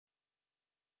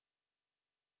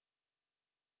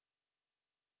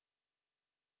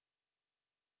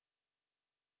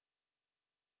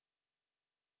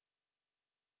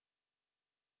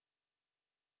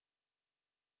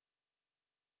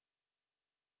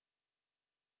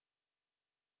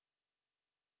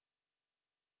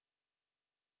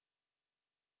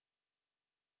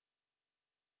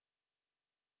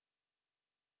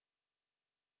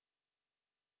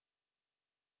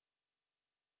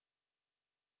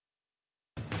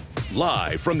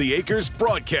Live from the Acres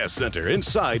Broadcast Center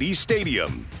inside East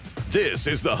Stadium, this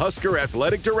is the Husker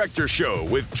Athletic Director Show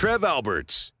with Trev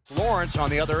Alberts. Lawrence on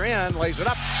the other end lays it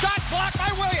up. Shot blocked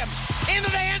by Williams. Into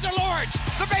the hands of Lawrence.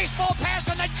 The baseball pass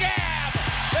and the jab.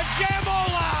 The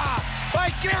jamola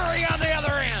by Gary on the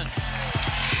other end.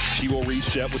 She will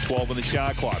reset with 12 on the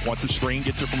shot clock. Once the screen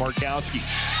gets it from Markowski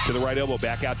to the right elbow,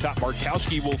 back out top.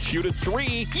 Markowski will shoot a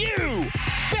three. You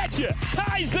betcha!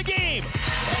 Ties the game.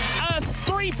 A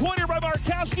three-pointer by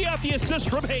Markowski off the assist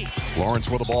from Hayes. Lawrence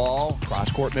with the ball.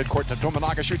 Cross court, midcourt to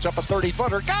Tominaga. Shoots up a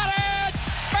 30-footer. Got it!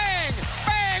 Bang!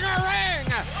 Bang! A ring!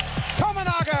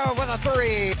 Tominaga with a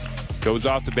three. Goes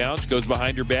off the bounce, goes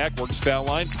behind her back, works foul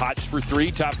line, Potts for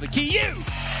three, top of the key. You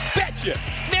betcha!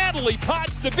 Natalie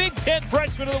Potts, the Big Ten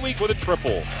freshman of the week with a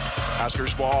triple.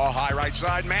 Huskers ball, high right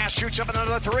side. Mast shoots up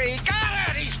another three. Got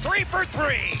it! He's 3 for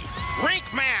 3. Rink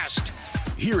Mast.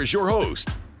 Here is your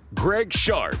host, Greg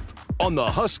Sharpe, on the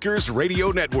Huskers Radio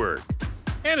Network.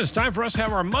 And it's time for us to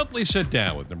have our monthly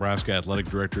sit-down with Nebraska Athletic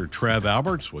Director Trev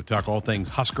Alberts. We'll talk all things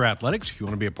Husker athletics. If you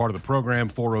want to be a part of the program,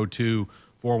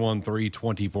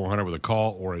 402-413-2400 with a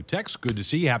call or a text. Good to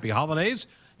see you. Happy holidays.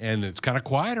 And it's kind of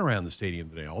quiet around the stadium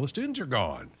today. All the students are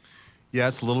gone. Yeah,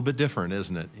 it's a little bit different,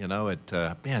 isn't it? You know,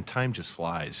 man, time just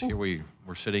flies. Here we're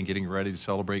sitting getting ready to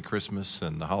celebrate Christmas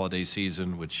and the holiday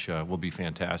season, which will be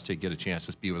fantastic. Get a chance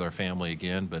to be with our family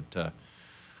again. But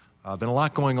been a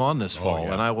lot going on this fall.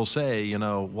 Yeah. And I will say, you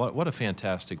know, what a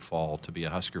fantastic fall to be a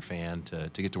Husker fan, to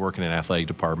get to work in an athletic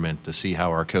department, to see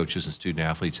how our coaches and student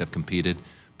athletes have competed.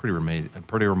 Pretty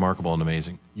remarkable and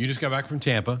amazing. You just got back from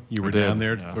Tampa. You were down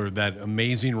there for that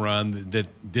amazing run that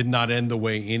did not end the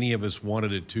way any of us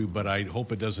wanted it to, but I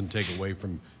hope it doesn't take away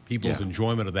from people's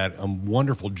enjoyment of that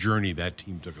wonderful journey that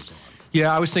team took us on.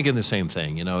 Yeah, I was thinking the same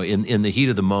thing, you know, in the heat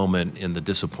of the moment, in the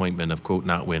disappointment of, quote,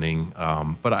 not winning.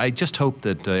 But I just hope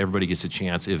that everybody gets a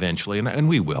chance eventually, and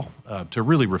we will, to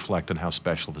really reflect on how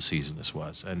special of a season this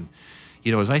was. And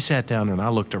you know, as I sat down and I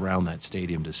looked around that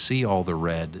stadium to see all the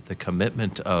red, the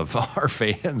commitment of our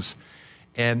fans,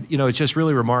 and, you know, it's just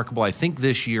really remarkable. I think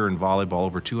this year in volleyball,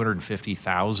 over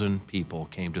 250,000 people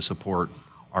came to support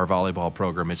our volleyball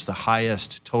program. It's the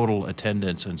highest total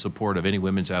attendance and support of any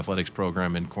women's athletics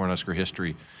program in Cornhusker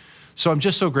history. So I'm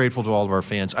just so grateful to all of our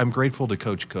fans. I'm grateful to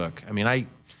Coach Cook. I mean, I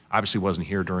obviously wasn't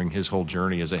here during his whole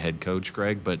journey as a head coach,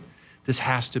 Greg, but this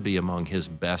has to be among his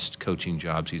best coaching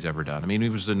jobs he's ever done. I mean, he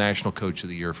was the National Coach of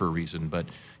the Year for a reason, but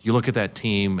you look at that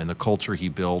team and the culture he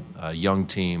built, a young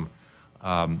team,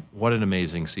 what an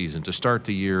amazing season. To start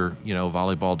the year, you know,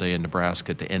 volleyball day in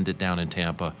Nebraska, to end it down in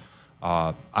Tampa,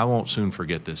 I won't soon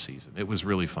forget this season. It was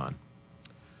really fun.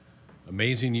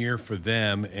 Amazing year for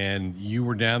them, and you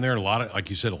were down there, a lot of,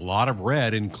 like you said, a lot of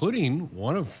red, including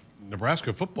one of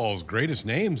Nebraska football's greatest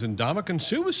names, and Ndamukong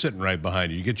Suh was sitting right behind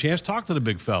you. You get a chance to talk to the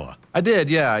big fella. I did,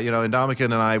 yeah. You know, Ndamukong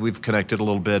and I, we've connected a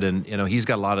little bit, and, you know, he's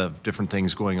got a lot of different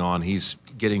things going on. He's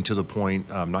getting to the point,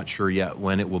 I'm not sure yet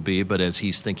when it will be, but as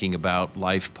he's thinking about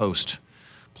life post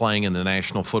playing in the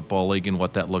National Football League and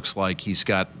what that looks like, he's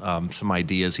got some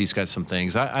ideas. He's got some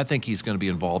things. I think he's going to be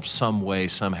involved some way,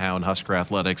 somehow in Husker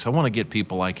athletics. I want to get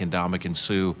people like Ndamukong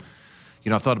Suh. You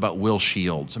know, I thought about Will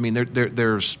Shields. I mean,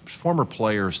 there's former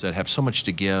players that have so much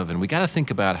to give, and we got to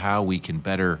think about how we can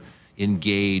better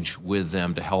engage with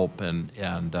them to help. And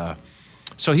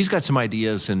so he's got some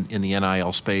ideas in the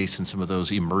NIL space and some of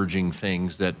those emerging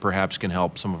things that perhaps can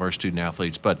help some of our student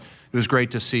athletes. But it was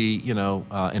great to see, you know,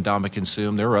 Ndamukong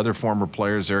Suh. There were other former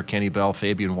players there. Kenny Bell,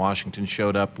 Fabian Washington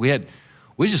showed up. We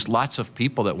just lots of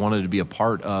people that wanted to be a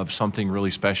part of something really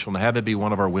special, and to have it be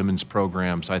one of our women's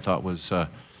programs, I thought was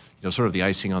you know, sort of the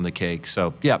icing on the cake.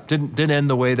 So, yeah, didn't end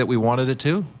the way that we wanted it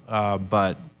to,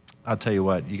 but I'll tell you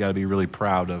what, you got to be really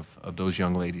proud of those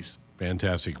young ladies.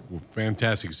 Fantastic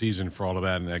season for all of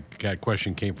that. And that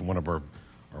question came from one of our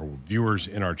viewers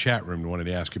in our chat room who wanted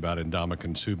to ask you about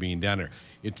Ndamukong Suh being down there.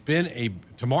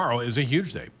 Tomorrow is a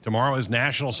huge day. Tomorrow is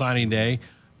National Signing Day,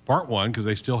 part one, because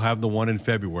they still have the one in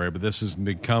February, but this has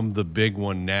become the big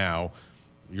one now.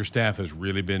 Your staff has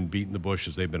really been beating the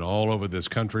bushes. They've been all over this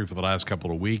country for the last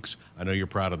couple of weeks. I know you're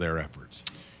proud of their efforts.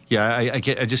 Yeah, I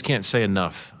just can't say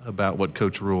enough about what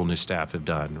Coach Rule and his staff have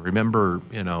done. Remember,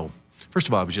 you know, first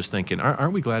of all, I was just thinking,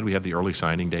 aren't we glad we have the early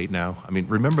signing date now? I mean,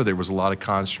 remember there was a lot of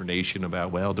consternation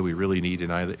about, well, do we really need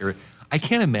an either? I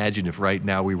can't imagine if right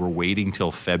now we were waiting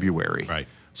till February. Right.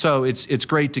 So it's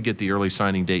great to get the early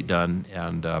signing date done.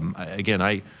 And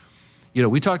again, you know,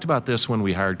 we talked about this when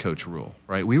we hired Coach Rule,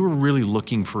 right? We were really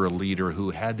looking for a leader who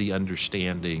had the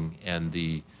understanding and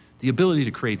the ability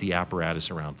to create the apparatus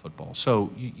around football.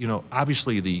 So, you know,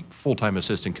 obviously the full-time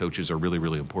assistant coaches are really,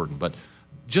 really important, but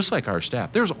just like our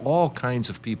staff. There's all kinds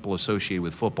of people associated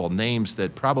with football, names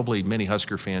that probably many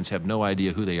Husker fans have no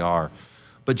idea who they are,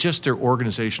 but just their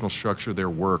organizational structure, their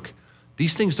work.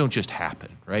 These things don't just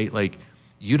happen, right? Like,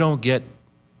 you don't get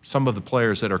some of the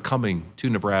players that are coming to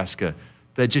Nebraska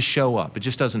that just show up. It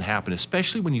just doesn't happen,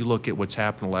 especially when you look at what's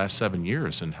happened the last 7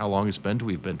 years and how long it's been till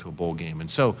we've been to a bowl game. And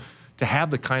so to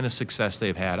have the kind of success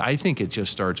they've had, I think it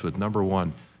just starts with, number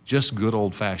one, just good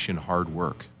old-fashioned hard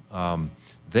work.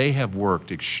 They have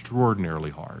worked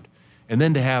extraordinarily hard. And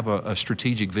then to have a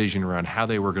strategic vision around how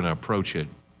they were going to approach it,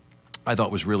 I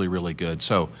thought was really, really good.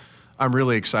 So I'm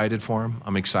really excited for them.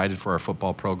 I'm excited for our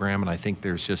football program, and I think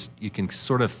there's just, you can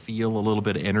sort of feel a little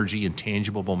bit of energy and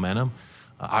tangible momentum.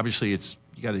 Obviously, you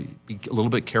got to be a little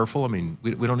bit careful. I mean,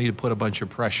 we don't need to put a bunch of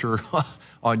pressure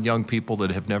on young people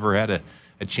that have never had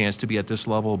a chance to be at this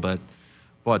level. But,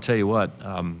 well, I'll tell you what,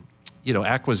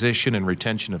 acquisition and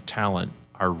retention of talent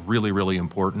are really, really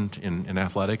important in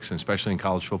athletics, and especially in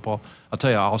college football. I'll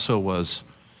tell you, I also was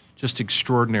just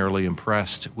extraordinarily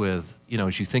impressed with,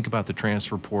 as you think about the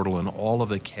transfer portal and all of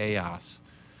the chaos,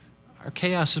 our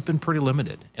chaos has been pretty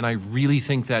limited. And I really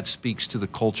think that speaks to the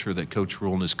culture that Coach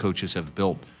Rule and his coaches have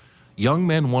built. Young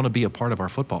men want to be a part of our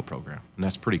football program, and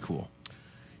that's pretty cool.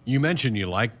 You mentioned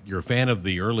you're a fan of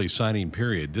the early signing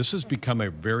period. This has become a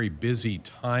very busy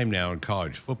time now in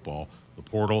college football, the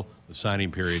portal, the signing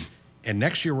period, and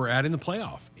next year we're adding the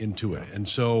playoff into it. And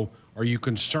so are you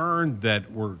concerned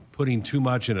that we're putting too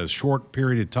much in a short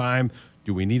period of time?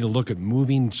 Do we need to look at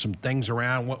moving some things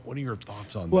around? What are your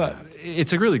thoughts on that? Well,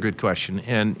 it's a really good question.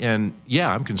 And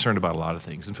yeah, I'm concerned about a lot of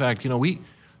things. In fact,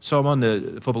 so I'm on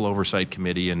the Football Oversight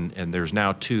Committee, and there's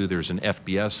now two. There's an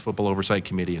FBS Football Oversight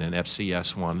Committee and an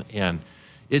FCS one. And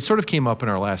it sort of came up in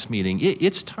our last meeting.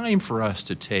 It's time for us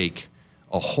to take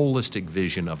a holistic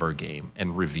vision of our game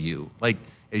and review. Like,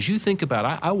 as you think about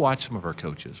it, I watch some of our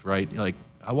coaches, right? Like,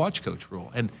 I watch Coach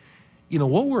Rule. And,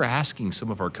 what we're asking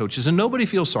some of our coaches, and nobody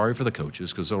feels sorry for the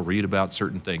coaches because they'll read about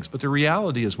certain things, but the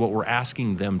reality is what we're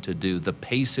asking them to do, the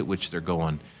pace at which they're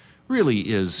going, really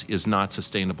is not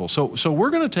sustainable. So we're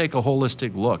going to take a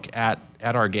holistic look at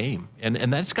our game,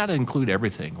 and that's got to include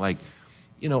everything. Like,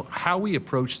 how we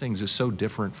approach things is so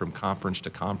different from conference to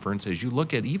conference. As you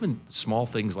look at even small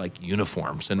things like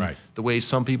uniforms and right. the way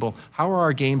some people, how are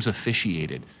our games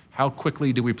officiated? How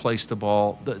quickly do we place the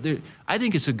ball? I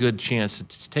think it's a good chance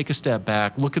to take a step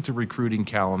back, look at the recruiting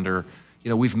calendar.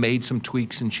 We've made some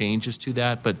tweaks and changes to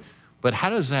that, but how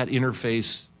does that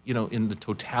interface, in the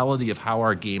totality of how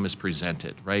our game is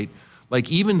presented, right?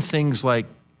 Like, even things like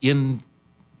in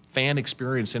fan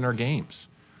experience in our games.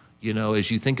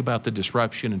 As you think about the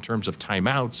disruption in terms of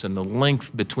timeouts and the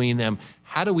length between them,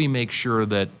 how do we make sure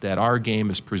that our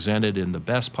game is presented in the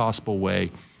best possible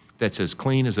way, that's as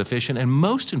clean, as efficient, and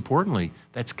most importantly,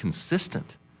 that's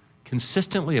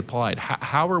consistently applied?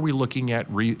 How are we looking at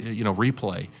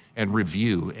replay and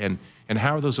review, and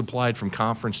how are those applied from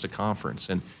conference to conference,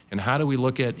 and how do we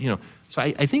look at So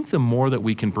I think the more that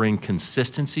we can bring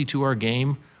consistency to our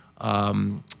game,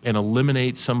 and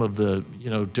eliminate some of the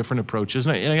different approaches,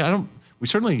 and we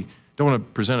certainly don't want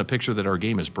to present a picture that our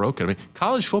game is broken. I mean,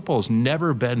 college football has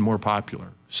never been more popular.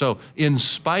 So in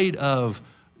spite of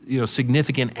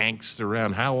significant angst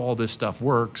around how all this stuff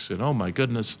works, and oh my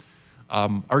goodness,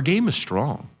 our game is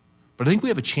strong. But I think we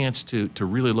have a chance to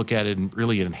really look at it and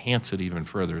really enhance it even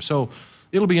further. So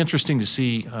it'll be interesting to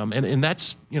see, and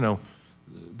that's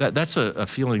that's a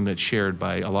feeling that's shared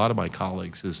by a lot of my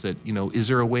colleagues, is that is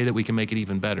there a way that we can make it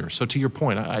even better? So to your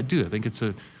point, I do. I think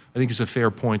it's a fair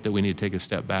point that we need to take a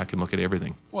step back and look at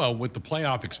everything. Well, with the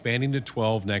playoff expanding to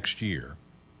 12 next year,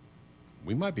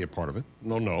 we might be a part of it.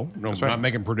 No, we're not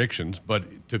making predictions, but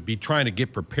to be trying to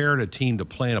get prepared a team to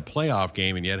play in a playoff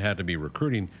game and yet have to be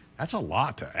recruiting, that's a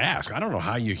lot to ask. I don't know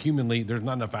how you humanly, there's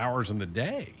not enough hours in the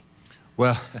day.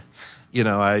 Well,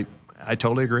 I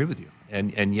totally agree with you.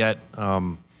 And yet,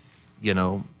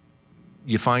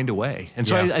 you find a way. And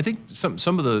so Yeah. I think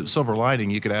some of the silver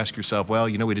lining, you could ask yourself, well,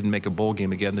 we didn't make a bowl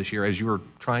game again this year. As you were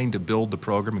trying to build the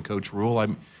program and Coach Rule, I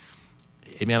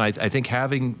think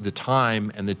having the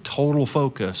time and the total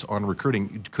focus on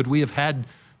recruiting, could we have had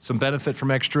some benefit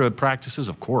from extra practices?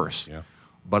 Of course. Yeah.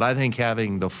 But I think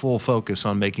having the full focus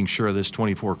on making sure this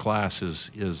 24 class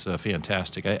is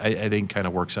fantastic. I think kind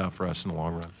of works out for us in the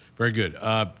long run. Very good.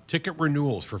 Ticket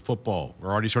renewals for football.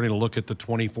 We're already starting to look at the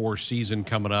 24 season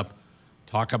coming up.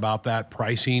 Talk about that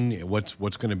pricing. What's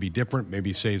going to be different?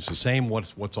 Maybe say it's the same.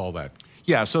 What's all that?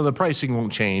 Yeah, so the pricing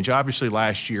won't change. Obviously,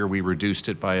 last year we reduced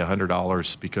it by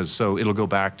 $100 so it'll go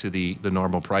back to the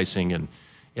normal pricing.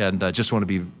 And just want to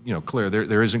be clear,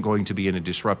 there isn't going to be any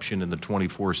disruption in the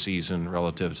 24 season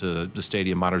relative to the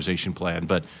stadium modernization plan.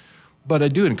 But But I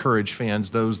do encourage fans,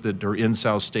 those that are in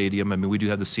South Stadium. I mean, we do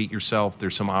have the seat yourself.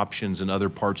 There's some options in other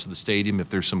parts of the stadium if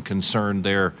there's some concern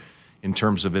there in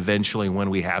terms of eventually when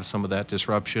we have some of that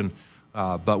disruption.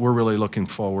 But we're really looking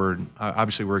forward.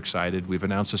 Obviously, we're excited. We've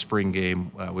announced a spring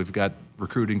game. We've got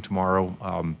recruiting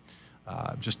tomorrow.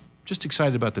 Just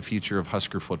excited about the future of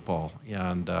Husker football.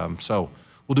 And so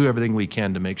we'll do everything we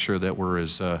can to make sure that we're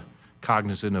as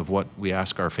cognizant of what we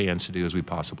ask our fans to do as we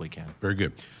possibly can. Very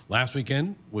good. Last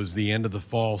weekend was the end of the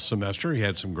fall semester. You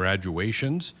had some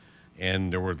graduations,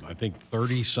 and there were, I think,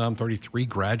 33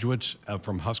 graduates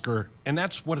from Husker. And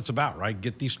that's what it's about, right?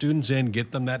 Get these students in,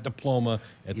 get them that diploma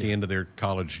at the end of their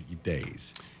college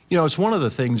days. You know, it's one of the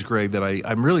things, Greg, that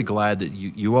I'm really glad that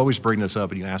you always bring this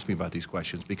up and you ask me about these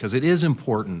questions, because it is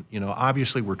important. You know,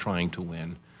 obviously we're trying to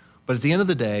win. But at the end of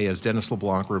the day, as Dennis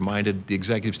LeBlanc reminded the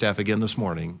executive staff again this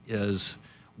morning, is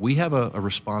we have a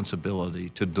responsibility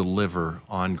to deliver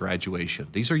on graduation.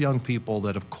 These are young people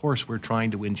that, of course, we're trying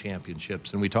to win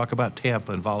championships. And we talk about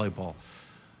Tampa and volleyball.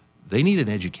 They need an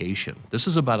education. This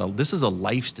is a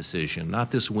life's decision,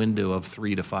 not this window of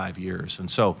 3 to 5 years.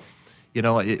 And so, you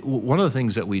know, one of the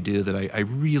things that we do that I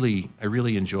really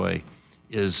enjoy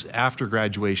is after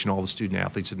graduation, all the student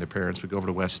athletes and their parents, we go over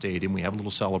to West Stadium, we have a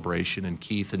little celebration, and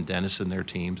Keith and Dennis and their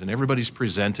teams, and everybody's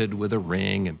presented with a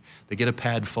ring, and they get a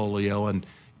padfolio, and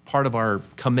part of our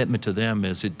commitment to them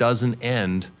is it doesn't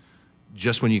end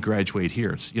just when you graduate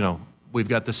here. It's, you know, we've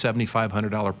got the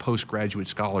 $7,500 postgraduate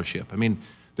scholarship. I mean,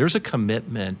 there's a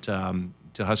commitment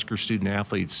to Husker student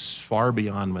athletes far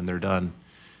beyond when they're done.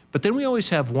 But then we always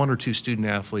have one or two student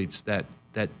athletes that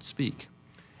speak.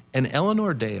 And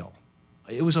Eleanor Dale,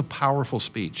 it was a powerful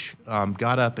speech,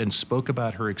 got up and spoke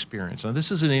about her experience. Now,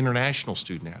 this is an international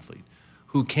student athlete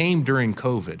who came during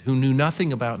COVID, who knew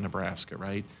nothing about Nebraska,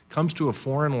 right? Comes to a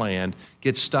foreign land,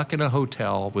 gets stuck in a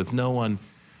hotel with no one,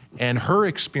 and her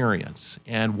experience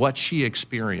and what she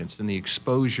experienced and the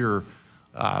exposure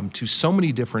to so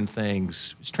many different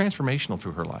things is transformational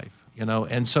through her life, you know?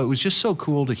 And so it was just so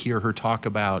cool to hear her talk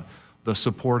about the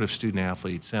support of student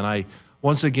athletes. And I,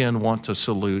 once again, want to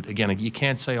salute, again, you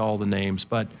can't say all the names,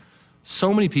 but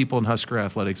so many people in Husker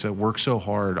athletics that work so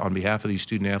hard on behalf of these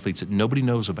student athletes that nobody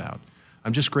knows about.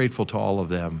 I'm just grateful to all of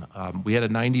them. We had a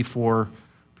 94%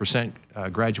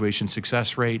 graduation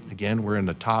success rate. Again, we're in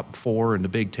the top 4 in the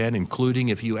Big Ten, including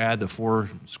if you add the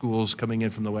 4 schools coming in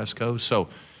from the West Coast. So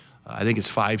I think it's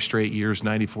 5 straight years,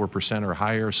 94% or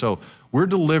higher. So we're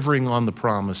delivering on the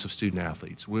promise of student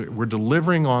athletes. We're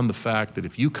delivering on the fact that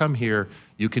if you come here,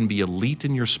 you can be elite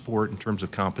in your sport in terms of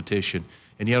competition.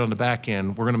 And yet on the back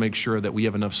end, we're going to make sure that we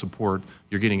have enough support.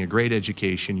 You're getting a great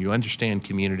education. You understand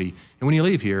community. And when you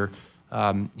leave here,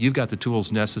 you've got the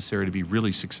tools necessary to be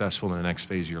really successful in the next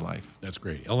phase of your life. That's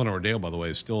great. Eleanor Dale, by the way,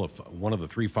 is still one of the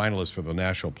 3 finalists for the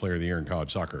National Player of the Year in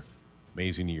college soccer.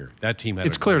 Amazing year. That team had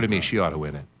It's clear to me she ought to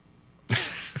win it.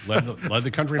 Led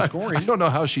the country in scoring. I don't know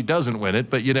how she doesn't win it,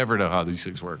 but you never know how these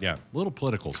things work. Yeah, a little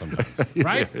political sometimes,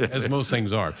 right? As most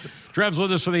things are. Trev's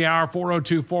with us for the hour,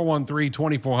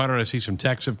 402-413-2400. I see some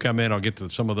texts have come in. I'll get to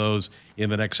some of those in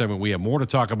the next segment. We have more to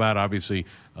talk about. Obviously,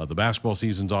 the basketball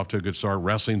season's off to a good start.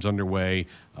 Wrestling's underway.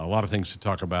 A lot of things to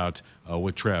talk about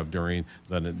with Trev during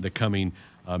the coming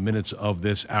minutes of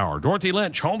this hour. Dorothy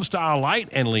Lynch, Homestyle Light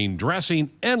and Lean Dressing,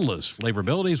 endless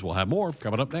flavorabilities. We'll have more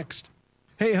coming up next.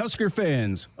 Hey, Husker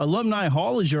fans, Alumni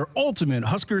Hall is your ultimate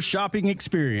Husker shopping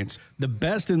experience. The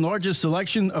best and largest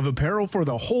selection of apparel for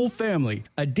the whole family.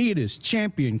 Adidas,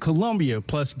 Champion, Columbia,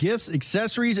 plus gifts,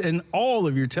 accessories, and all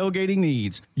of your tailgating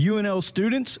needs. UNL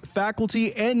students,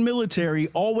 faculty, and military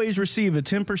always receive a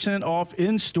 10% off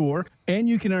in-store, and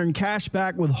you can earn cash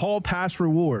back with Hall Pass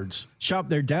rewards. Shop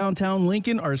their downtown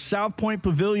Lincoln or South Point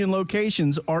Pavilion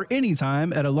locations or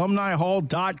anytime at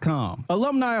alumnihall.com.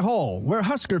 Alumni Hall, where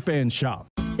Husker fans shop.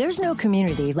 There's no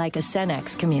community like a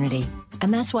Cenex community,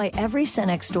 and that's why every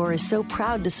Cenex store is so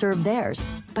proud to serve theirs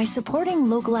by supporting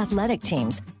local athletic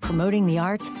teams, promoting the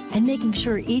arts, and making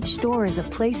sure each store is a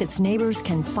place its neighbors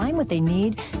can find what they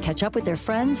need, catch up with their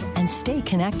friends, and stay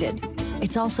connected.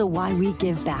 It's also why we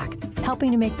give back,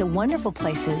 helping to make the wonderful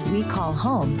places we call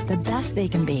home the best they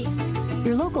can be.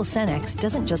 Your local Cenex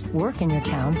doesn't just work in your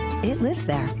town, it lives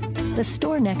there. The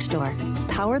store next door,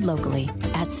 powered locally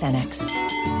at Cenex.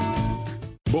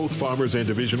 Both Farmers and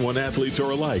Division I athletes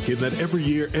are alike in that every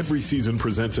year, every season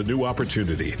presents a new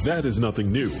opportunity. That is nothing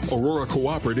new. Aurora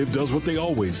Cooperative does what they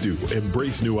always do,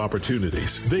 embrace new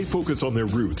opportunities. They focus on their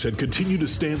roots and continue to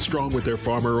stand strong with their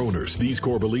farmer owners. These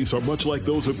core beliefs are much like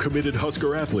those of committed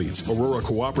Husker athletes. Aurora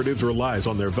Cooperatives relies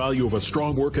on their value of a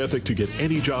strong work ethic to get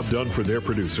any job done for their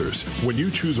producers. When you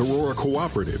choose Aurora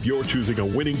Cooperative, you're choosing a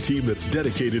winning team that's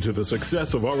dedicated to the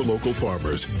success of our local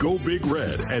farmers. Go Big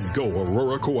Red and go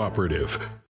Aurora Cooperative.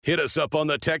 Hit us up on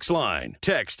the text line.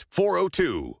 Text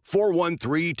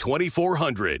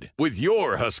 402-413-2400 with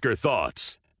your Husker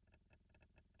thoughts.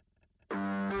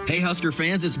 Hey Husker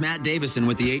fans, it's Matt Davison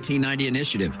with the 1890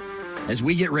 Initiative. As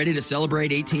we get ready to celebrate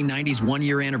 1890's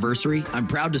one-year anniversary, I'm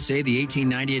proud to say the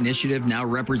 1890 Initiative now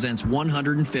represents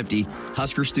 150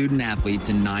 Husker student-athletes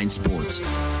in 9 sports.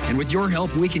 And with your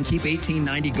help, we can keep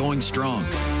 1890 going strong,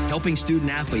 helping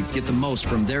student-athletes get the most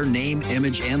from their name,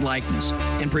 image, and likeness,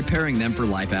 and preparing them for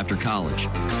life after college.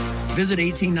 Visit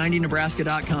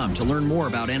 1890nebraska.com to learn more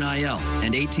about NIL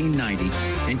and 1890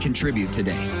 and contribute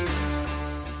today.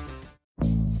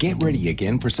 Get ready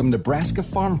again for some Nebraska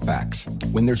farm facts.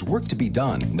 When there's work to be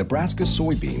done, Nebraska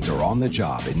soybeans are on the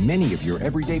job in many of your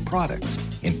everyday products.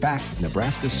 In fact,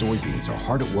 Nebraska soybeans are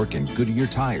hard at work in Goodyear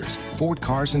tires, Ford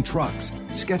cars and trucks,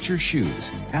 Skechers shoes,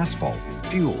 asphalt,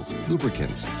 fuels,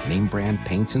 lubricants, name brand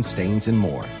paints and stains, and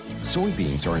more.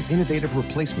 Soybeans are an innovative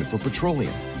replacement for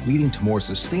petroleum, leading to more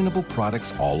sustainable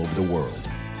products all over the world.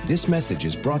 This message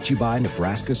is brought to you by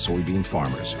Nebraska soybean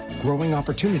farmers, growing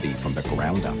opportunity from the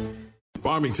ground up.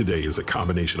 Farming today is a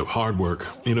combination of hard work,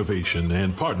 innovation,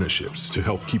 and partnerships to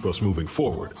help keep us moving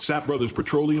forward. Sapp Brothers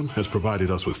Petroleum has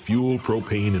provided us with fuel,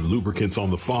 propane, and lubricants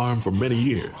on the farm for many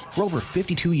years. For over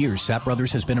 52 years, Sapp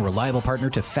Brothers has been a reliable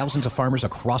partner to thousands of farmers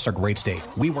across our great state.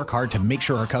 We work hard to make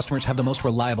sure our customers have the most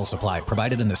reliable supply,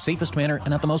 provided in the safest manner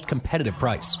and at the most competitive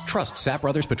price. Trust Sapp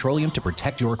Brothers Petroleum to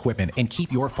protect your equipment and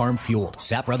keep your farm fueled.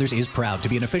 Sapp Brothers is proud to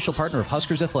be an official partner of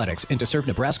Huskers Athletics and to serve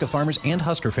Nebraska farmers and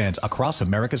Husker fans across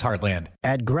America's heartland.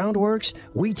 At Groundworks,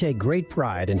 we take great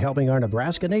pride in helping our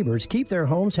Nebraska neighbors keep their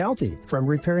homes healthy. From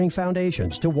repairing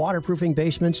foundations to waterproofing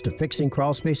basements to fixing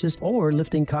crawl spaces or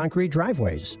lifting concrete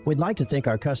driveways. We'd like to think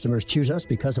our customers choose us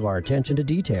because of our attention to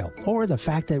detail or the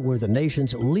fact that we're the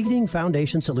nation's leading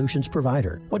foundation solutions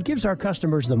provider. What gives our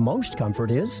customers the most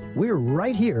comfort is we're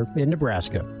right here in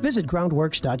Nebraska. Visit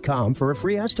groundworks.com for a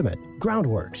free estimate.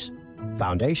 Groundworks,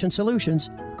 foundation solutions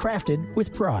crafted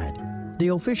with pride. The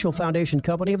official foundation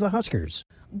company of the Huskers.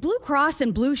 Blue Cross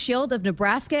and Blue Shield of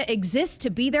Nebraska exists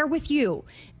to be there with you.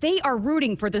 They are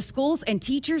rooting for the schools and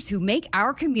teachers who make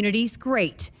our communities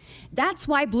great. That's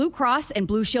why Blue Cross and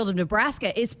Blue Shield of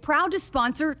Nebraska is proud to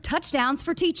sponsor Touchdowns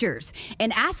for Teachers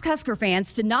and ask Husker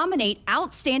fans to nominate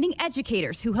outstanding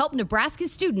educators who help Nebraska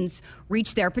students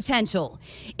reach their potential.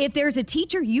 If there's a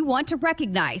teacher you want to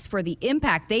recognize for the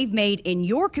impact they've made in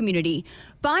your community,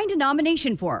 find a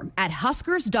nomination form at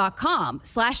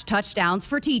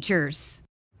huskers.com/touchdownsforteachers.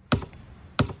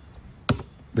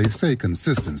 They say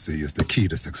consistency is the key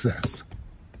to success.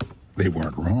 They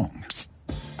weren't wrong.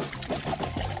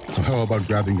 So how about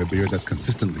grabbing a beer that's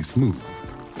consistently smooth,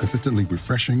 consistently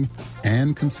refreshing,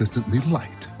 and consistently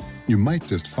light? You might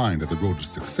just find that the road to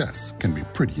success can be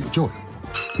pretty enjoyable.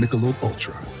 Michelob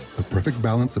Ultra, the perfect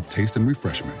balance of taste and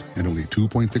refreshment, and only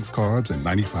 2.6 carbs and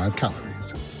 95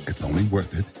 calories. It's only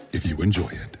worth it if you enjoy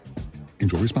it.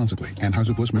 Enjoy responsibly.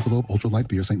 Anheuser-Busch Michelob Ultra Light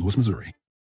Beer, St. Louis, Missouri.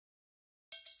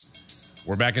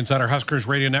 We're back inside our Huskers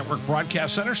Radio Network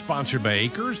Broadcast Center, sponsored by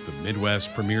Acres, the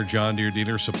Midwest's premier John Deere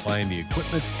dealer, supplying the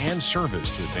equipment and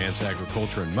service to advance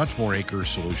agriculture and much more. Acres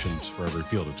solutions for every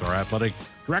field. It's our athletic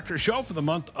director show for the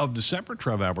month of December.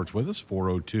 Trev Albert's with us,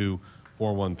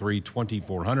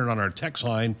 402-413-2400 on our text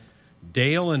line.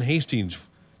 Dale and Hastings.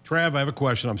 Trev, I have a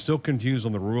question. I'm still confused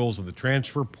on the rules of the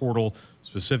transfer portal,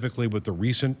 specifically with the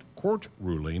recent court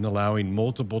ruling allowing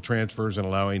multiple transfers and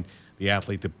allowing the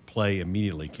athlete to play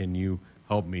immediately. Can you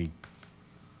help me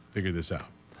figure this out?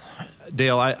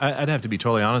 Dale, I'd have to be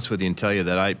totally honest with you and tell you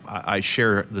that I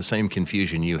share the same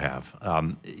confusion you have.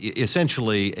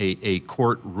 Essentially, a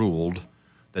court ruled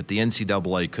that the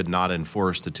NCAA could not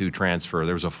enforce the 2 transfer.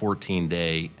 There was a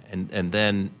 14-day, and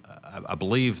then I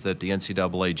believe that the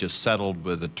NCAA just settled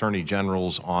with attorney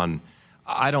generals on,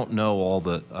 I don't know all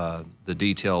the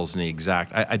details and the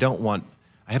exact, I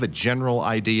have a general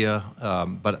idea,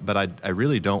 but I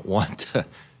really don't want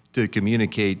to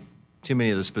communicate too many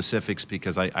of the specifics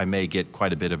because I may get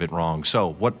quite a bit of it wrong.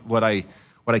 So what I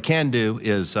can do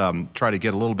is try to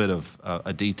get a little bit of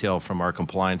a detail from our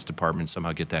compliance department,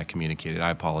 somehow get that communicated. I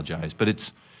apologize, but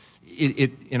it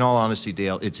in all honesty,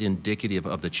 Dale, it's indicative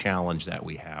of the challenge that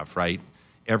we have, right?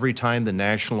 every time the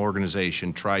national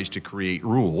organization tries to create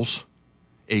rules,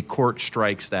 a court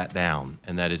strikes that down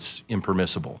and that it's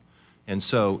impermissible. And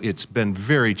so it's been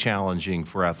very challenging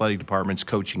for athletic departments,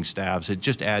 coaching staffs. It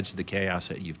just adds to the chaos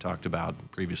that you've talked about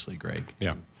previously, Greg.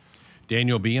 Yeah.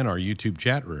 Daniel B. in our YouTube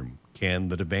chat room. Can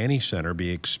the Devaney Center be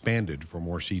expanded for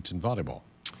more seats in volleyball?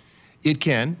 It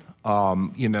can.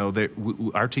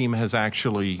 Our team has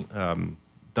actually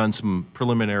done some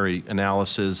preliminary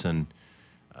analysis, and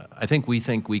we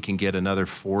think we can get another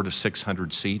 400 to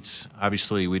 600 seats.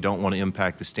 Obviously, we don't want to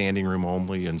impact the standing room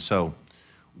only, and so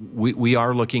we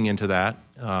are looking into that.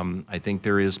 I think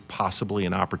there is possibly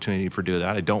an opportunity for doing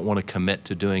that. I don't want to commit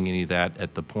to doing any of that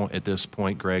at this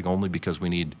point, Greg, only because we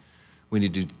need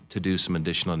to do some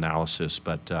additional analysis.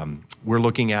 But we're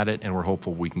looking at it, and we're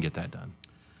hopeful we can get that done.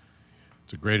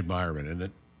 It's a great environment, and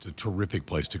it's a terrific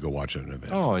place to go watch an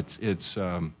event. Oh,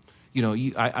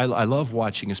 I love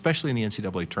watching, especially in the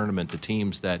NCAA tournament, the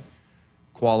teams that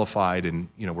qualified and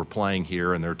were playing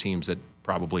here, and there are teams that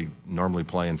probably normally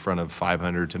play in front of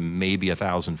 500 to maybe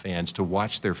 1,000 fans, to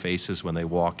watch their faces when they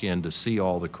walk in, to see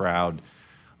all the crowd.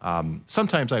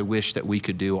 Sometimes I wish that we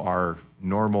could do our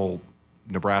normal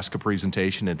Nebraska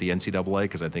presentation at the NCAA,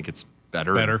 because I think it's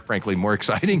better, frankly, more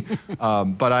exciting.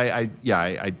 But I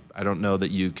don't know that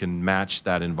you can match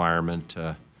that environment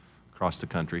across the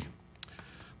country.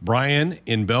 Brian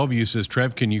in Bellevue says,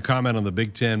 Trev, can you comment on the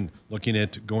Big Ten looking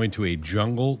at going to a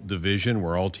jungle division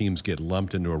where all teams get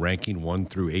lumped into a ranking 1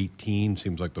 through 18?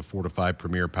 Seems like the 4 to 5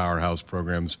 premier powerhouse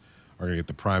programs are going to get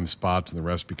the prime spots and the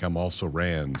rest become also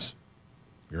RANs.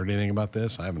 You heard anything about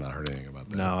this? I have not heard anything about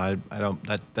that. No, I don't.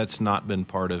 That's not been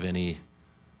part of any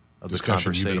of the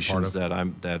conversations that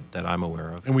I'm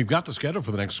aware of. And we've got the schedule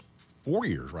for the next 4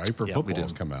 years, right? For football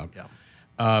has come out. Yeah.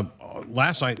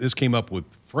 Last night, this came up with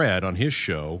Fred on his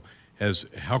show.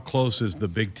 How close is the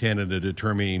Big Ten into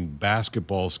determining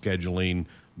basketball scheduling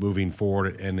moving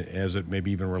forward, and as it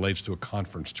maybe even relates to a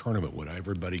conference tournament? Would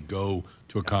everybody go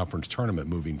to a conference tournament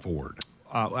moving forward?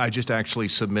 I just actually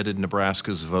submitted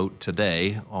Nebraska's vote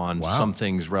today on some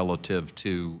things relative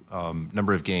to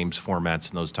number of games, formats,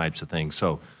 and those types of things.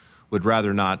 So would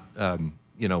rather not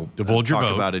divulge your talk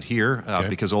vote about it here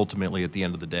because ultimately at the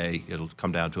end of the day it'll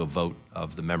come down to a vote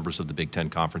of the members of the Big Ten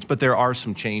Conference. But there are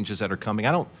some changes that are coming.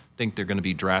 I don't think they're going to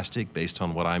be drastic based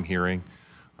on what I'm hearing,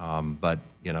 but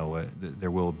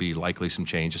there will be likely some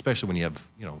change, especially when you have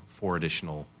 4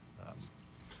 additional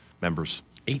members.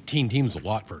 18 teams is a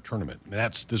lot for a tournament. I mean,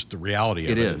 that's just the reality of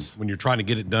it. It is. When you're trying to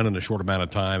get it done in a short amount of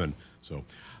time. And so,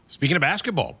 speaking of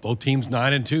basketball, both teams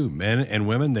 9-2, men and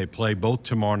women. They play both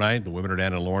tomorrow night. The women are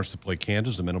down in Lawrence to play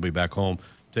Kansas. The men will be back home to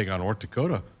take on North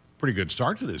Dakota. Pretty good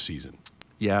start to this season.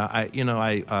 Yeah,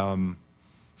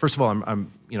 first of all,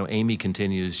 Amy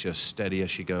continues just steady as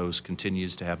she goes.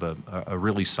 Continues to have a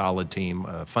really solid team,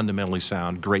 fundamentally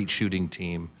sound, great shooting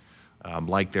team.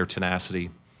 Like their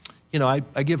tenacity.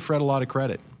 I give Fred a lot of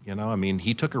credit.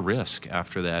 He took a risk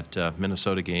after that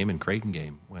Minnesota game and Creighton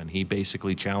game when he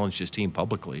basically challenged his team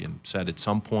publicly and said at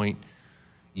some point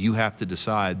you have to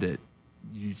decide that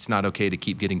it's not okay to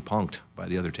keep getting punked by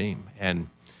the other team. And,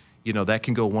 that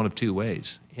can go one of 2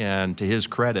 ways. And to his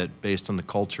credit, based on the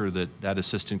culture that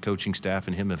assistant coaching staff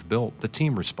and him have built, the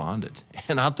team responded.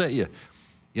 And I'll tell you,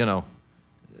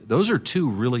 those are 2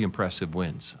 really impressive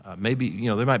wins. Maybe,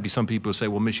 there might be some people who say,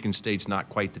 well, Michigan State's not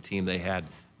quite the team they had.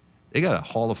 They got a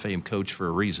Hall of Fame coach for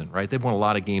a reason, right? They've won a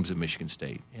lot of games at Michigan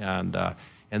State. And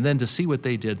then to see what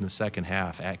they did in the second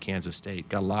half at Kansas State,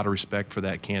 got a lot of respect for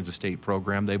that Kansas State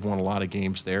program. They've won a lot of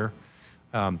games there.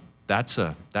 That's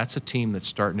a team that's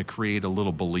starting to create a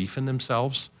little belief in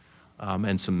themselves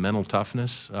and some mental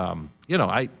toughness. You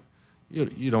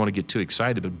don't want to get too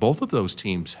excited, but both of those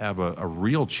teams have a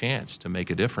real chance to make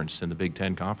a difference in the Big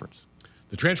Ten Conference.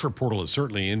 The transfer portal is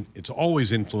certainly it's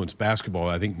always influenced basketball.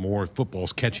 I think more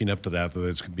football's catching up to that, though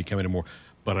it's becoming more.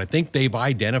 But I think they've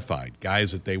identified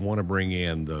guys that they want to bring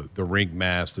in, the Rink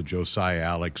Mass, the Josiah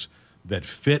Alex, that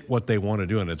fit what they want to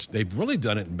do. And they've really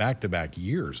done it in back-to-back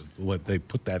years, what they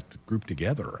put that group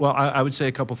together. Well, I would say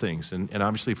a couple things, and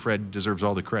obviously Fred deserves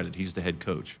all the credit. He's the head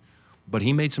coach. But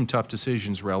he made some tough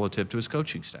decisions relative to his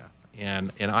coaching staff.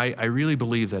 And I really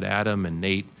believe that Adam and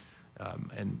Nate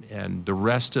and the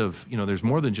rest of, there's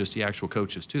more than just the actual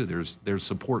coaches too. There's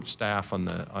support staff on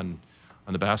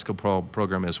the basketball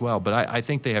program as well. But I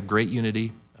think they have great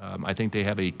unity. I think they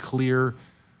have a clear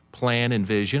plan and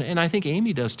vision. And I think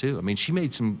Amy does too. She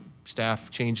made some staff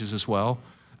changes as well.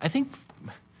 I think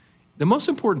the most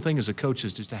important thing as a coach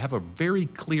is just to have a very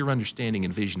clear understanding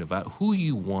and vision about who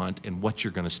you want and what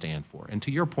you're going to stand for. And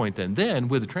to your point then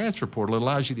with the transfer portal, it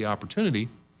allows you the opportunity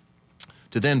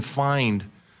to then find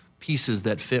pieces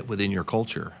that fit within your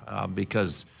culture,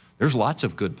 because there's lots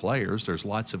of good players, there's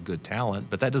lots of good talent,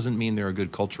 but that doesn't mean they're a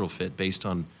good cultural fit based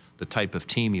on the type of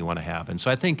team you want to have. And so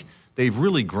I think they've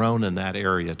really grown in that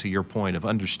area, to your point, of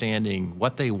understanding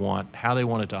what they want, how they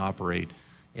want it to operate.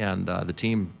 And the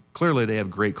team, clearly they have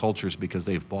great cultures because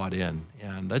they've bought in.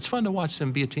 And it's fun to watch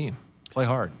them be a team, play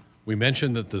hard. We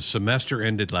mentioned that the semester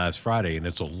ended last Friday, and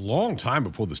it's a long time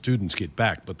before the students get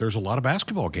back, but there's a lot of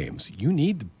basketball games. You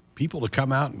need people to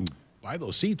come out and buy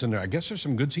those seats, and I guess there's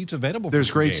some good seats available.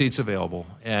 There's great seats available,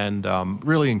 and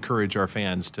really encourage our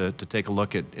fans to take a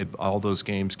look at all those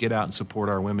games. Get out and support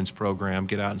our women's program.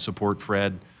 Get out and support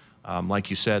Fred.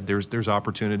 Like you said, there's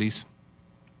opportunities.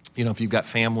 You know, if you've got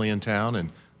family in town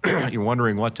and you're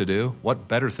wondering what to do, what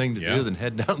better thing to do than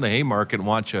head down to the Haymarket and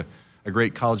watch a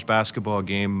great college basketball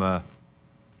game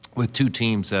with two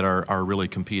teams that are really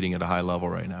competing at a high level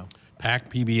right now.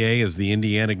 PAC PBA is the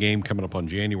Indiana game coming up on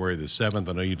January the 7th.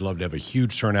 I know you'd love to have a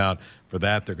huge turnout for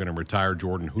that. They're going to retire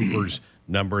Jordan Hooper's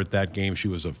number at that game. She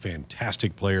was a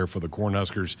fantastic player for the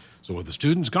Cornhuskers. So with the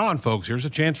students gone, folks, here's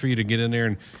a chance for you to get in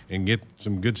there and get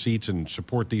some good seats and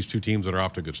support these two teams that are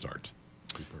off to good starts.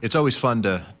 It's always fun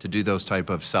to do those type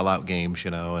of sellout games,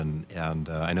 you know, and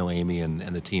I know Amy and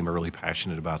the team are really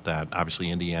passionate about that.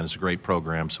 Obviously, Indiana's a great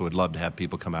program, so we'd love to have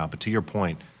people come out. But to your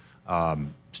point,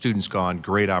 students gone,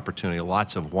 great opportunity,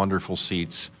 lots of wonderful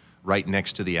seats right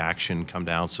next to the action. Come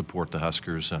down, support the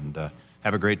Huskers, and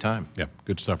have a great time. Yeah,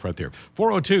 good stuff right there.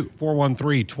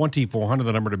 402-413-2400,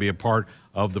 the number to be a part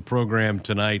of the program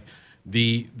tonight.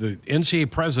 The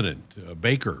NCAA president,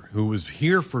 Baker, who was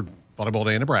here for Volleyball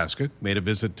Day in Nebraska, made a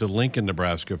visit to Lincoln,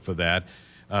 Nebraska for that,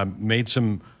 raised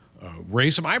some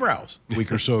eyebrows a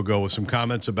week or so ago with some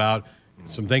comments about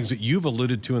some things that you've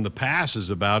alluded to in the past, is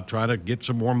about trying to get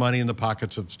some more money in the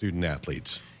pockets of student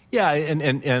athletes. Yeah,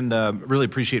 and really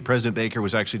appreciate President Baker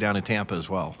was actually down in Tampa as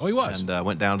well. Oh, he was. And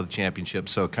went down to the championship.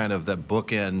 So kind of the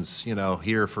bookends, you know,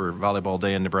 here for Volleyball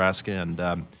Day in Nebraska.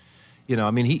 And, you know,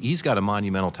 I mean, he's got a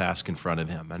monumental task in front of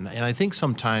him. And I think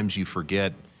sometimes you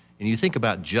forget, and you think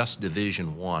about just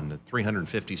Division I,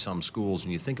 350-some schools,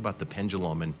 and you think about the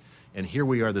pendulum, and here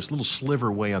we are, this little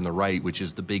sliver way on the right, which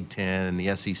is the Big Ten and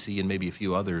the SEC and maybe a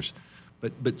few others.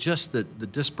 But just the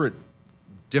disparate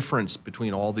difference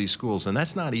between all these schools, and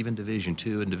that's not even Division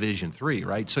II and Division III,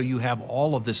 right? So you have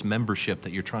all of this membership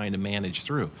that you're trying to manage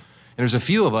through. And there's a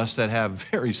few of us that have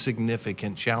very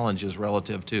significant challenges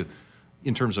relative to,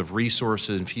 in terms of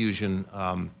resources, infusion.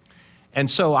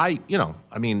 And so I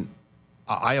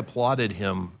applauded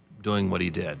him doing what he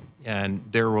did. And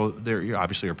there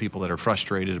obviously are people that are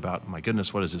frustrated about, my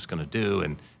goodness, what is this going to do?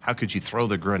 And how could you throw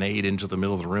the grenade into the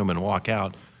middle of the room and walk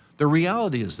out? The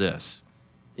reality is this.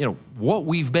 You know, what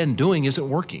we've been doing isn't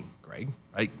working, Greg.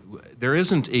 Right? There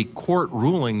isn't a court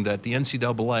ruling that the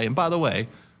NCAA, and by the way,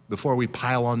 before we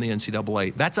pile on the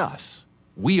NCAA, that's us.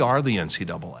 We are the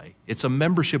NCAA. It's a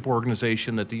membership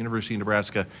organization that the University of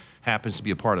Nebraska happens to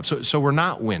be a part of. So we're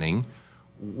not winning.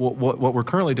 What we're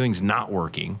currently doing is not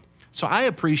working. So I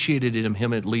appreciated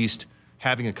him at least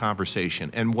having a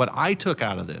conversation. And what I took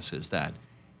out of this is that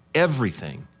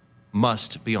everything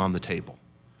must be on the table.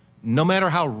 No matter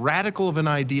how radical of an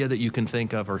idea that you can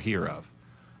think of or hear of,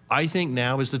 I think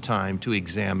now is the time to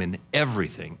examine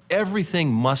everything.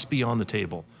 Everything must be on the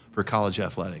table for college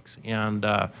athletics. And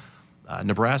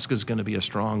Nebraska is going to be a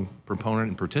strong proponent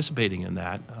in participating in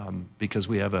that because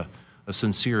we have a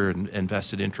sincere and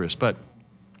vested interest. But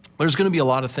there's going to be a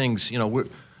lot of things, you know,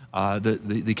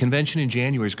 the convention in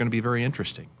January is going to be very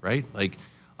interesting, right? Like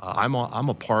I'm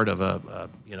a part of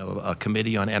a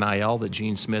committee on NIL that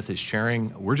Gene Smith is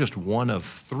chairing. We're just one of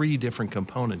 3 different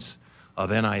components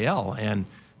of NIL, and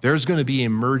there's going to be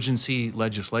emergency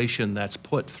legislation that's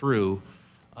put through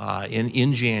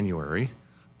in January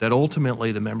that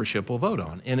ultimately the membership will vote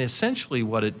on. And essentially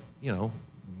what it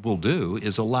will do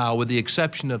is allow, with the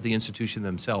exception of the institution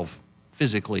themselves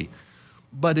physically,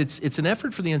 but it's an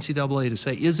effort for the NCAA to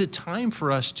say, is it time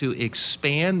for us to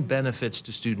expand benefits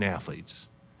to student athletes,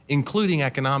 including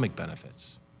economic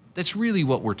benefits? That's really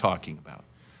what we're talking about.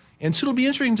 And so it'll be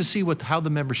interesting to see how the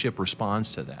membership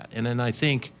responds to that. And then I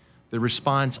think the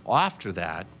response after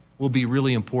that will be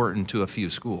really important to a few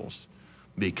schools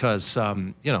because,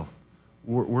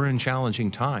 we're in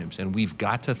challenging times and we've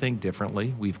got to think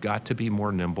differently. We've got to be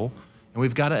more nimble and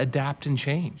we've got to adapt and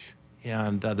change.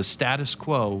 And the status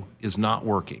quo is not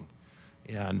working.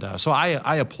 And so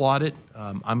I applaud it.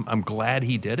 I'm glad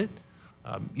he did it.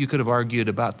 You could have argued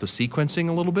about the sequencing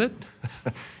a little bit,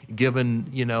 given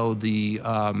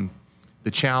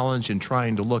the challenge in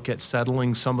trying to look at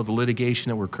settling some of the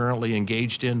litigation that we're currently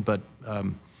engaged in. But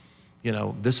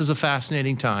This is a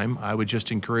fascinating time. I would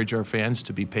just encourage our fans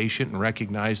to be patient and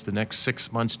recognize the next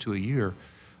 6 months to a year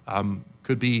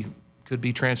could be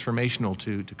transformational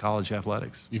to college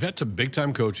athletics. You've had some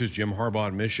big-time coaches, Jim Harbaugh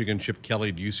at Michigan, Chip Kelly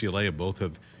at UCLA, both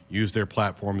have used their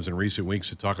platforms in recent weeks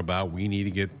to talk about we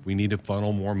need to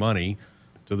funnel more money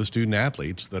to the student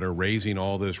athletes that are raising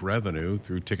all this revenue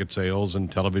through ticket sales and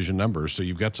television numbers. So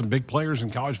you've got some big players in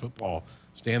college football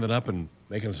standing up and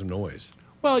making some noise.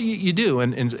 Well, you do,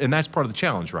 and that's part of the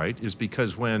challenge, right, is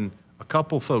because when a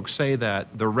couple folks say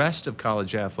that, the rest of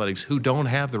college athletics who don't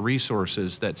have the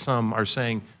resources that some are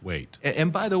saying, wait.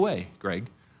 And by the way, Greg,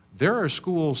 there are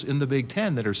schools in the Big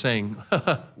Ten that are saying,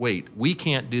 wait, we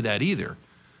can't do that either.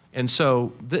 And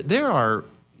so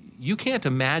you can't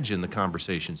imagine the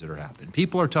conversations that are happening.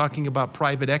 People are talking about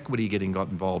private equity getting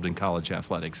involved in college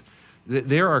athletics.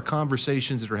 There are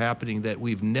conversations that are happening that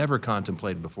we've never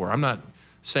contemplated before. I'm not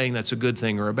saying that's a good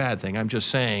thing or a bad thing. I'm just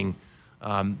saying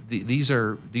these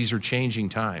are changing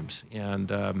times.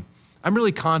 And I'm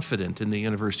really confident in the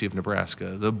University of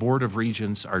Nebraska. The Board of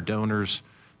Regents, our donors,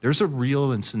 there's a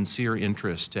real and sincere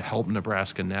interest to help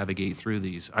Nebraska navigate through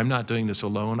these. I'm not doing this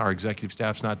alone. Our executive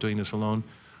staff's not doing this alone.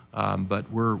 But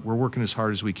we're working as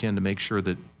hard as we can to make sure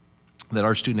that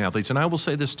our student athletes, and I will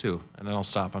say this too, and then I'll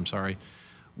stop, I'm sorry.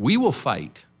 We will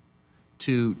fight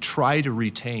to try to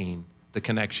retain the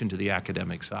connection to the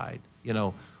academic side.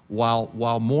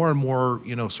 While more and more,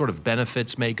 sort of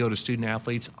benefits may go to student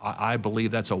athletes, I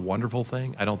believe that's a wonderful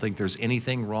thing. I don't think there's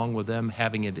anything wrong with them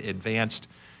having advanced,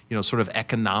 sort of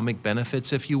economic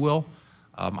benefits, if you will.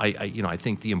 I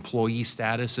think the employee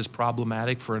status is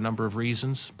problematic for a number of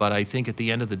reasons, but I think at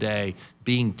the end of the day,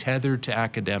 being tethered to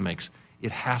academics,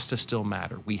 it has to still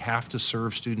matter. We have to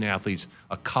serve student athletes.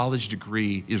 A college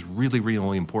degree is really,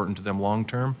 really important to them long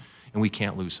term, and we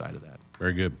can't lose sight of that.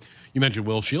 Very good. You mentioned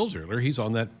Will Shields earlier. He's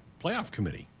on that playoff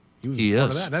committee. He was part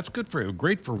of that. That's good for him.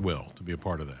 Great for Will to be a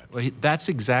part of that. Well, that's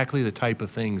exactly the type of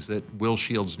things that Will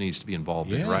Shields needs to be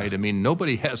involved in, right? I mean,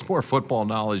 nobody has more football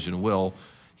knowledge than Will.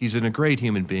 He's a great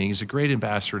human being. He's a great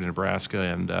ambassador to Nebraska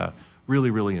and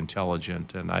really, really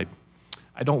intelligent. And I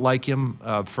don't like him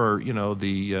for,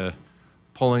 the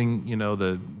pulling,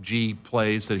 the G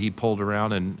plays that he pulled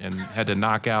around and had to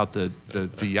knock out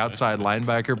the outside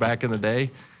linebacker back in the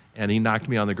day. And he knocked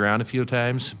me on the ground a few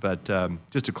times, but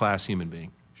just a class human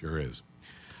being. Sure is.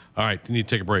 All right, you need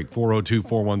to take a break.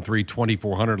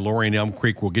 402-413-2400. Lori and Elm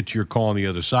Creek will get to your call on the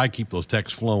other side. Keep those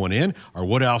texts flowing in. Our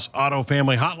Woodhouse Auto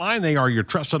Family Hotline, they are your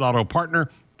trusted auto partner.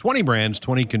 20 brands,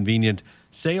 20 convenient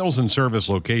sales and service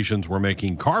locations. We're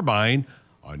making car buying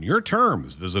on your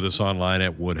terms. Visit us online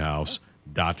at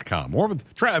woodhouse.com. More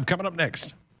with Trev coming up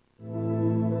next.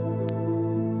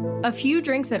 A few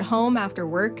drinks at home after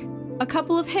work, a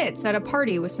couple of hits at a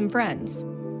party with some friends,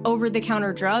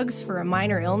 over-the-counter drugs for a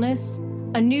minor illness,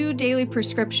 a new daily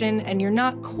prescription, and you're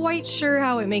not quite sure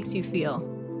how it makes you feel.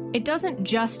 It doesn't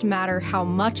just matter how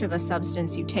much of a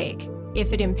substance you take.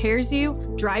 If it impairs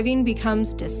you, driving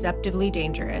becomes deceptively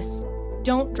dangerous.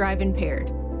 Don't drive impaired.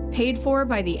 Paid for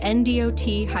by the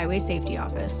NDOT Highway Safety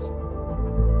Office.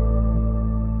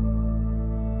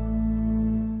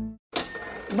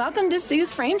 Welcome to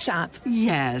Sue's Frame Shop.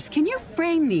 Yes, can you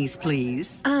frame these,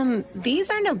 please?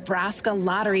 These are Nebraska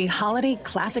Lottery Holiday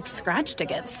Classic Scratch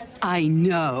tickets. I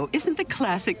know. Isn't the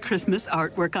classic Christmas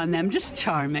artwork on them just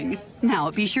charming?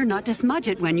 Now, be sure not to smudge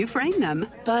it when you frame them.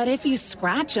 But if you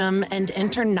scratch them and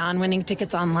enter non-winning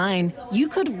tickets online, you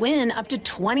could win up to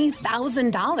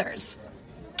 $20,000.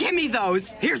 Give me those.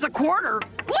 Here's a quarter.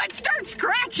 Let's start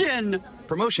scratching.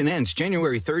 Promotion ends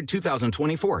January 3rd,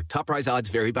 2024. Top prize odds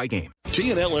vary by game.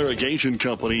 T&L Irrigation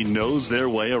Company knows their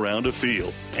way around a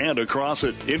field and across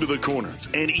it, into the corners,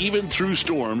 and even through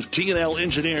storms. T&L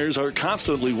engineers are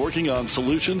constantly working on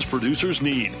solutions producers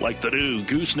need, like the new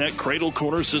gooseneck cradle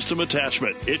corner system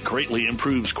attachment. It greatly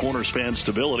improves corner span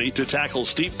stability to tackle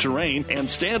steep terrain and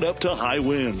stand up to high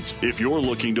winds. If you're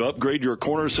looking to upgrade your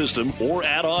corner system or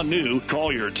add on new,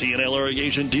 call your T&L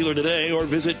Irrigation dealer today or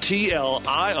visit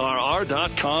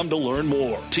TLIRR.com to learn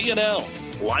more. T&L,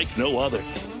 like no other.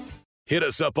 Hit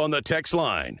us up on the text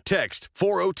line. Text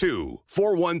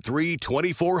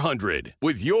 402-413-2400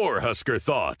 with your Husker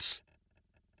thoughts.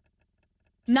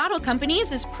 Noddle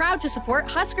Companies is proud to support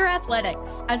Husker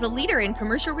Athletics. As a leader in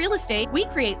commercial real estate, we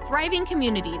create thriving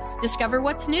communities. Discover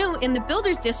what's new in the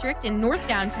Builders District in North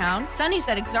Downtown, Sunny's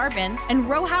at Exarban, and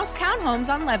Row House Townhomes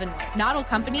on Leavenworth. Noddle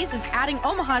Companies is adding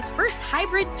Omaha's first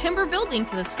hybrid timber building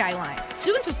to the skyline.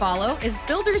 Soon to follow is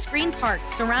Builders Green Park,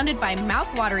 surrounded by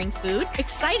mouth-watering food,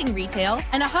 exciting retail,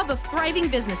 and a hub of thriving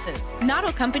businesses.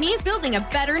 Noddle Companies, building a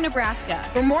better Nebraska.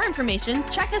 For more information,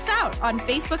 check us out on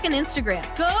Facebook and Instagram.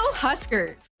 Go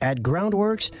Huskers! At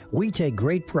Groundworks, we take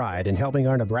great pride in helping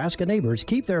our Nebraska neighbors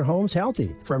keep their homes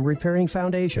healthy. From repairing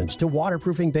foundations to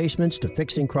waterproofing basements to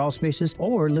fixing crawl spaces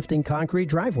or lifting concrete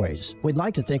driveways. We'd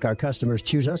like to think our customers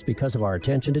choose us because of our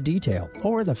attention to detail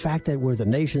or the fact that we're the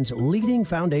nation's leading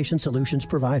foundation solutions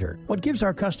provider. What gives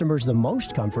our customers the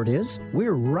most comfort is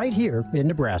we're right here in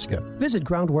Nebraska. Visit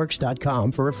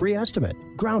groundworks.com for a free estimate.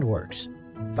 Groundworks.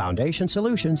 Foundation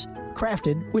solutions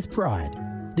crafted with pride.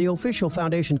 The official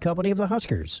foundation company of the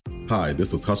Huskers. Hi,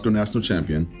 this is Husker National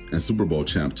Champion and Super Bowl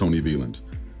champ Tony Veland.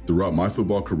 Throughout my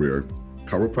football career,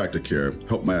 chiropractic care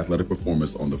helped my athletic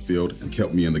performance on the field and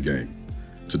kept me in the game.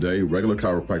 Today, regular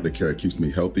chiropractic care keeps me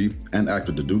healthy and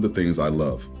active to do the things I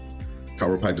love.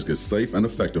 Chiropractic is safe and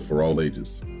effective for all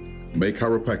ages. Make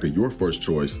chiropractic your first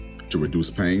choice to reduce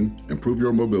pain, improve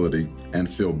your mobility, and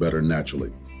feel better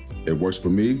naturally. It works for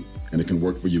me, and it can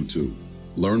work for you too.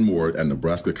 Learn more at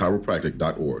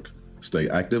nebraska-chiropractic.org. Stay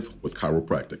active with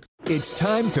chiropractic. It's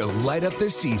time to light up the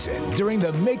season during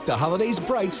the Make the Holidays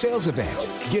Bright sales event.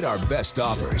 Get our best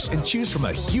offers and choose from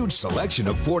a huge selection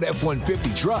of Ford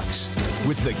F-150 trucks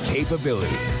with the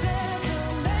capability,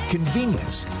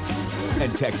 convenience,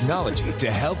 and technology to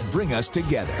help bring us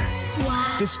together.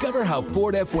 Wow. Discover how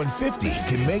Ford F-150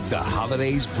 can make the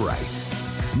holidays bright.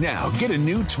 Now, get a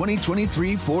new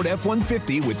 2023 Ford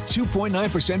F-150 with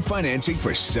 2.9% financing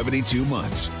for 72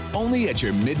 months. Only at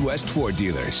your Midwest Ford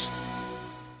dealers.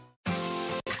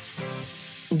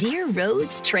 Dear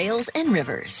roads, trails, and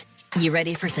rivers, you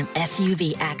ready for some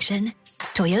SUV action?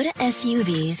 Toyota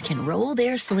SUVs can roll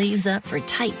their sleeves up for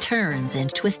tight turns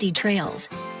and twisty trails,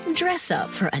 dress up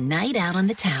for a night out on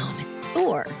the town,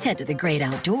 or head to the great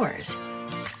outdoors.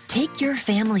 Take your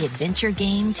family adventure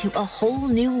game to a whole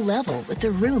new level with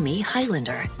the roomy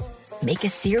Highlander. Make a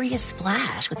serious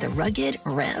splash with the rugged,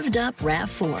 revved-up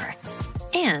RAV4.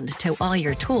 And tow all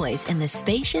your toys in the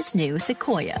spacious new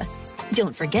Sequoia.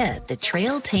 Don't forget the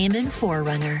trail-taming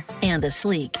 4Runner and the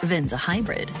sleek Venza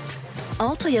Hybrid.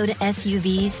 All Toyota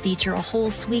SUVs feature a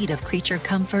whole suite of creature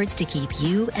comforts to keep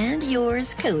you and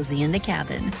yours cozy in the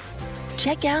cabin.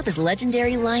 Check out this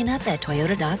legendary lineup at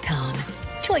Toyota.com.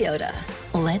 Toyota.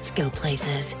 Let's go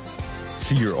places.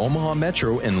 See your Omaha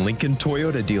Metro and Lincoln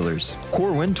Toyota dealers.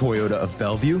 Corwin Toyota of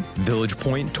Bellevue, Village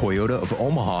Point Toyota of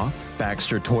Omaha,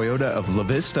 Baxter Toyota of La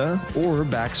Vista, or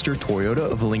Baxter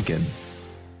Toyota of Lincoln.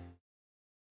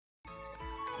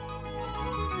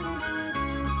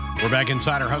 We're back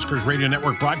inside our Huskers Radio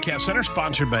Network Broadcast Center,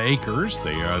 sponsored by Acres.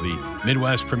 They are the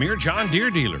Midwest premier John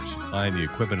Deere dealers, supplying the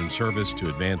equipment and service to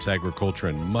advance agriculture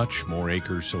and much more.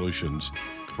 Acres solutions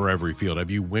for every field.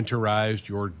 Have you winterized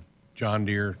your John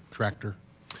Deere tractor?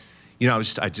 You know,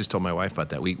 I just told my wife about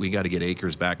that. We got to get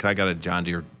Acres back. I got a John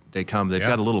Deere. They've got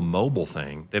a little mobile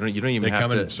thing. You don't even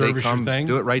have to service your thing?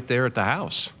 Do it right there at the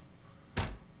house.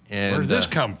 And where did this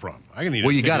come from?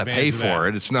 You got to pay for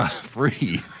it. It's not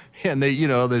free. And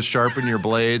they sharpen your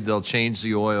blade. They'll change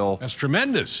the oil. That's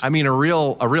tremendous. I mean, a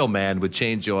real man would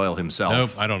change the oil himself. Nope,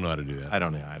 I don't know how to do that. I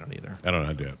don't either. I don't know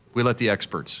how to do it. We let the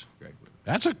experts.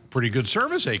 That's a pretty good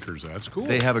service, Acres. That's cool.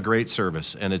 They have a great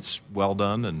service, and it's well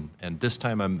done. And this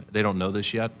time they don't know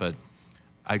this yet, but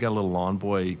I got a little Lawn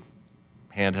Boy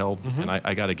handheld, and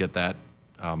I got to get that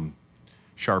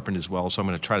sharpened as well. So I'm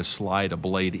going to try to slide a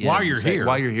blade in. While you're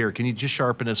here, can you just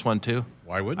sharpen this one too?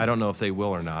 Why wouldn't? I don't know if they will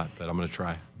or not, but I'm going to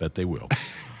try. Bet they will.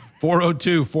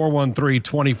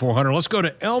 402-413-2400. Let's go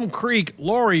to Elm Creek.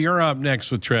 Lori, you're up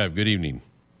next with Trev. Good evening.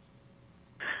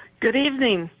 Good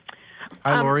evening.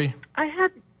 Hi, Lori. I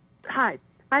had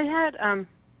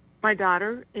my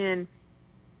daughter in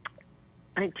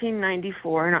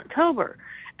 1994 in October,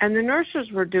 and the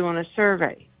nurses were doing a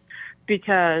survey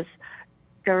because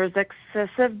there was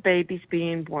excessive babies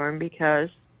being born because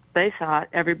they thought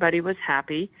everybody was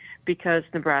happy because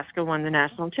Nebraska won the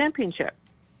national championship.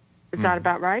 Is that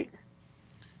about right?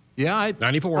 Yeah,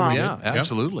 94. Yeah,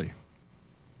 absolutely. Yep.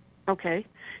 Okay.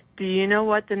 Do you know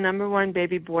what the number one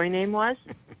baby boy name was?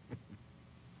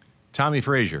 Tommy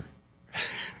Frazier.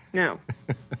 No.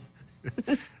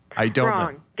 I don't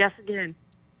Wrong. know. Guess again.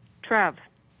 Trev.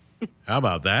 How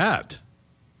about that?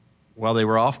 Well, they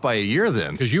were off by a year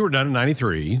then. Because you were done in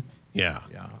 93. Yeah.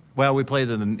 Well, we played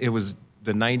it was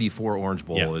the 94 Orange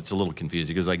Bowl. Yeah. It's a little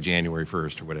confusing because like January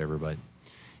 1st or whatever. But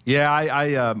yeah,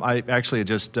 I actually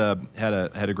just had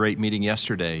a great meeting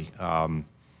yesterday.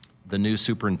 The new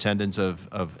superintendents of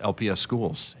LPS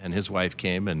schools, and his wife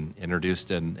came and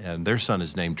introduced, and their son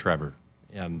is named Trevor.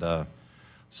 And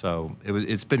so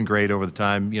it's been great over the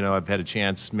time. I've had a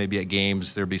chance maybe at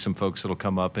games, there'll be some folks that'll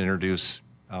come up and introduce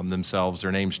themselves.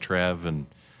 Their name's Trev, and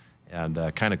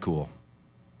kind of cool.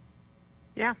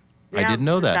 Yeah. I didn't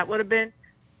know that. That would have been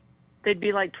they'd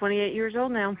be like 28 years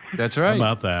old now. That's right.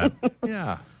 How about that?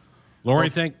 Yeah.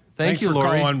 Lori, Well, thanks you, for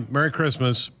Lori. calling. Merry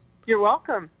Christmas. You're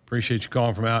welcome. Appreciate you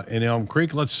calling from out in Elm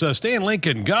Creek. Let's stay in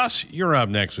Lincoln. Gus, you're up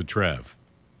next with Trev.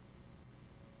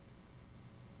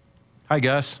 Hi,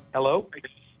 Gus. Hello?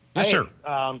 Yes, Hey, sir.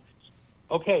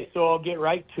 Okay, so I'll get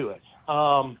right to it.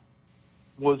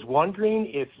 Was wondering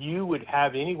if you would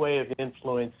have any way of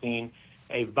influencing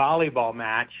a volleyball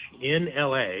match in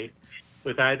L.A.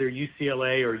 with either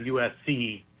UCLA or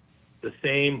USC the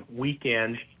same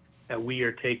weekend that we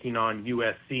are taking on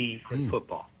USC in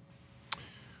football.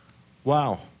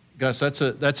 Wow, Gus, that's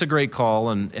a great call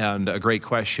and a great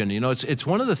question. You know, it's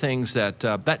one of the things that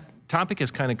that topic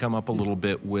has kind of come up a little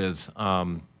bit with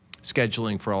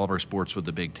scheduling for all of our sports with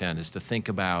the Big Ten, is to think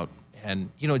about,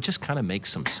 and you know, it just kind of makes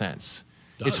some sense.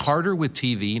 It's harder with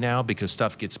TV now because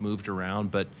stuff gets moved around,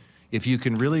 but if you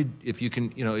can,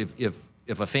 you know,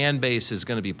 if a fan base is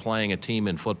going to be playing a team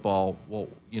in football, well,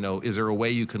 you know, is there a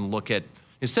way you can look at,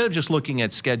 instead of just looking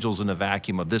at schedules in a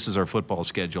vacuum of this is our football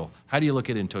schedule, how do you look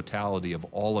at in totality of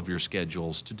all of your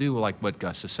schedules to do like what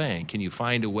Gus is saying? Can you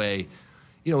find a way,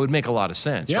 you know, it would make a lot of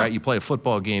sense, right? You play a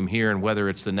football game here, and whether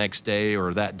it's the next day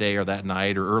or that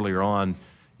night or earlier on,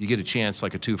 you get a chance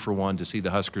like a 2-for-1 to see the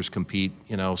Huskers compete,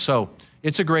 you know. So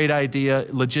it's a great idea.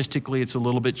 Logistically, it's a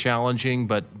little bit challenging,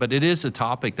 but it is a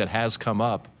topic that has come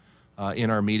up in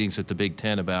our meetings at the Big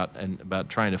Ten about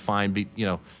trying to find, you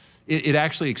know, it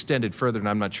actually extended further, and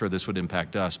I'm not sure this would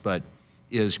impact us, but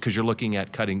is because you're looking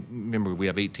at cutting, remember we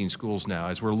have 18 schools now,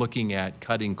 as we're looking at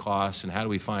cutting costs and how do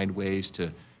we find ways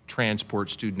to transport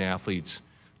student athletes.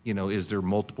 You know, is there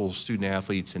multiple student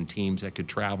athletes and teams that could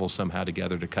travel somehow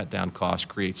together to cut down costs,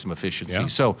 create some efficiency? Yeah.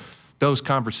 So those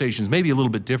conversations may be a little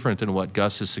bit different than what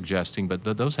Gus is suggesting, but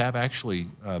those have actually,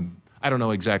 I don't know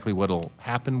exactly what will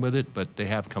happen with it, but they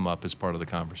have come up as part of the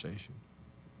conversation.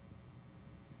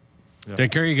 Yeah.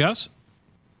 Take care of you, Gus.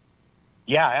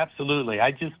 Yeah, absolutely.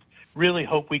 I just really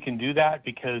hope we can do that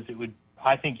because it would,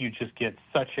 I think you just get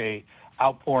such a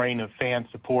outpouring of fan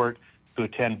support to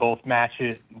attend both the match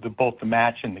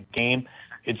and the game.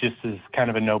 It just is kind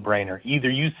of a no-brainer. Either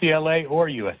UCLA or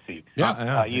USC.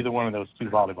 Yeah. Either one of those two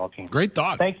volleyball teams. Great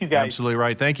thought. Thank you, guys. Absolutely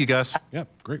right. Thank you, Gus. Yeah,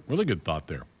 great. Really good thought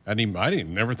there. I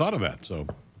never thought of that, so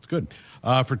it's good.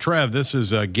 For Trev, this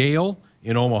is Gale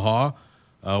in Omaha.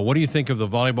 What do you think of the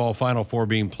volleyball Final Four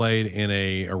being played in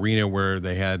a arena where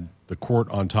they had the court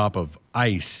on top of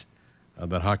ice,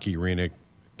 that hockey arena?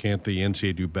 Can't the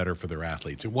NCAA do better for their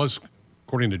athletes? It was,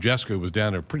 according to Jessica, it was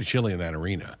down there pretty chilly in that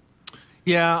arena.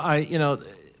 Yeah, you know,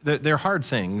 they're hard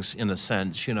things in a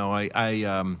sense. You know,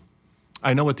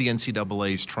 I know what the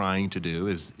NCAA is trying to do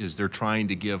is they're trying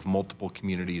to give multiple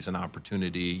communities an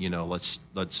opportunity. You know, let's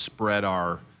spread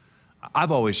our.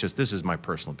 I've always this is my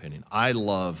personal opinion. I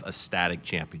love a static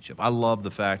championship. I love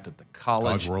the fact that the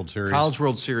College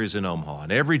World Series in Omaha,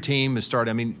 and every team is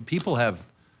starting. I mean, people have,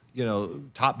 you know,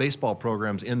 top baseball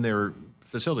programs in their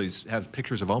facilities have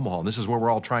pictures of Omaha, and this is where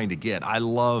we're all trying to get. I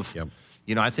love. Yep.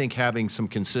 You know, I think having some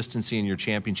consistency in your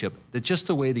championship, that just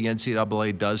the way the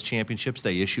NCAA does championships,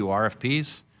 they issue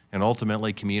RFPs, and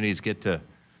ultimately communities get to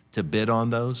bid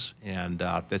on those, and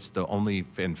that's the only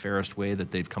and fairest way that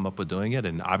they've come up with doing it.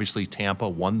 And obviously Tampa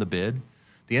won the bid.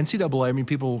 The NCAA, I mean,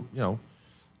 people, you know,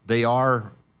 they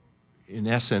are, in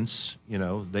essence, you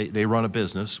know, they run a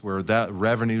business where that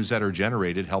revenues that are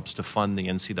generated helps to fund the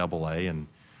NCAA and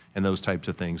those types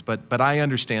of things. But I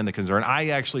understand the concern. I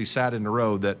actually sat in a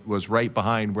row that was right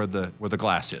behind where the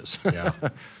glass is. Yeah.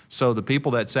 So the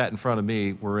people that sat in front of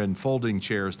me were in folding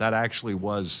chairs. That actually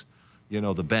was, you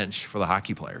know, the bench for the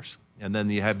hockey players. And then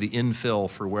you have the infill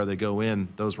for where they go in.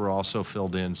 Those were also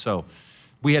filled in. So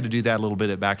we had to do that a little bit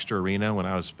at Baxter Arena when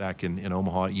I was back in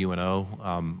Omaha at UNO,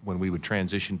 when we would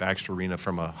transition Baxter Arena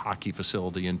from a hockey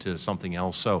facility into something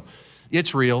else. So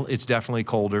it's real. It's definitely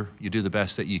colder. You do the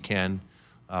best that you can.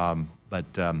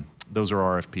 But those are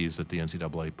RFPs that the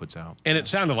NCAA puts out. And it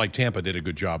sounded like Tampa did a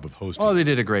good job of hosting. Oh, they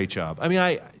did a great job. I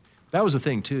mean, that was the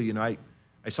thing, too. You know,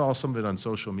 I saw some of it on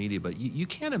social media, but you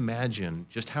can't imagine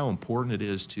just how important it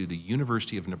is to the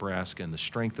University of Nebraska and the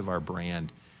strength of our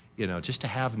brand, you know, just to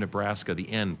have Nebraska, the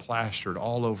N, plastered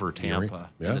all over Tampa.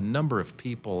 Yeah. And the number of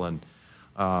people.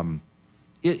 And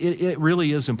it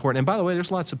really is important. And by the way,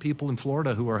 there's lots of people in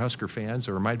Florida who are Husker fans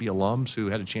or might be alums who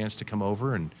had a chance to come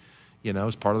over, and you know,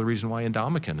 it's part of the reason why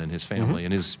Indomitian and his family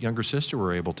and his younger sister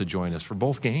were able to join us for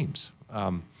both games.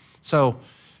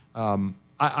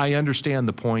 I understand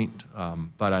the point,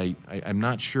 but I'm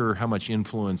not sure how much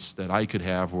influence that I could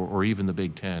have or even the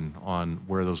Big Ten on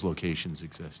where those locations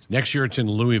exist. Next year it's in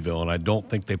Louisville, and I don't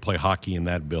think they play hockey in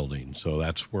that building, so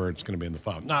that's where it's going to be in the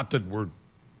final. Not that we're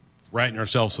writing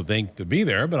ourselves to think to be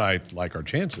there, but I like our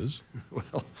chances.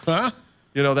 Well,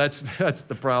 that's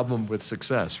the problem with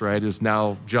success, right? Is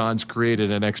now John's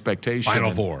created an expectation.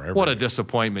 Final Four. What a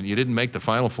disappointment. You didn't make the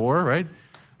Final Four, right?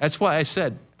 That's why I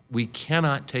said we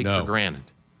cannot take for granted.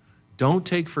 Don't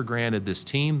take for granted this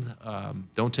team.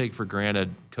 Don't take for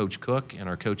granted Coach Cook and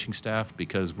our coaching staff,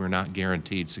 because we're not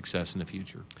guaranteed success in the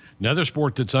future. Another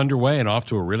sport that's underway and off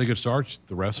to a really good start,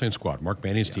 the wrestling squad. Mark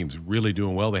Manning's team's really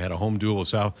doing well. They had a home duel with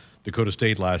South Dakota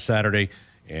State last Saturday,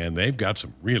 and they've got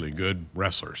some really good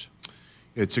wrestlers.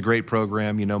 It's a great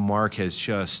program. Mark has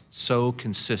just so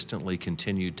consistently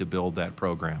continued to build that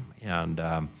program. And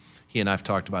he and I have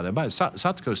talked about that. But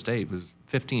South Dakota State was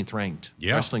 15th ranked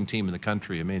wrestling team in the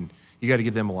country. I mean, you got to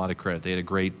give them a lot of credit. They had a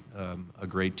great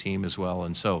team as well.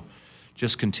 And so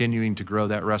just continuing to grow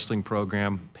that wrestling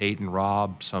program. Peyton,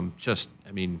 Rob,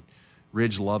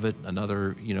 Ridge Lovett,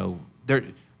 another,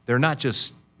 they're not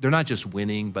just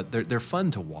winning, but they're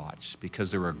fun to watch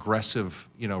because they're aggressive,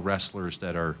 wrestlers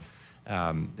that are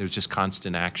there's just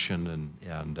constant action,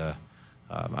 and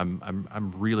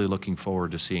I'm really looking forward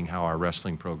to seeing how our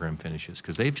wrestling program finishes,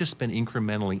 because they've just been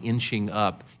incrementally inching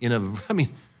up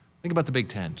think about the Big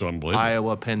Ten. It's unbelievable.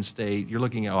 Iowa, Penn State. You're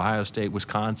looking at Ohio State,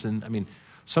 Wisconsin.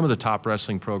 Some of the top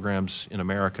wrestling programs in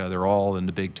America, they're all in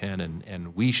the Big Ten,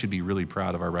 and we should be really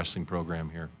proud of our wrestling program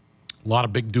here. A lot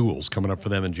of big duels coming up for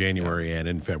them in January and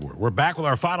in February. We're back with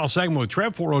our final segment with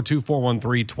Trev,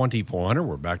 402-413-2400.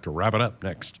 We're back to wrap it up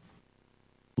next.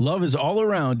 Love is all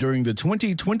around during the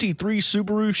 2023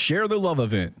 Subaru Share the Love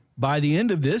event. By the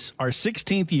end of this, our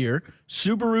 16th year,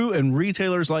 Subaru and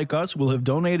retailers like us will have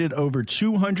donated over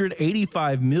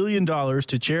 $285 million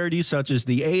to charities such as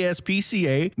the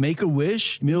ASPCA,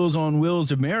 Make-A-Wish, Meals on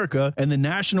Wheels America, and the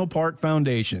National Park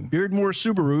Foundation. Beardmore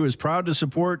Subaru is proud to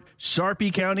support Sarpy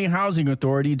County Housing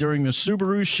Authority during the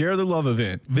Subaru Share the Love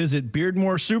event. Visit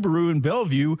Beardmore Subaru in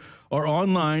Bellevue or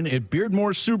online at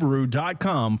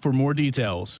beardmoresubaru.com for more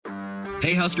details.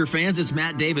 Hey Husker fans, it's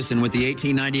Matt Davison with the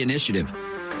 1890 Initiative.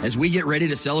 As we get ready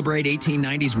to celebrate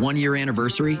 1890's one-year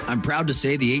anniversary, I'm proud to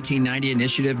say the 1890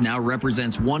 Initiative now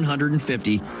represents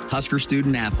 150 Husker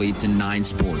student-athletes in 9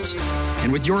 sports.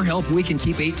 And with your help, we can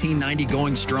keep 1890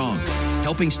 going strong,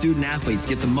 helping student-athletes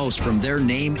get the most from their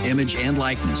name, image, and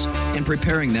likeness, and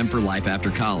preparing them for life after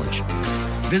college.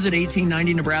 Visit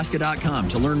 1890nebraska.com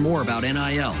to learn more about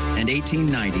NIL and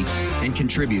 1890 and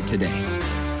contribute today.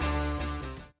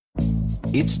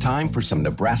 It's time for some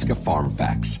Nebraska farm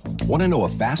facts. Want to know a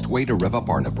fast way to rev up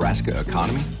our Nebraska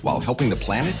economy while helping the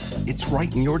planet? It's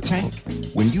right in your tank.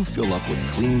 When you fill up with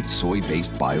clean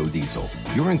soy-based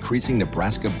biodiesel, you're increasing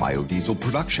Nebraska biodiesel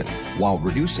production while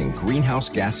reducing greenhouse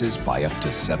gases by up to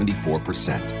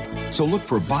 74%. So look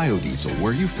for biodiesel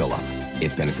where you fill up.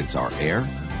 It benefits our air,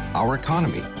 our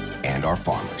economy, and our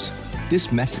farmers.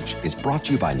 This message is brought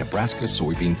to you by Nebraska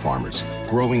soybean farmers,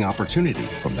 growing opportunity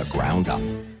from the ground up.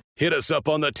 Hit us up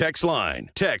on the text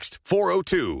line. Text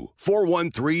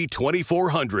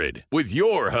 402-413-2400 with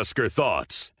your Husker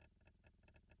thoughts.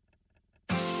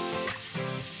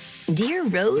 Dear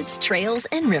roads, trails,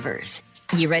 and rivers,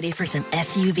 you ready for some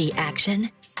SUV action?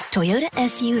 Toyota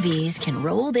SUVs can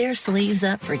roll their sleeves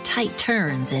up for tight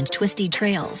turns and twisty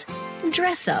trails.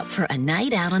 Dress up for a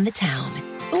night out on the town,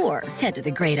 or head to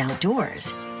the great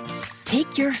outdoors.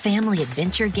 Take your family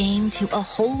adventure game to a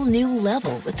whole new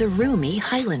level with the roomy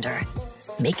Highlander.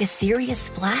 Make a serious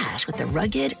splash with the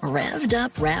rugged,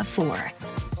 revved-up RAV4.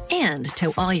 And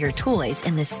tow all your toys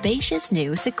in the spacious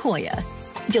new Sequoia.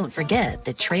 Don't forget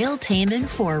the trail-taming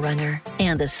 4Runner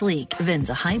and the sleek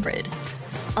Venza Hybrid.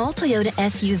 All Toyota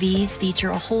SUVs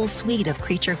feature a whole suite of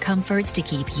creature comforts to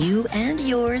keep you and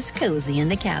yours cozy in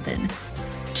the cabin.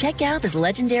 Check out this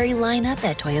legendary lineup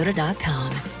at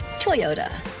Toyota.com.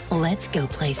 Toyota. Let's go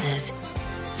places.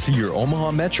 See your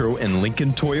Omaha Metro and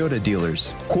Lincoln Toyota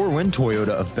dealers. Corwin Toyota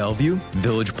of Bellevue,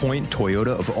 Village Point Toyota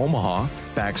of Omaha,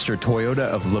 Baxter Toyota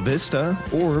of La Vista,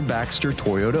 or Baxter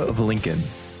Toyota of Lincoln.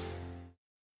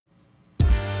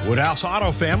 Woodhouse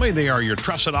Auto Family, they are your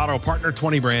trusted auto partner.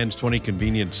 20 brands, 20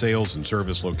 convenient sales and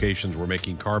service locations. We're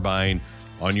making car buying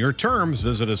on your terms.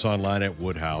 Visit us online at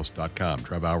woodhouse.com.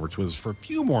 Trev Albert's with us for a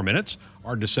few more minutes.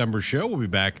 Our December show. We'll be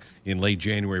back in late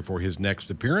January for his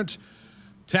next appearance.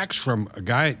 Text from a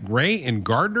guy, Ray in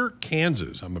Gardner,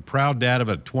 Kansas. I'm a proud dad of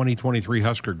a 2023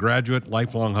 Husker graduate,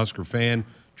 lifelong Husker fan.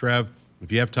 Trev,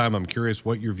 if you have time, I'm curious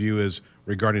what your view is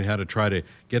regarding how to try to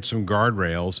get some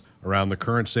guardrails around the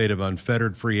current state of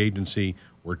unfettered free agency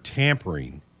where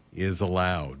tampering is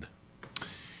allowed.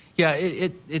 Yeah,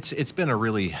 it's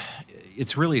been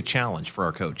it's really a challenge for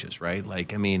our coaches, right?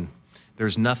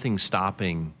 There's nothing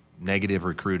stopping negative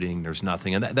recruiting. There's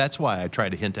nothing. And that's why I try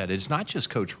to hint at it. It's not just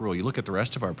Coach Rule. You look at the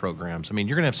rest of our programs. I mean,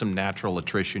 you're going to have some natural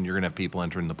attrition. You're going to have people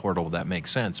entering the portal. That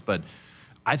makes sense. But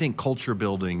I think culture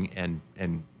building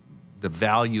and the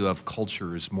value of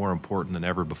culture is more important than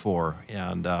ever before.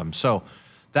 And so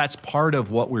that's part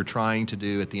of what we're trying to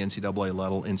do at the NCAA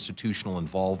level. Institutional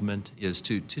involvement is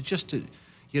to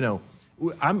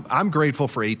I'm grateful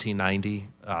for 1890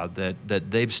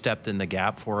 that they've stepped in the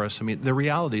gap for us. I mean, the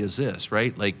reality is this,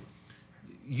 right? Like,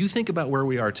 you think about where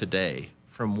we are today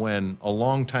from when a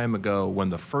long time ago when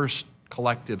the first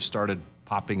collective started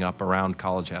popping up around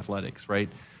college athletics, right?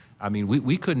 I mean,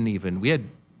 we couldn't even, we had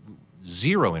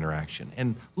zero interaction.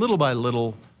 And little by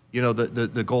little,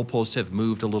 the goalposts have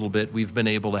moved a little bit. We've been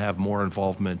able to have more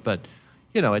involvement. But,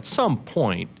 at some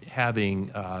point,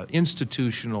 having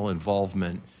institutional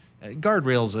involvement,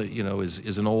 guardrails,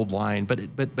 is an old line. But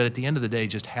at the end of the day,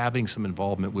 just having some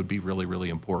involvement would be really, really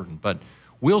important. But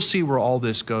we'll see where all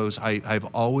this goes. I've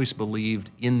always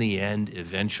believed in the end,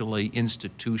 eventually,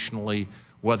 institutionally,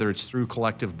 whether it's through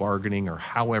collective bargaining or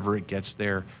however it gets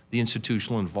there, the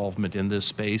institutional involvement in this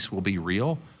space will be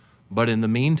real. But in the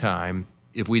meantime,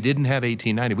 if we didn't have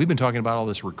 1890, we've been talking about all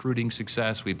this recruiting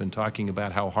success. We've been talking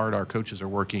about how hard our coaches are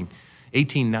working.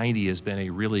 1890 has been a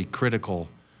really critical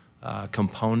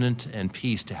component and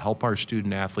piece to help our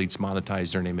student athletes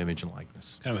monetize their name, image, and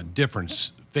likeness. Kind of a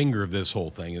different finger of this whole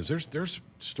thing is there's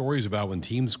stories about when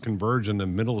teams converge in the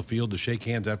middle of the field to shake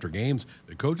hands after games,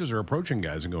 the coaches are approaching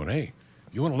guys and going, hey,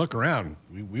 you want to look around,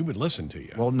 we would listen to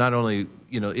you. Well, not only,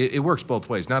 it works both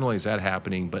ways. Not only is that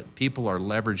happening, but people are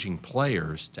leveraging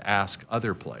players to ask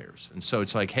other players. And so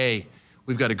it's like, hey,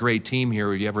 we've got a great team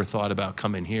here. Have you ever thought about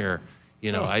coming here?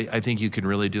 I think you can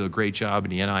really do a great job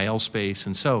in the NIL space.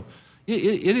 And so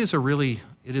it is a really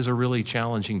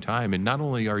challenging time. And not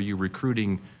only are you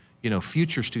recruiting,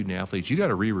 future student athletes, you got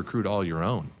to re-recruit all your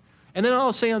own. And then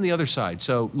I'll say on the other side,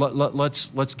 so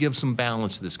let's give some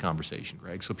balance to this conversation,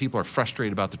 Greg. So people are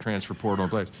frustrated about the transfer portal and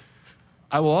players.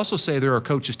 I will also say there are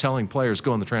coaches telling players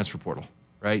go in the transfer portal,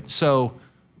 right? So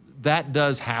that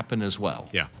does happen as well.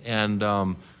 Yeah. And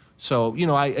I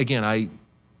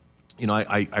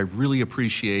really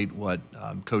appreciate what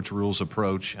Coach Rule's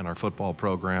approach and our football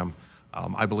program.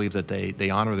 I believe that they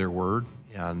honor their word,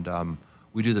 and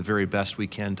we do the very best we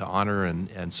can to honor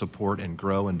and support and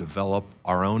grow and develop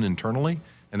our own internally,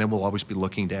 and then we'll always be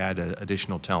looking to add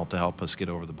additional talent to help us get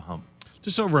over the hump.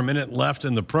 Just over a minute left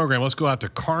in the program. Let's go out to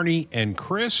Kearney and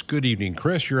Chris. Good evening,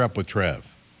 Chris. You're up with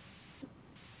Trev.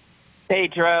 Hey,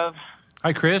 Trev.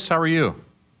 Hi, Chris. How are you?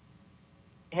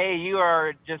 Hey, you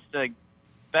are just the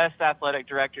best athletic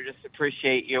director. Just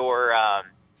appreciate your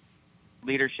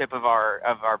leadership of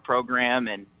our program.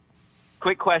 And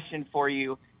quick question for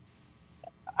you.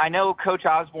 I know Coach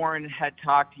Osborne had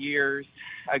talked years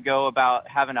ago about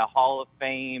having a Hall of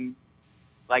Fame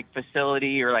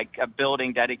facility or a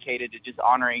building dedicated to just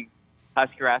honoring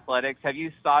Husker athletics. Have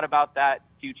you thought about that,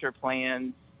 future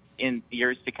plans in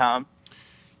years to come?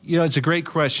 It's a great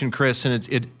question, Chris,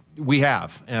 and we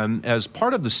have. And as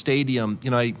part of the stadium,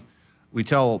 we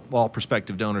tell all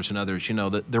prospective donors and others,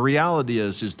 that the reality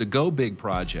is the Go Big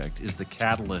project is the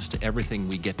catalyst to everything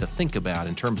we get to think about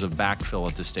in terms of backfill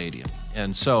at the stadium.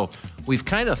 And so we've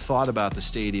kind of thought about the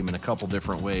stadium in a couple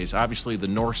different ways. Obviously, the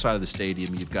north side of the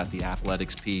stadium, you've got the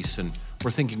athletics piece, and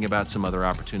we're thinking about some other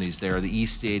opportunities there. The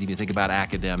East Stadium, you think about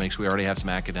academics. We already have some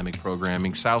academic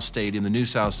programming. South Stadium, the new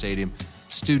South Stadium,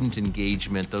 student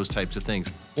engagement, those types of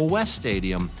things. Well, West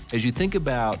Stadium, as you think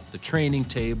about the training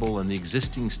table and the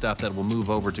existing stuff that will move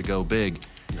over to Go Big,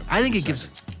 I think it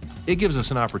gives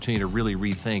us an opportunity to really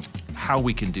rethink how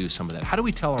we can do some of that. How do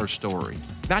we tell our story,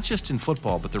 not just in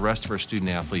football, but the rest of our student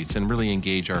athletes, and really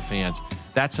engage our fans?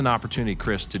 That's an opportunity,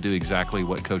 Chris, to do exactly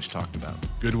what Coach talked about.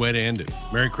 Good way to end it.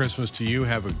 Merry Christmas to you.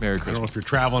 Have a Merry Christmas. I don't know if you're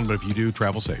traveling, but if you do,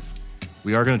 travel safe.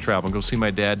 We are going to travel and go see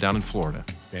my dad down in Florida.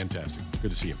 Fantastic.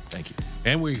 Good to see you. Thank you.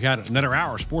 And we got another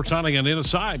hour of Sports Hunting on the other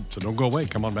side, so don't go away.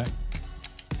 Come on back.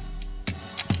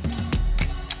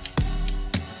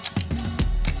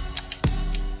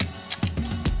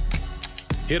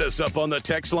 Hit us up on the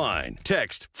text line.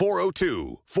 Text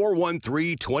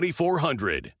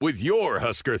 402-413-2400 with your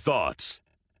Husker thoughts.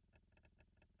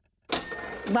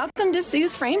 Welcome to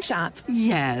Sue's Frame Shop.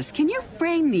 Yes, can you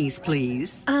frame these,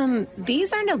 please?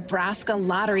 These are Nebraska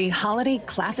Lottery Holiday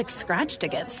Classic Scratch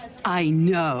tickets. I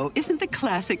know. Isn't the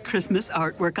classic Christmas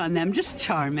artwork on them just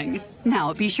charming?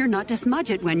 Now, be sure not to smudge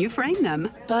it when you frame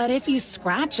them. But if you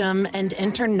scratch them and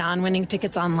enter non-winning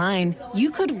tickets online,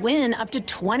 you could win up to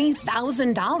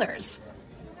 $20,000.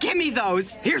 Give me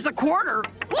those. Here's a quarter.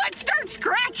 Let's start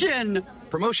scratching.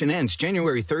 Promotion ends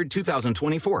January 3rd,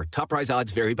 2024. Top prize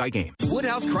odds vary by game.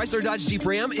 Woodhouse Chrysler Dodge Jeep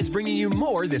Ram is bringing you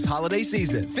more this holiday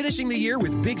season, finishing the year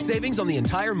with big savings on the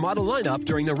entire model lineup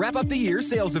during the Wrap Up the Year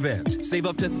sales event. Save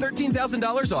up to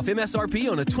 $13,000 off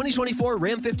MSRP on a 2024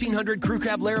 Ram 1500 Crew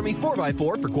Cab Laramie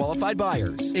 4x4 for qualified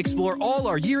buyers. Explore all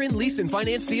our year-end lease and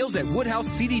finance deals at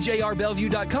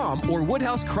WoodhouseCDJRBellevue.com or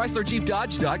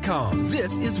WoodhouseChryslerJeepDodge.com.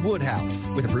 This is Woodhouse.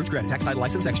 With approved credit, tax title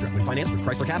license extra. When financed with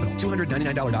Chrysler Capital.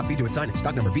 $299 doc fee to its signing.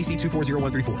 Stock number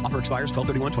BC240134. Offer expires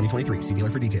 12/31/2023. See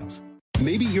dealer for details.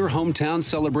 Maybe your hometown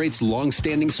celebrates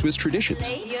long-standing Swiss traditions.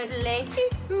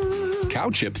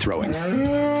 Cow chip throwing.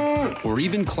 Or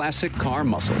even classic car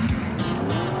muscle.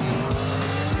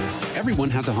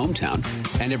 Everyone has a hometown,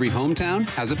 and every hometown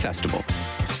has a festival.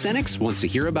 Cenex wants to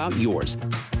hear about yours.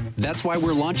 That's why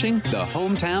we're launching the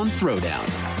Hometown Throwdown.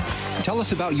 Tell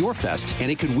us about your fest,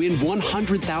 and it could win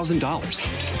 $100,000.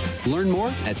 Learn more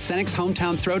at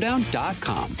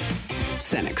CenexHometownThrowdown.com.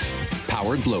 Cenex,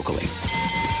 powered locally.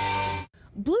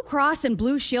 Blue Cross and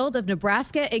Blue Shield of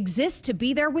Nebraska exists to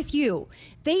be there with you.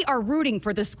 They are rooting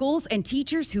for the schools and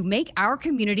teachers who make our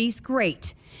communities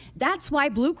great. That's why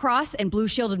Blue Cross and Blue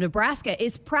Shield of Nebraska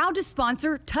is proud to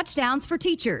sponsor Touchdowns for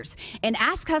Teachers and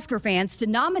ask Husker fans to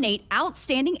nominate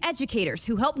outstanding educators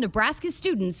who help Nebraska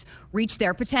students reach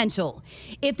their potential.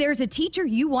 If there's a teacher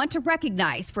you want to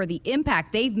recognize for the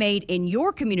impact they've made in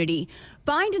your community,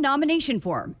 find a nomination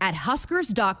form at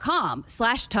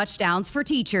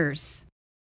huskers.com/touchdownsforteachers.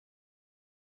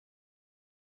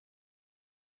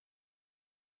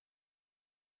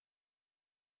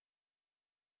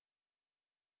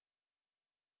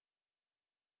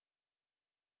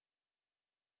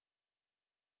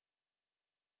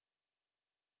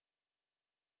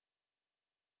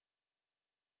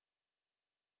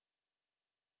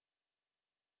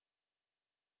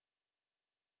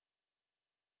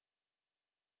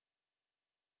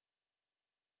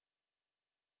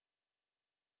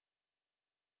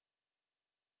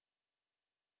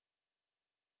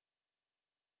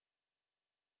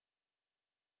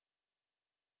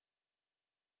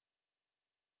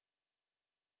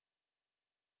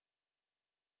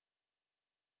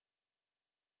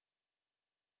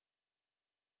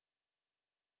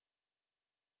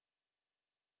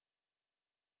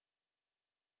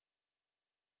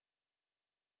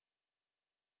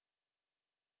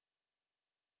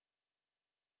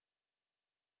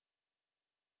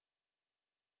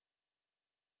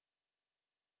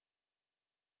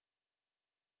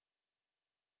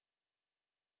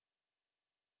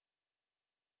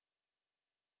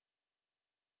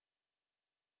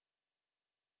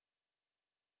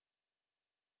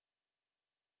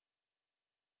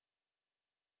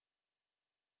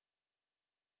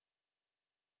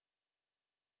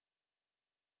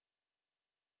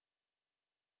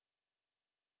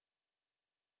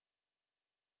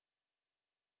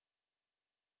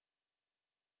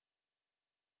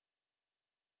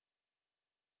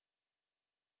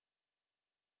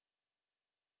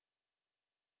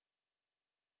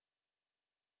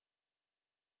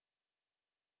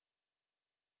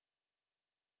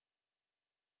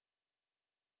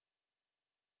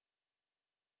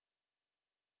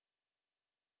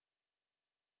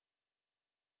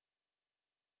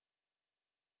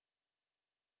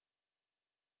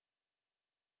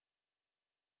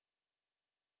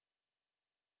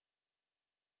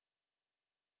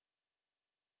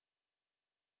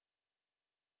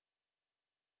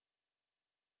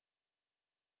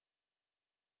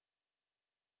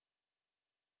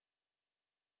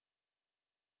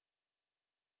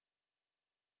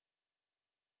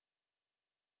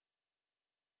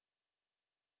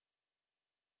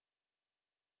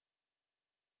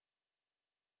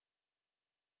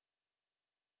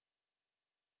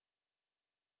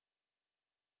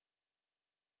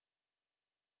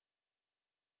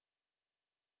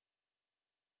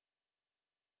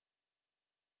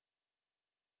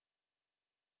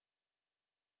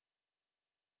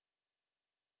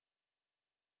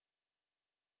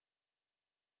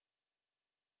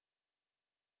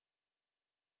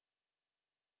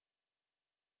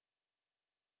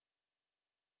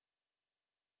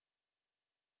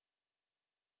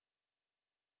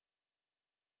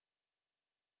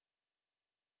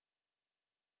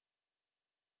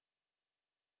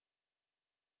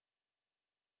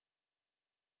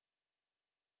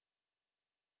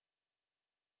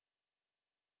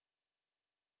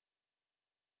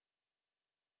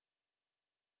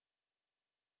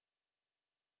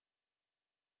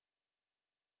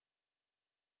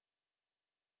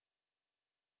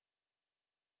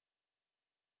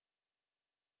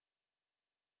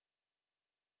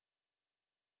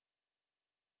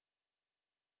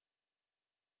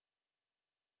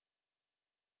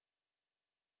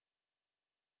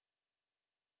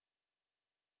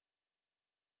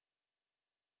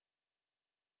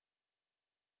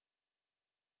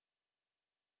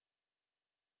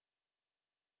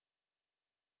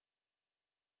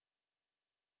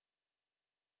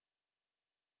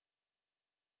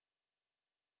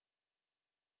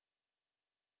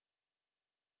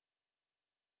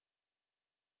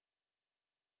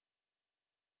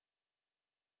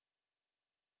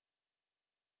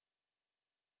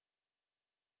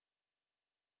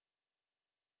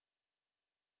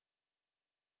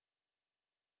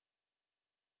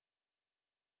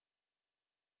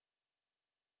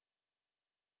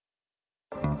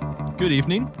 Good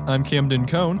evening, I'm Camden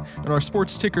Cohn, and our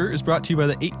sports ticker is brought to you by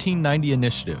the 1890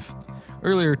 Initiative.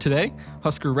 Earlier today,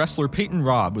 Husker wrestler Peyton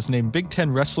Robb was named Big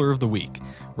Ten Wrestler of the Week.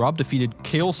 Robb defeated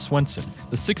Cale Swenson,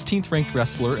 the 16th ranked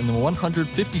wrestler in the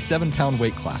 157-pound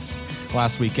weight class,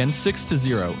 last weekend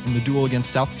 6-0 in the duel against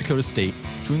South Dakota State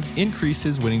to increase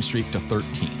his winning streak to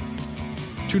 13.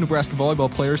 2 Nebraska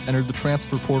volleyball players entered the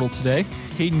transfer portal today.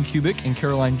 Hayden Kubik and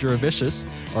Caroline Juravicius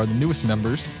are the newest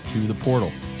members to the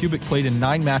portal. Kubik played in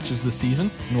 9 matches this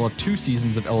season and will have 2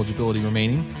 seasons of eligibility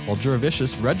remaining, while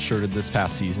Juravicius redshirted this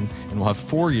past season and will have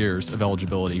 4 years of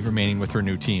eligibility remaining with her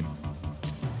new team.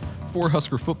 4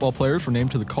 Husker football players were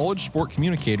named to the College Sport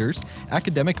Communicators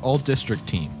Academic All-District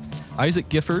team. Isaac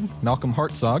Gifford, Malcolm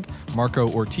Hartzog,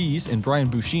 Marco Ortiz, and Brian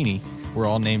Buschini were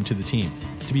all named to the team.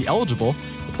 To be eligible,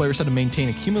 the players had to maintain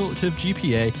a cumulative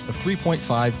GPA of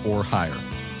 3.5 or higher.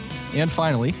 And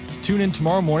finally, tune in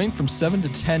tomorrow morning from 7 to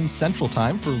 10 Central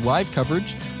Time for live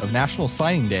coverage of National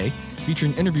Signing Day,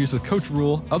 featuring interviews with Coach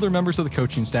Rule, other members of the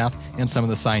coaching staff, and some of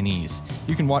the signees.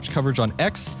 You can watch coverage on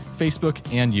X, Facebook,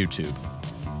 and YouTube.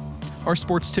 Our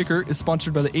sports ticker is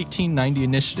sponsored by the 1890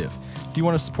 Initiative. Do you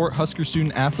want to support Husker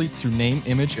student athletes through name,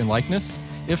 image, and likeness?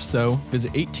 If so,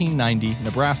 visit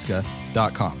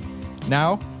 1890nebraska.com.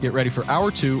 Now, get ready for Hour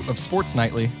 2 of Sports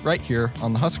Nightly right here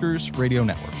on the Huskers Radio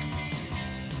Network.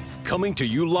 Coming to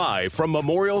you live from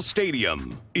Memorial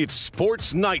Stadium, it's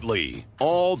Sports Nightly.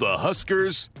 All the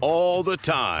Huskers, all the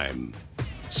time.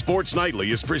 Sports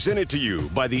Nightly is presented to you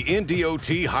by the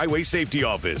NDOT Highway Safety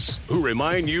Office, who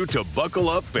remind you to buckle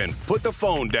up and put the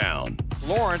phone down.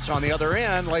 Lawrence on the other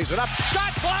end lays it up.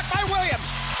 Shot blocked by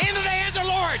Williams. Into the hands of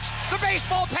Lawrence. The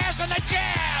baseball pass and the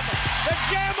jam. The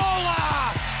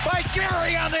jamola by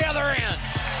Gary on the other end.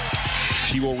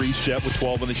 She will reset with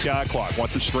 12 on the shot clock.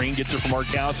 Wants the screen, gets it from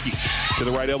Markowski. To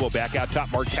the right elbow, back out top.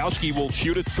 Markowski will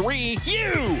shoot a 3.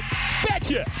 You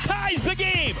betcha! Ties the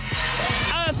game.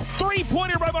 A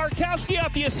 3-pointer by Markowski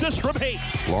off the assist from Hayden.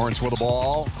 Lawrence with the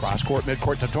ball. Cross court,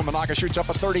 midcourt to Tominaga. Shoots up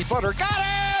a 30-footer. Got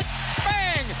it!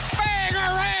 Bang! Bang!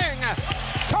 A ring!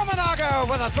 Tominaga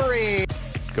with a 3.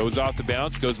 Goes off the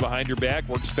bounce, goes behind her back,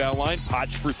 works foul line,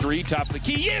 Potts for 3, top of the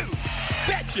key. You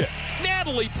betcha!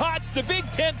 Natalie Potts, the Big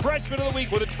Ten Freshman of the Week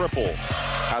with a triple.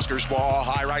 Huskers ball,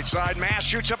 high right side. Mast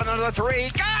shoots up another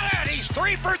 3. Got it! He's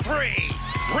 3 for 3.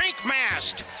 Rink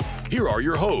Mast. Here are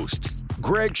your hosts,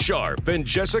 Greg Sharpe and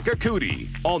Jessica Coody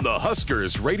on the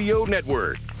Huskers Radio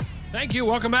Network. Thank you.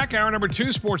 Welcome back. Hour number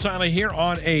 2, Sports Nightly here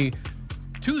on a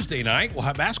Tuesday night. We'll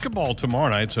have basketball tomorrow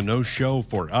night, so no show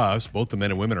for us. Both the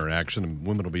men and women are in action. The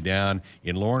women will be down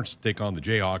in Lawrence to take on the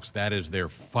Jayhawks. That is their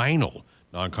final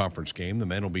non-conference game. The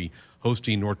men will be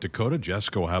hosting North Dakota.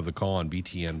 Jessica will have the call on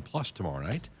BTN Plus tomorrow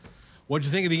night. What did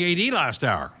you think of the AD last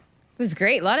hour? It was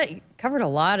great. Covered a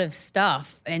lot of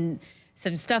stuff and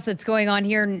some stuff that's going on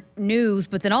here in news,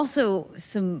 but then also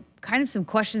some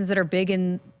questions that are big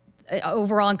in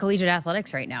overall in collegiate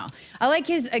athletics right now. I like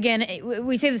his, again,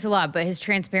 we say this a lot, but his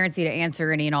transparency to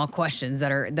answer any and all questions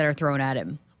that are thrown at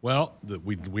him. Well,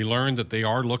 we learned that they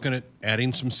are looking at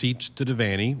adding some seats to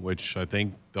Devaney, which I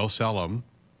think they'll sell them.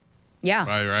 Yeah.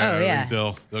 Right. Oh, yeah.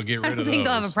 They'll get rid of those. I don't think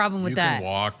they'll have a problem with that. You can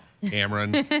walk,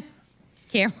 Cameron.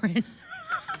 Cameron.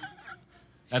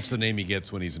 That's the name he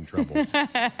gets when he's in trouble.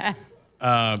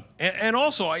 And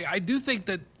also, I do think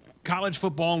that college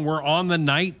football, and we're on the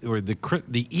night or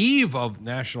the eve of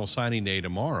National Signing Day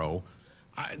tomorrow,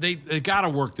 they got to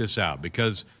work this out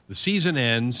because the season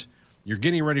ends. You're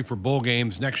getting ready for bowl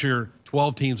games. Next year,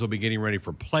 12 teams will be getting ready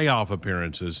for playoff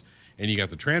appearances. And you got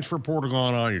the transfer portal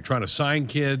going on. You're trying to sign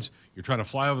kids. You're trying to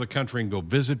fly over the country and go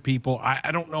visit people.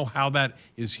 I don't know how that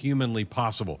is humanly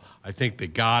possible. I think they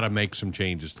got to make some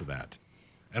changes to that.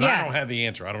 And I don't have the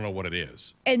answer. I don't know what it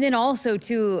is. And then also,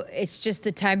 too, it's just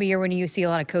the time of year when you see a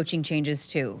lot of coaching changes,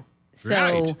 too.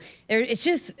 So it's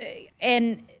just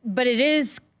but it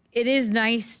is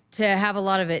nice to have a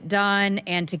lot of it done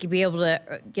and to be able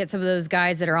to get some of those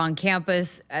guys that are on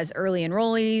campus as early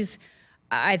enrollees.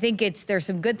 I think there's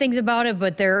some good things about it,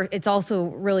 but it's also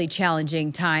really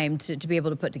challenging time to be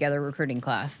able to put together a recruiting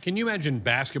class. Can you imagine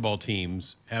basketball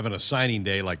teams having a signing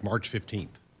day like March 15th?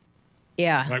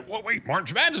 Yeah. Like, well, wait,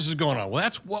 March Madness is going on. Well,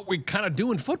 that's what we kind of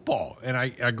do in football. And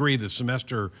I agree the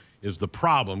semester is the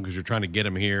problem because you're trying to get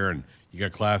them here and you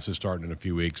got classes starting in a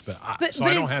few weeks. But I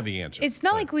don't have the answer. It's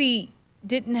not like we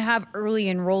didn't have early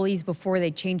enrollees before they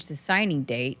changed the signing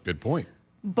date. Good point.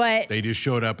 But they just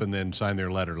showed up and then signed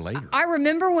their letter later. I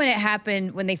remember when it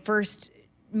happened, when they first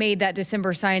made that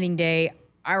December signing day.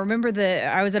 I remember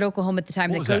I was at Oklahoma at the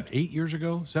time. What was that, 8 years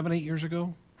ago? 7, 8 years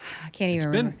ago? I can't even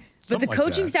remember. But the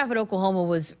coaching staff at Oklahoma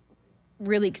was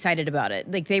really excited about it.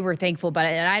 Like, they were thankful about it.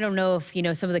 And I don't know if,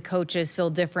 some of the coaches feel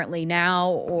differently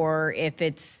now, or if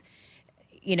it's,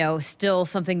 still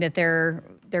something that they're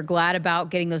glad about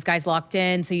getting those guys locked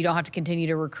in, so you don't have to continue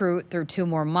to recruit through 2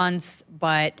 more months.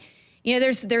 But,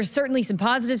 there's certainly some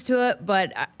positives to it,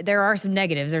 but there are some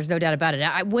negatives. There's no doubt about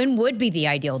it. When would be the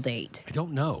ideal date? I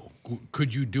don't know.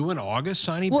 Could you do an August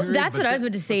signing period? Well, that's what I was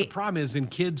about to say. The problem is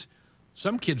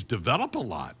some kids develop a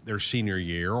lot their senior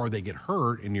year, or they get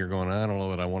hurt, and you're going, I don't know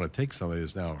that I want to take somebody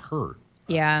that's now hurt.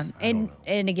 Yeah, and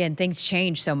again, things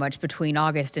change so much between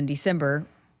August and December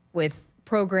with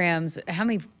programs. How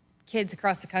many kids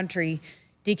across the country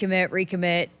decommit,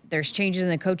 recommit? There's changes in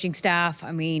the coaching staff.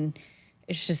 I mean,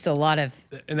 it's just a lot of.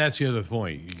 And that's the other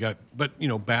point.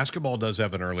 But basketball does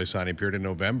have an early signing period in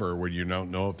November where you don't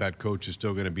know if that coach is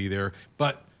still going to be there.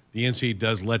 But the NCAA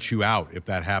does let you out if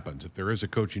that happens. If there is a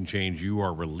coaching change, you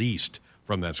are released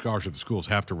from that scholarship. The schools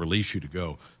have to release you to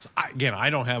go. So I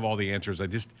don't have all the answers. I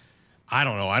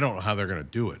don't know. I don't know how they're going to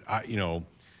do it.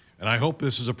 And I hope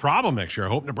this is a problem next year. I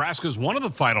hope Nebraska is one of the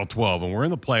Final 12 and we're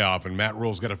in the playoff, and Matt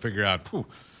Rule's got to figure out,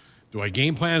 do I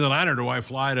game plan tonight, or do I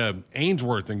fly to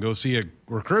Ainsworth and go see a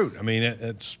recruit? I mean,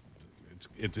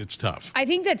 it's tough. I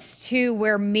think that's too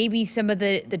where maybe some of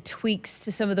the tweaks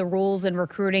to some of the rules in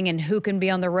recruiting, and who can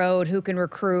be on the road, who can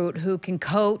recruit, who can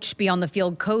coach, be on the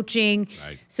field coaching.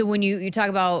 Right. So when you talk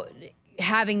about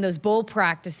having those bowl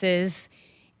practices,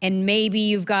 and maybe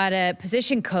you've got a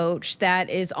position coach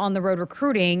that is on the road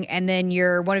recruiting, and then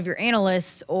one of your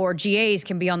analysts or GAs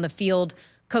can be on the field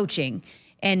coaching.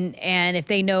 And if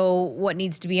they know what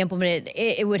needs to be implemented,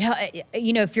 it would help.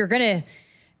 If you're going to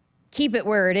keep it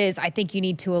where it is, I think you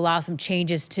need to allow some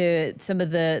changes to some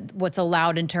of what's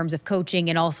allowed in terms of coaching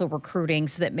and also recruiting,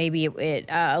 so that maybe it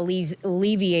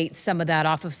alleviates some of that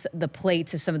off of the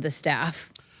plates of some of the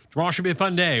staff. Tomorrow should be a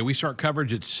fun day. We start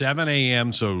coverage at 7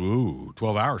 a.m., so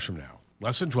 12 hours from now.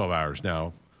 Less than 12 hours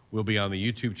now. We'll be on the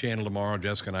YouTube channel tomorrow.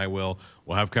 Jessica and I will.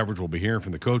 We'll have coverage. We'll be hearing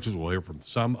from the coaches. We'll hear from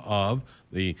some of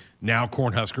the now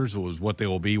Cornhuskers, was what they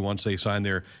will be once they sign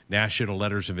their national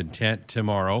letters of intent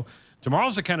tomorrow.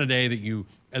 Tomorrow's the kind of day that you,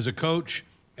 as a coach,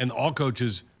 and all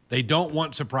coaches, they don't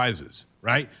want surprises,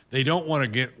 right? They don't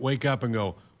want to wake up and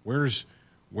go, where's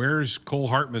Cole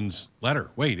Hartman's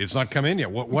letter? Wait, it's not come in yet.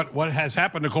 What has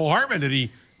happened to Cole Hartman? Did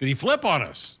he flip on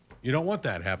us? You don't want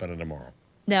that happening tomorrow.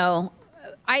 No.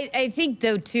 I think,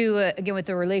 though, too, again, with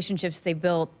the relationships they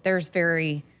built, there's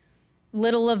very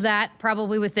little of that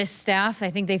probably with this staff.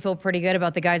 I think they feel pretty good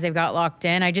about the guys they've got locked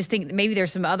in. I just think maybe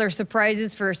there's some other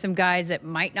surprises for some guys that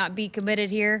might not be committed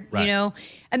here. Right.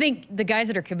 I think the guys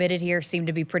that are committed here seem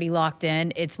to be pretty locked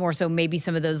in. It's more so maybe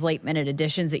some of those late-minute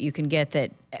additions that you can get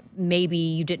that maybe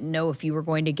you didn't know if you were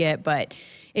going to get. But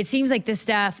it seems like this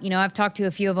staff, I've talked to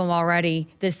a few of them already.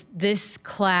 This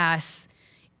class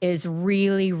is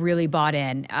really, really bought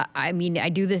in. I mean, I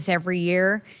do this every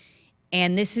year,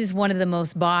 and this is one of the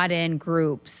most bought in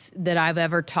groups that I've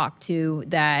ever talked to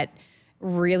that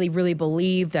really, really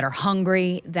believe, that are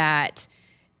hungry, that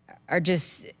are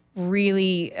just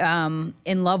really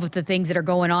in love with the things that are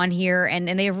going on here. And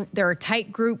they're a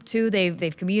tight group too.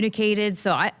 They've communicated.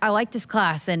 So I like this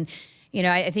class. And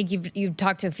I think you've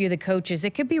talked to a few of the coaches.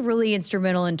 It could be really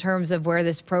instrumental in terms of where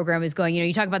this program is going.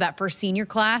 You talk about that first senior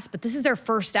class, but this is their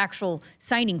first actual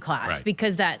signing class, right?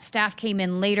 Because that staff came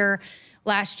in later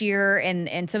last year,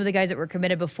 and some of the guys that were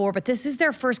committed before. But this is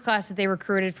their first class that they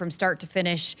recruited from start to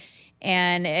finish.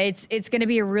 And it's going to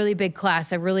be a really big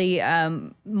class, a really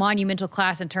monumental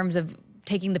class in terms of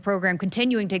continuing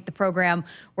to take the program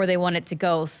where they want it to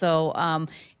go. So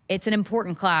it's an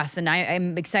important class, and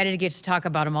I'm excited to get to talk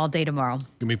about them all day tomorrow. It's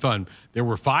going to be fun. There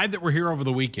were 5 that were here over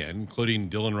the weekend, including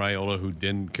Dylan Raiola, who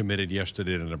then committed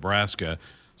yesterday to Nebraska.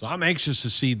 So I'm anxious to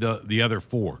see the other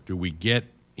 4. Do we get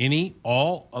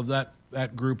all of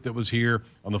that group that was here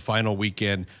on the final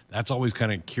weekend? That's always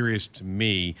kind of curious to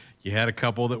me. You had a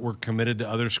couple that were committed to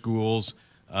other schools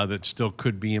that still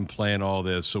could be in play in all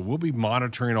this. So we'll be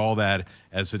monitoring all that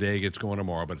as the day gets going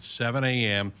tomorrow. But at 7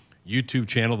 a.m., YouTube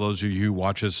channel, those of you who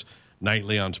watch us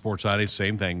nightly on Sports Friday,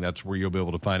 same thing. That's where you'll be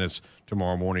able to find us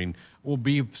tomorrow morning. We'll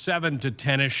be 7 to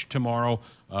 10-ish tomorrow,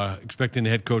 expecting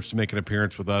the head coach to make an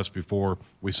appearance with us before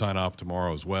we sign off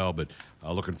tomorrow as well. But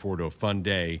looking forward to a fun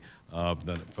day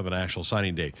for the National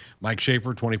Signing Day. Mike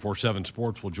Schaefer, 24/7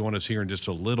 Sports, will join us here in just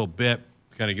a little bit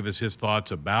to kind of give us his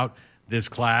thoughts about this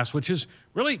class, which is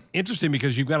really interesting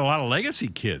because you've got a lot of legacy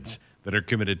kids that are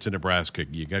committed to Nebraska.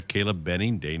 You got Caleb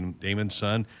Benning, Damon's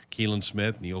son, Keelan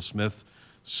Smith, Neil Smith's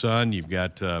son. You've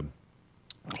got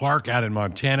Clark out in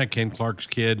Montana, Ken Clark's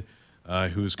kid.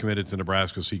 who's committed to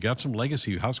Nebraska. So you got some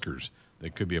legacy Huskers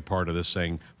that could be a part of this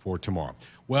thing for tomorrow.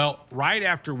 Well, right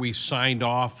after we signed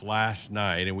off last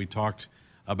night and we talked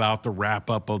about the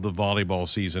wrap-up of the volleyball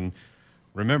season,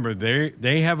 remember,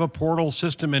 they have a portal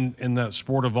system in the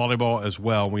sport of volleyball as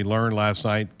well. We learned last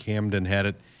night, Camden had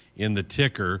it in the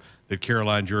ticker, that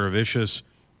Caroline Juravicius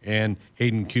and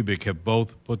Hayden Kubik have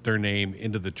both put their name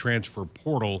into the transfer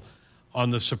portal.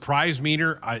 On the surprise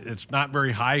meter, it's not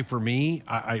very high for me.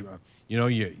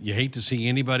 You hate to see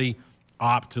anybody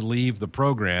opt to leave the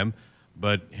program,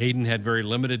 but Hayden had very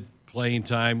limited playing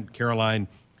time. Caroline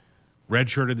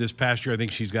redshirted this past year. I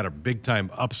think she's got a big-time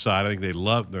upside. I think they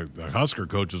love the Husker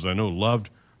coaches, I know, loved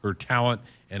her talent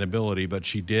and ability, but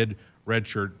she did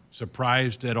redshirt.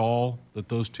 Surprised at all that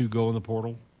those two go in the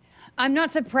portal? I'm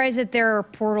not surprised that there are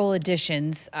portal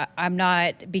additions. I'm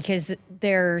not, because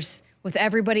with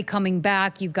everybody coming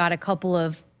back, you've got a couple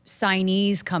of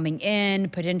signees coming in,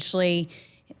 potentially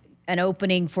an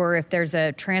opening for if there's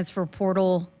a transfer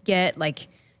portal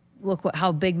look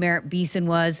how big Merritt Beeson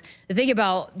was. The thing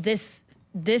about this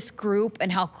group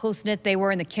and how close-knit they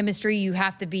were in the chemistry, you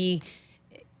have to be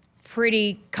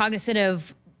pretty cognizant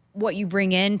of what you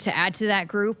bring in to add to that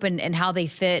group and how they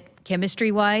fit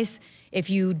chemistry-wise if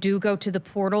you do go to the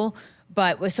portal.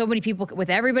 But with so many people, with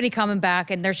everybody coming back,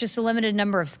 and there's just a limited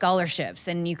number of scholarships,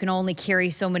 and you can only carry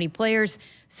so many players.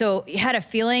 So you had a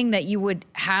feeling that you would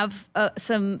have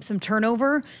some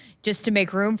turnover just to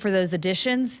make room for those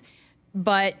additions.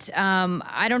 But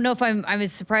I don't know if I'm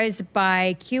as surprised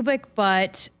by Kubik,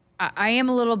 but I am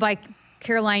a little by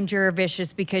Caroline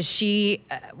Juravicius because she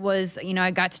was,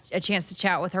 I got a chance to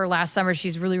chat with her last summer.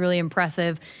 She's really, really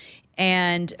impressive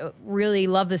and really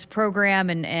loved this program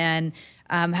and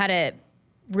had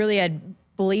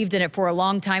believed in it for a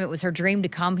long time. It was her dream to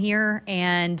come here,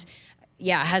 and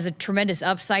has a tremendous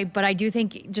upside. But I do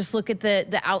think just look at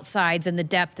the outsides and the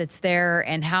depth that's there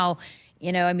and how,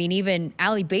 even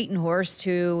Allie Batenhorst,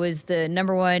 who was the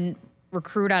 #1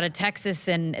 recruit out of Texas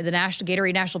and the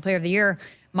Gatorade National Player of the Year,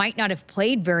 might not have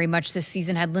played very much this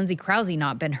season had Lindsey Krause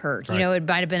not been hurt. Right. It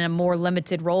might have been a more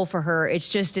limited role for her.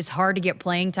 It's hard to get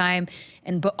playing time,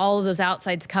 and all of those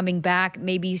outsides coming back.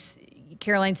 Maybe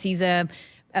Caroline sees a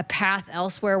path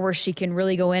elsewhere where she can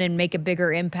really go in and make a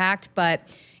bigger impact. But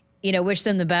wish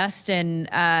them the best. And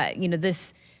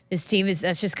this team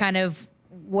that's just kind of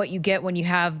what you get when you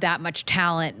have that much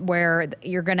talent, where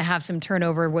you're going to have some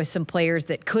turnover with some players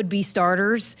that could be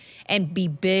starters and be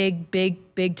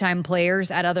big time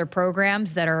players at other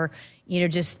programs that are,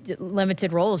 just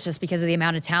limited roles just because of the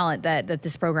amount of talent that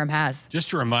this program has. Just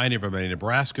to remind everybody,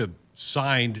 Nebraska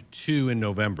signed 2 in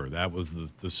November. That was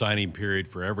the signing period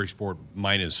for every sport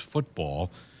minus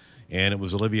football. And it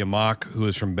was Olivia Mock, who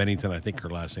is from Bennington. I think her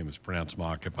last name is pronounced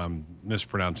Mock. If I'm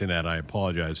mispronouncing that, I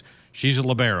apologize. She's a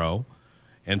libero.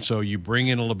 And so you bring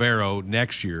in a libero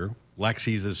next year.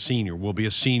 Lexi's a senior, will be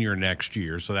a senior next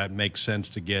year. So that makes sense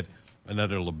to get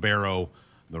another libero on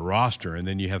the roster. And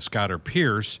then you have Skylar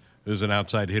Pierce, who's an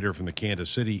outside hitter from the Kansas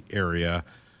City area.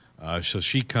 So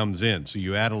she comes in. So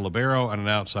you add a libero and an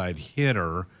outside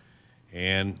hitter.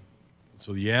 And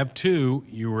so you have 2.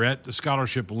 You were at the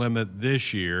scholarship limit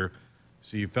this year.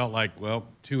 So you felt like,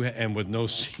 2, and with no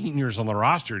seniors on the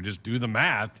roster, just do the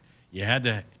math. You had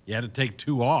to take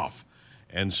 2 off.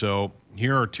 And so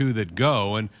here are 2 that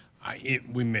go, and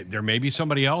there may be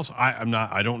somebody else. I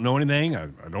don't know anything. I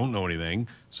don't know anything.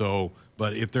 So,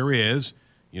 but if there is,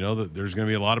 there's going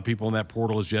to be a lot of people in that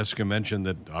portal, as Jessica mentioned,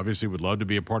 that obviously would love to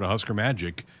be a part of Husker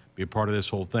Magic, be a part of this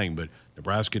whole thing. But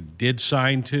Nebraska did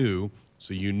sign 2,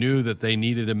 so you knew that they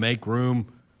needed to make room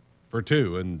for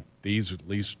 2, and these at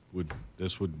least would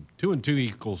 2 and 2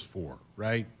 equals 4,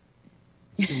 right?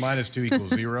 2 minus 2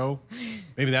 equals 0.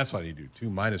 Maybe that's what you do. 2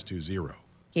 minus 2, 0.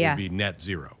 So it would be net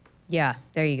 0. Yeah,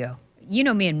 there you go. You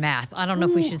know me in math. I don't know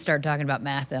if we should start talking about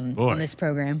math on this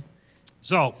program.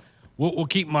 So we'll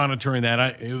keep monitoring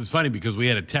that. It was funny because we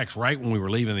had a text right when we were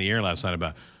leaving the air last night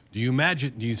about, do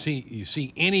you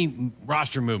see any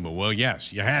roster movement? Well,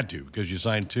 yes, you had to, because you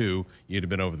signed 2. You'd have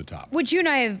been over the top. Which you and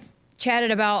I have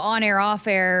chatted about on air, off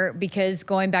air, because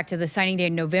going back to the signing day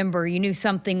in November, you knew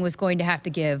something was going to have to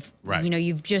give. Right.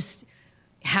 You've just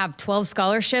have 12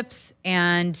 scholarships,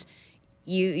 and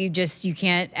you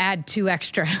can't add 2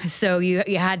 extra. So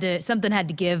something had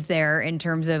to give there in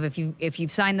terms of if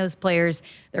you've signed those players,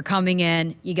 they're coming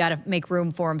in, you got to make room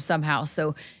for them somehow.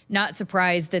 So not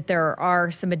surprised that there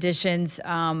are some additions.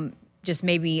 Just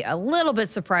maybe a little bit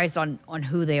surprised on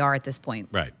who they are at this point.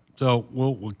 Right. So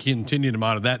we'll continue to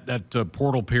monitor that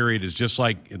portal period is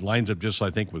it lines up just, I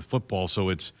think, with football.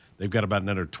 So they've got about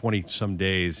another 20 some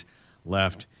days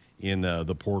left in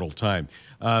the portal time.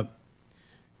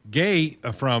 Gay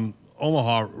from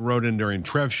Omaha wrote in during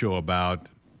Trev's show about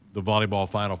the volleyball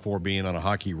Final Four being on a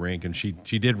hockey rink, and she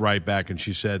did write back, and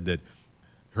she said that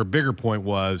her bigger point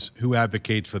was who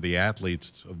advocates for the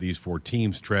athletes of these four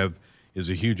teams. Trev is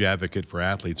a huge advocate for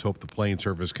athletes. Hope the playing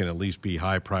surface can at least be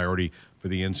high priority for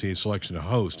the NCAA selection to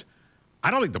host.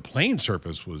 I don't think the playing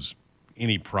surface was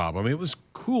any problem. It was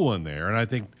cool in there, and I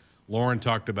think Lauren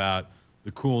talked about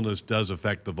the coolness does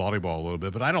affect the volleyball a little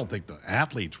bit, but I don't think the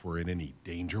athletes were in any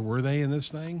danger, were they, in this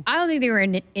thing? I don't think they were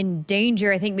in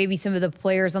danger. I think maybe some of the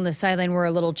players on the sideline were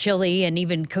a little chilly, and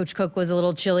even Coach Cook was a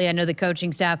little chilly. I know the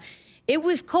coaching staff. It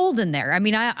was cold in there. I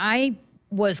mean, I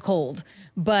was cold,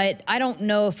 but I don't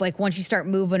know if, like, once you start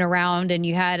moving around and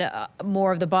you had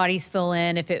more of the bodies fill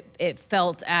in, if it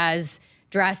felt as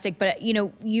drastic. But, you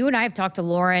know, you and I have talked to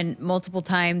Lauren multiple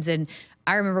times, and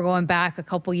I remember going back a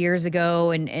couple years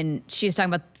ago, and she was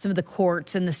talking about some of the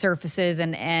courts and the surfaces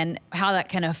and how that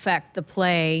can affect the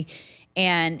play.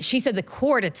 And she said the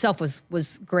court itself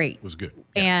was great. Was good.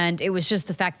 Yeah. And it was just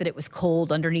the fact that it was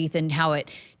cold underneath and how it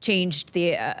changed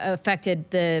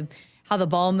affected how the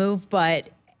ball moved. But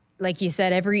like you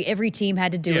said, every team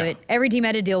had to do it. Every team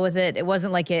had to deal with it. It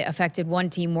wasn't like it affected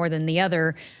one team more than the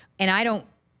other. And I don't,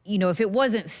 you know, if it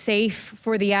wasn't safe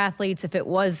for the athletes, if it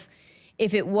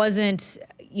wasn't,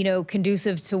 you know,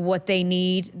 conducive to what they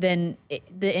need, then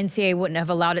the NCAA wouldn't have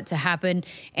allowed it to happen.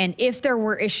 And if there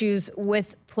were issues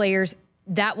with players,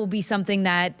 that will be something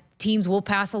that teams will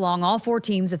pass along. All four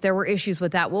teams, if there were issues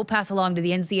with that, will pass along to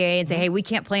the NCAA and say, hey, we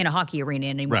can't play in a hockey arena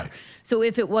anymore. Right. So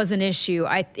if it was an issue,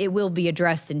 it will be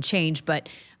addressed and changed. But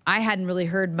I hadn't really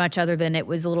heard much other than it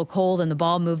was a little cold and the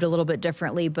ball moved a little bit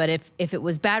differently. But if it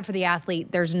was bad for the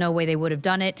athlete, there's no way they would have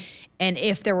done it. And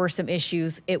if there were some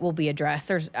issues, it will be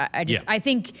addressed. I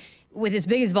think with as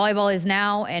big as volleyball is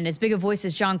now and as big a voice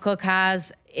as John Cook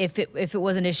has, if it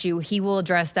was an issue, he will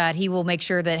address that. He will make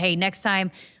sure that, hey, next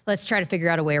time, let's try to figure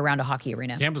out a way around a hockey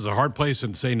arena. Tampa's a hard place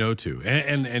to say no to.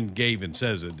 And Gay even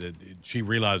says that she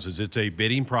realizes it's a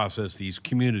bidding process. These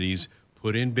communities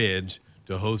put in bids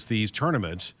to host these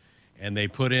tournaments, and they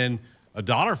put in a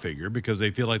dollar figure because they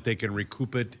feel like they can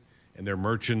recoup it, and their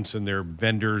merchants and their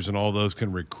vendors and all those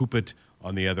can recoup it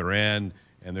on the other end,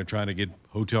 and they're trying to get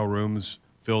hotel rooms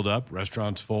filled up,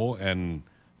 restaurants full, and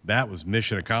that was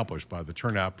mission accomplished by the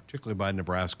turnout, particularly by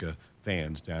Nebraska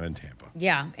fans down in Tampa.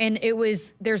 Yeah, and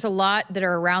there's a lot that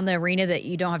are around the arena that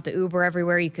you don't have to Uber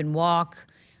everywhere. You can walk,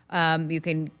 you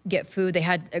can get food. They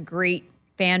had a great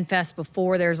fan fest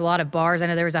before. There's a lot of bars. I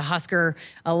know there was a Husker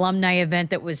alumni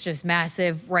event that was just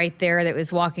massive right there that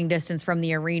was walking distance from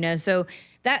the arena. So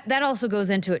that also goes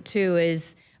into it too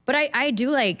but I do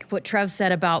like what Trev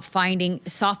said about finding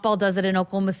softball does it in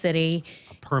Oklahoma City.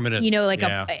 Permanent, you know, like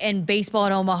and baseball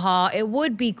in Omaha. It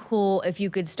would be cool if you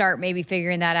could start maybe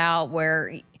figuring that out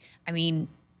where, I mean,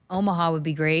 Omaha would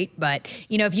be great, but,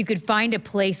 you know, if you could find a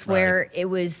place where it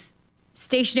was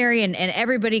stationary and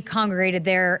everybody congregated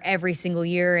there every single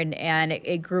year and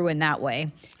it grew in that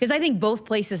way. Because I think both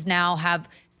places now have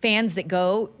fans that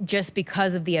go just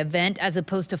because of the event as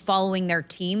opposed to following their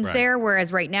teams there,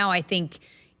 whereas right now I think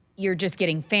you're just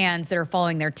getting fans that are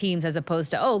following their teams as opposed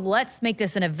to, oh, let's make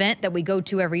this an event that we go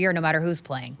to every year no matter who's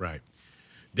playing. Right.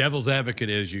 Devil's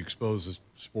advocate is you expose the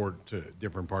sport to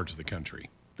different parts of the country.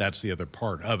 That's the other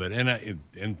part of it. And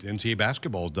NCAA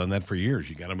basketball has done that for years.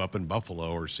 You got them up in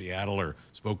Buffalo or Seattle or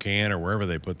Spokane or wherever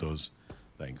they put those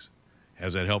things.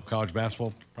 Has that helped college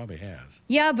basketball? Probably has.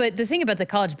 Yeah, but the thing about the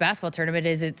college basketball tournament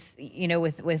is it's, you know,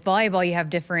 with volleyball, you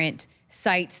have different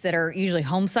sites that are usually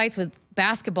home sites. With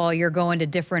basketball, you're going to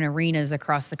different arenas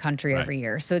across the country every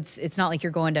year. So it's not like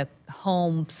you're going to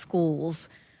home schools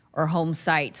or home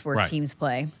sites where teams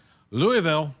play.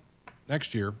 Louisville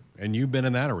next year, and you've been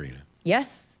in that arena.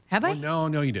 Yes. Have I? No,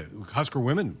 you did. Husker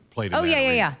women played in that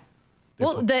arena. Yeah.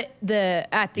 Well,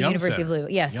 at the University of Louisville,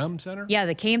 yes. Yum Center? Yeah,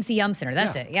 the KMC Yum Center.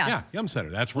 That's it. Yeah. Yeah, Yum Center.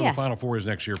 That's where the Final Four is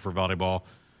next year for volleyball.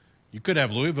 You could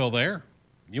have Louisville there.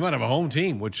 You might have a home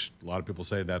team, which a lot of people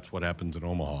say that's what happens in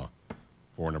Omaha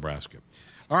for Nebraska.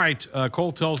 All right,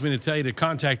 Cole tells me to tell you to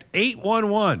contact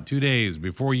 811 2 days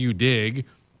before you dig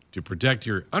to protect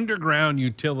your underground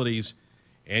utilities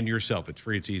and yourself. It's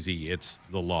free, it's easy, it's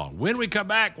the law. When we come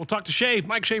back, we'll talk to Schaefer.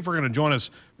 Mike Schaefer going to join us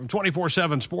from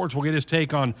 24/7 Sports. We'll get his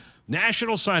take on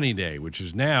National Signing Day, which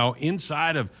is now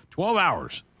inside of 12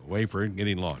 hours away for it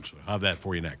getting launched. We'll have that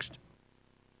for you next.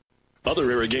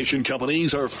 Other irrigation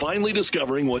companies are finally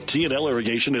discovering what T&L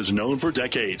Irrigation is known for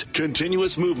decades.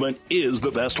 Continuous movement is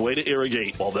the best way to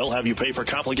irrigate. While they'll have you pay for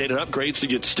complicated upgrades to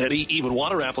get steady, even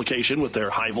water application with their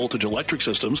high-voltage electric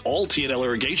systems, all T&L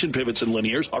Irrigation pivots and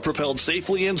linears are propelled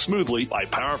safely and smoothly by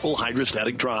powerful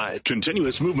hydrostatic drive.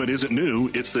 Continuous movement isn't new.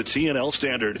 It's the T&L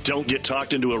standard. Don't get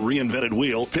talked into a reinvented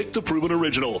wheel. Pick the proven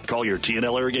original. Call your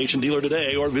T&L Irrigation dealer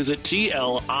today or visit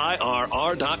TLIRR.com.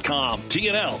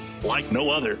 T&L, like no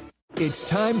other. It's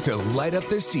time to light up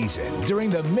the season during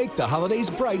the Make the Holidays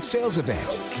Bright sales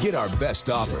event. Get our best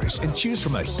offers and choose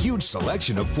from a huge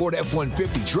selection of Ford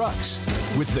F-150 trucks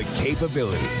with the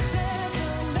capability,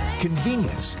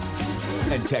 convenience,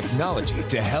 and technology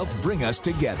to help bring us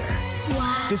together.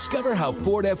 Wow. Discover how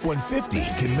Ford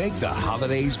F-150 can make the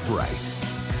holidays bright.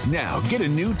 Now, get a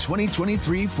new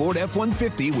 2023 Ford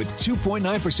F-150 with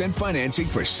 2.9% financing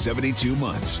for 72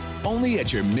 months. Only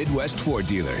at your Midwest Ford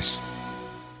dealers.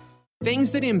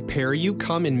 Things that impair you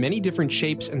come in many different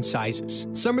shapes and sizes.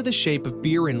 Some are the shape of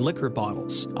beer and liquor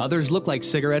bottles. Others look like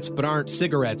cigarettes but aren't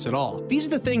cigarettes at all. These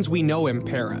are the things we know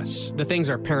impair us, the things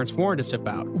our parents warned us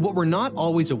about. What we're not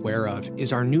always aware of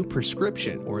is our new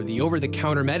prescription or the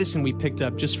over-the-counter medicine we picked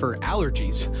up just for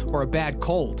allergies or a bad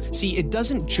cold. See, it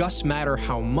doesn't just matter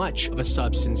how much of a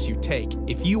substance you take.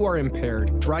 If you are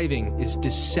impaired, driving is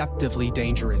deceptively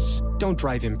dangerous. Don't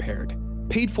drive impaired.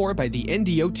 Paid for by the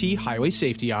NDOT Highway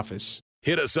Safety Office.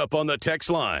 Hit us up on the text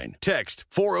line. Text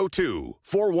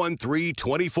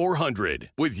 402-413-2400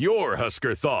 with your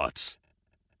Husker thoughts.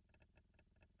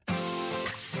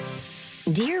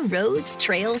 Dear roads,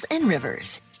 trails, and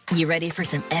rivers, you ready for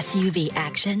some SUV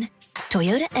action?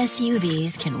 Toyota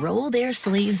SUVs can roll their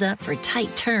sleeves up for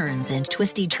tight turns and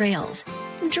twisty trails.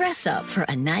 Dress up for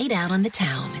a night out on the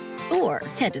town or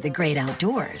head to the great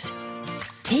outdoors.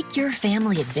 Take your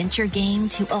family adventure game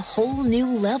to a whole new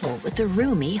level with the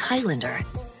roomy Highlander.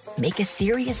 Make a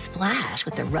serious splash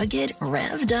with the rugged,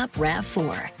 revved-up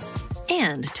RAV4.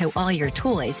 And tow all your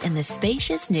toys in the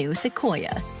spacious new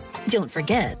Sequoia. Don't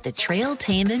forget the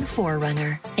Trailtainment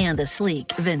 4Runner and the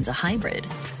sleek Venza Hybrid.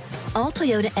 All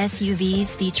Toyota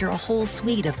SUVs feature a whole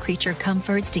suite of creature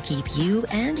comforts to keep you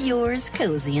and yours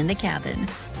cozy in the cabin.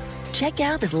 Check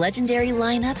out this legendary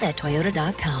lineup at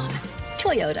Toyota.com.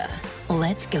 Toyota.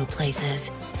 Let's go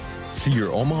places. See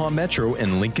your Omaha Metro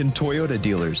and Lincoln Toyota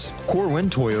dealers. Corwin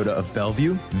Toyota of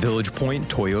Bellevue, Village Point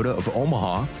Toyota of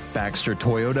Omaha, Baxter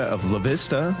Toyota of La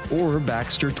Vista, or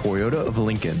Baxter Toyota of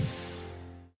Lincoln.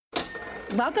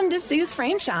 Welcome to Sue's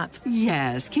Frame Shop.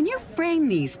 Yes, can you frame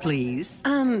these, please?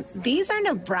 These are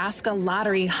Nebraska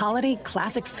Lottery Holiday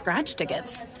Classic Scratch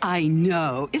tickets. I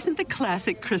know. Isn't the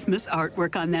classic Christmas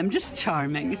artwork on them just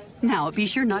charming? Now, be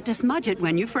sure not to smudge it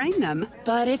when you frame them.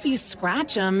 But if you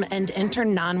scratch them and enter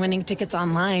non-winning tickets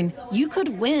online, you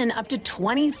could win up to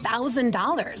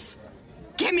 $20,000.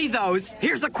 Give me those.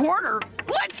 Here's a quarter.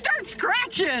 Let's start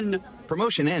scratching.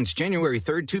 Promotion ends January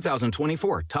 3rd,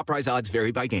 2024. Top prize odds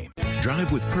vary by game.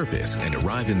 Drive with purpose and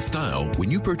arrive in style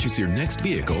when you purchase your next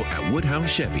vehicle at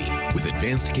Woodhouse Chevy. With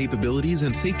advanced capabilities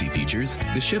and safety features,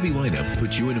 the Chevy lineup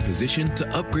puts you in a position to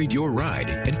upgrade your ride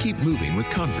and keep moving with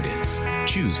confidence.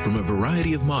 Choose from a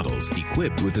variety of models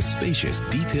equipped with a spacious,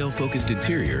 detail-focused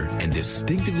interior and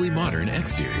distinctively modern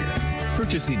exterior.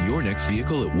 Purchasing your next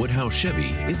vehicle at Woodhouse Chevy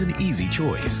is an easy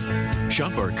choice.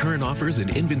 Shop our current offers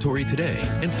and inventory today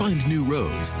and find new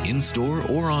roads in-store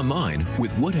or online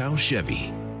with Woodhouse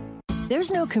Chevy.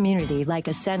 There's no community like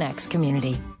a Cenex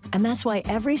community, and that's why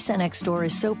every Cenex store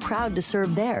is so proud to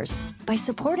serve theirs by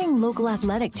supporting local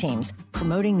athletic teams,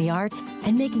 promoting the arts,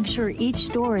 and making sure each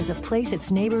store is a place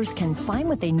its neighbors can find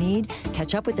what they need,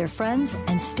 catch up with their friends,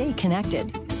 and stay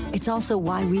connected. It's also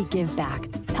why we give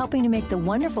back, helping to make the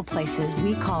wonderful places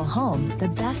we call home the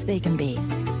best they can be.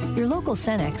 Your local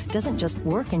Cenex doesn't just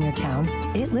work in your town,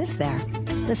 it lives there.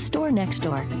 The store next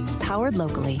door, powered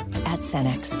locally at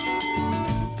Cenex.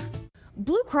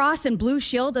 Blue Cross and Blue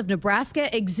Shield of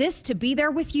Nebraska exists to be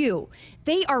there with you.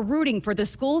 They are rooting for the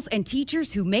schools and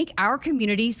teachers who make our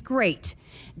communities great.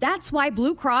 That's why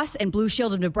Blue Cross and Blue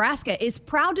Shield of Nebraska is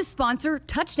proud to sponsor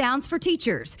Touchdowns for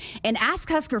Teachers and ask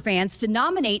Husker fans to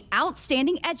nominate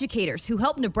outstanding educators who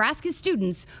help Nebraska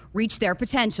students reach their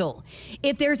potential.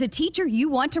 If there's a teacher you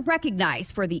want to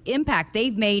recognize for the impact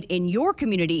they've made in your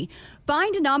community,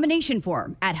 find a nomination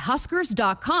form at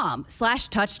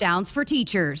huskers.com/touchdowns for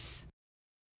teachers.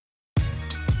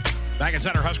 Back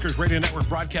inside our Huskers Radio Network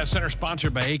Broadcast Center,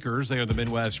 sponsored by Acres. They are the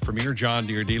Midwest's premier John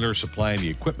Deere dealer, supplying the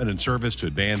equipment and service to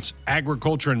advance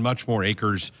agriculture and much more.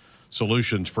 Acres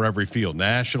solutions for every field.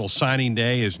 National Signing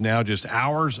Day is now just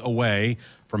hours away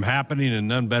from happening, and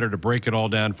none better to break it all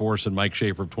down for us than Mike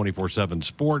Schaefer of 24/7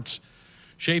 Sports.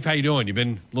 Schaefer, how you doing? You've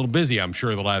been a little busy, I'm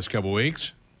sure, the last couple of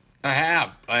weeks. I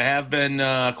have been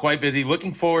quite busy.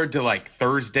 Looking forward to like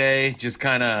Thursday, just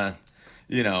kind of,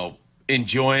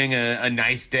 enjoying a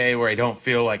nice day where I don't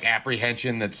feel like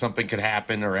apprehension that something could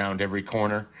happen around every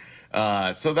corner.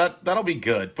 So that'll be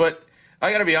good. But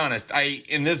I got to be honest,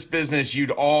 in this business,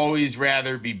 you'd always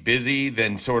rather be busy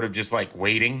than sort of just like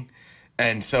waiting.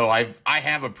 And so I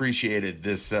have appreciated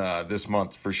this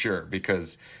month for sure,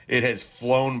 because it has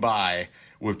flown by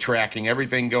with tracking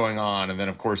everything going on. And then,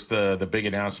 of course, the big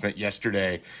announcement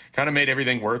yesterday kind of made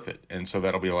everything worth it. And so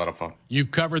that'll be a lot of fun. You've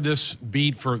covered this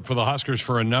beat for the Huskers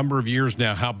for a number of years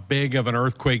now. How big of an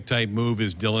earthquake-type move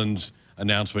is Dylan's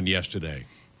announcement yesterday?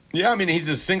 Yeah, I mean, he's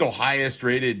the single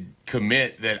highest-rated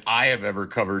commit that I have ever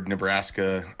covered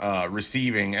Nebraska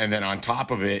receiving. And then on top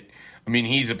of it, I mean,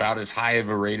 he's about as high of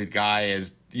a rated guy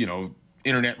as,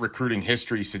 internet recruiting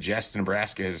history suggests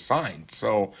Nebraska has signed.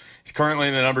 So he's currently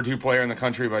the number 2 player in the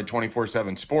country by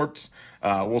 24/7 Sports.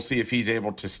 We'll see if he's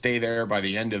able to stay there by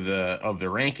the end of the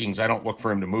rankings. I don't look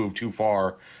for him to move too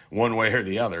far one way or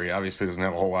the other. He obviously doesn't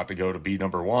have a whole lot to go to be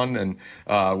number 1, and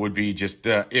would be just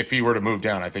if he were to move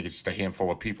down, I think it's just a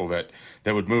handful of people that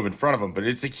would move in front of him. But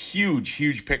it's a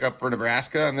huge pickup for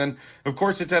Nebraska. And then, of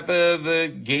course, it's at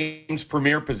the game's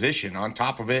premier position on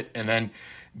top of it. And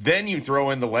then you throw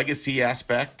in the legacy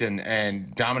aspect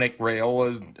and Dominic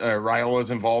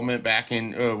Raiola's involvement back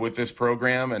in with this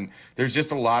program. And there's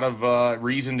just a lot of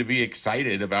reason to be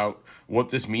excited about what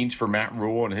this means for Matt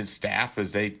Rule and his staff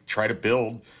as they try to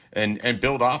build and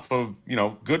build off of,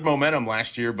 good momentum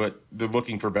last year, but they're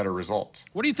looking for better results.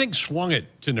 What do you think swung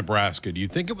it to Nebraska? Do you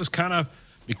think it was kind of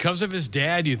because of his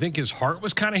dad? Do you think his heart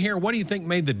was kind of here? What do you think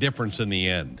made the difference in the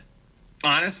end?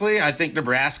 Honestly, I think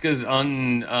Nebraska's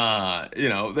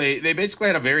they basically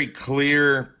had a very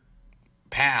clear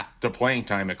path to playing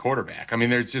time at quarterback. I mean,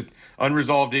 there's just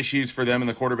unresolved issues for them in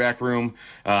the quarterback room.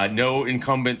 No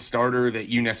incumbent starter that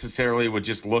you necessarily would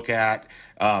just look at,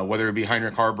 whether it be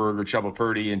Heinrich Harburg or Chuba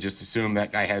Purdy, and just assume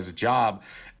that guy has a job.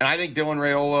 And I think Dylan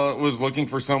Raiola was looking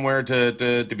for somewhere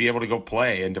to be able to go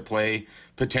play and to play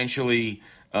potentially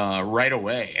right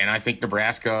away. And I think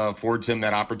Nebraska affords him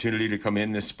that opportunity to come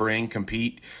in this spring,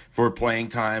 compete for playing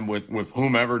time with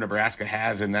whomever Nebraska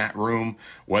has in that room,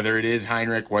 whether it is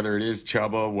Heinrich, whether it is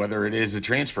Chuba, whether it is a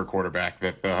transfer quarterback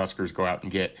that the Huskers go out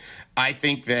and get. I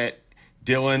think that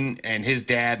Dylan and his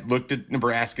dad looked at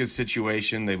Nebraska's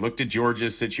situation, they looked at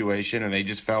Georgia's situation, and they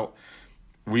just felt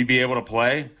we'd be able to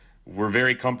play. We're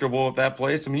very comfortable with that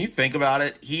place. I mean, you think about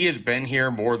it, he has been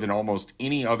here more than almost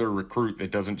any other recruit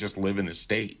that doesn't just live in the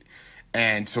state.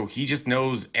 And so he just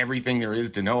knows everything there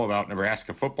is to know about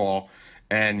Nebraska football.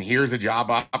 And here's a job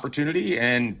opportunity.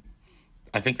 And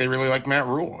I think they really like Matt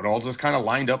Rule. It all just kind of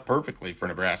lined up perfectly for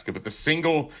Nebraska. But the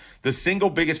single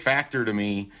biggest factor to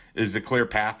me is the clear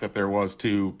path that there was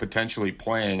to potentially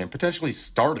playing and potentially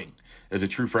starting as a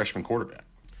true freshman quarterback.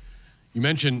 You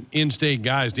mentioned in-state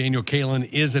guys. Daniel Kalen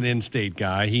is an in-state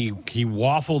guy. He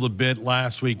waffled a bit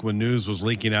last week when news was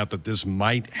leaking out that this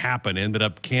might happen. Ended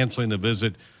up canceling the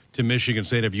visit to Michigan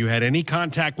State. Have you had any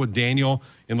contact with Daniel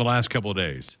in the last couple of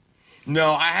days?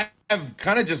 No, I have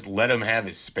kind of just let him have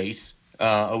his space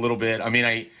a little bit. I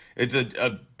mean, it's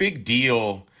a big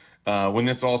deal when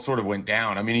this all sort of went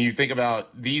down. I mean, you think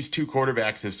about these two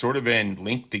quarterbacks have sort of been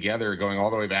linked together going all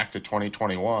the way back to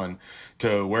 2021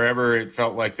 to wherever it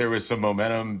felt like there was some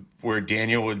momentum where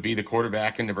Daniel would be the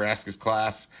quarterback in Nebraska's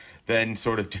class, then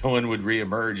sort of Dylan would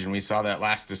reemerge. And we saw that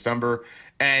last December.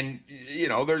 And,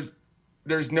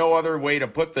 there's no other way to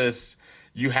put this.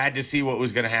 You had to see what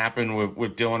was going to happen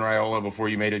with Dylan Raiola before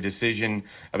you made a decision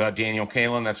about Daniel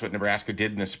Kalen. That's what Nebraska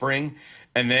did in the spring.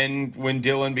 And then when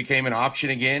Dylan became an option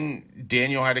again,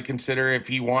 Daniel had to consider if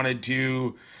he wanted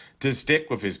to stick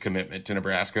with his commitment to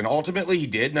Nebraska. And ultimately he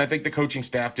did. And I think the coaching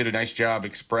staff did a nice job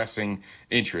expressing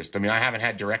interest. I mean, I haven't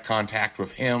had direct contact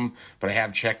with him, but I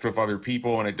have checked with other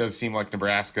people. And it does seem like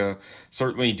Nebraska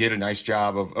certainly did a nice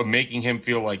job of making him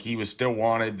feel like he was still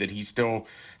wanted, that he still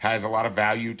has a lot of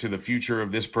value to the future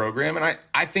of this program. And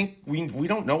I think we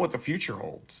don't know what the future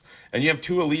holds. And you have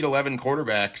two Elite 11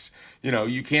 quarterbacks.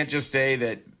 You can't just say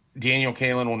that Daniel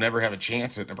Kalen will never have a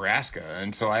chance at Nebraska.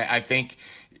 And so I think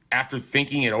after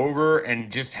thinking it over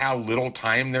and just how little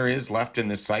time there is left in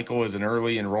this cycle as an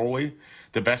early enrollee,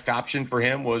 the best option for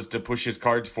him was to push his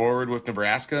cards forward with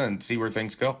Nebraska and see where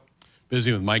things go.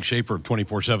 Busy with Mike Schaefer of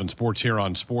 24/7 Sports here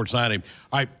on Sports Night.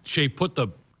 All right, Shay, put the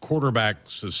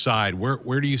quarterbacks aside.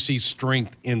 Where do you see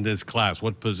strength in this class?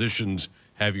 What positions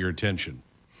have your attention?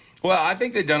 Well, I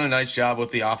think they've done a nice job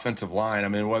with the offensive line. I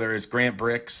mean, whether it's Grant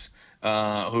Bricks,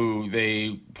 who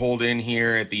they pulled in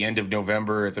here at the end of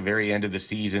November, at the very end of the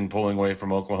season, pulling away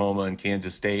from Oklahoma and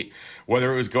Kansas State,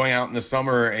 whether it was going out in the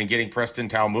summer and getting Preston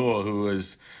Taumua, who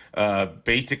was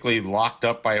basically locked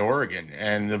up by Oregon,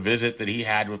 and the visit that he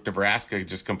had with Nebraska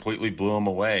just completely blew him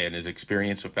away, and his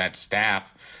experience with that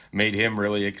staff made him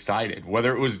really excited.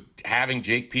 Whether it was having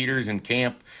Jake Peters in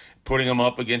camp, putting him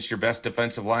up against your best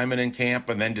defensive lineman in camp,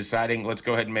 and then deciding, let's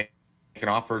go ahead and make an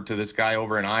offer to this guy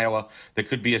over in Iowa that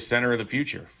could be a center of the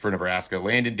future for Nebraska.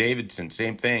 Landon Davidson,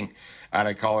 same thing out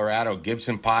of Colorado.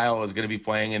 Gibson Pyle is going to be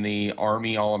playing in the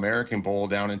Army All-American Bowl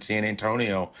down in San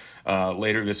Antonio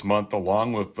later this month,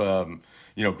 along with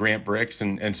Grant Bricks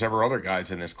and several other guys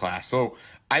in this class. So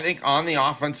I think on the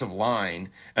offensive line,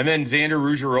 and then Xander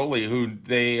Ruggiero, who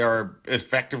they are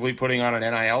effectively putting on an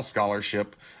NIL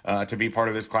scholarship to be part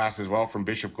of this class as well from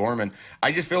Bishop Gorman.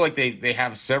 I just feel like they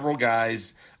have several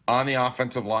guys on the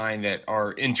offensive line that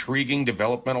are intriguing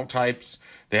developmental types.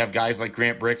 They have guys like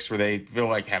Grant Bricks, where they feel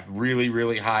like have really,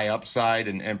 really high upside,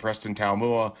 and Preston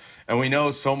Taumua. And we know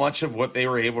so much of what they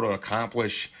were able to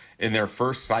accomplish in their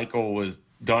first cycle was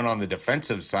done on the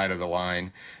defensive side of the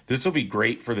line. This will be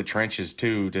great for the trenches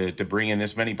too, to bring in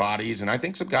this many bodies. And I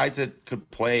think some guys that could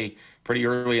play pretty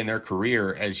early in their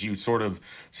career, as you sort of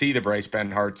see the Bryce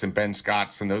Benharts and Ben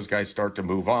Scotts and those guys start to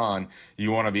move on,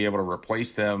 you want to be able to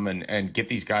replace them and get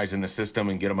these guys in the system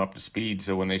and get them up to speed,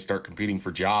 so when they start competing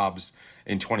for jobs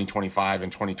in 2025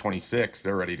 and 2026,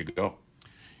 they're ready to go.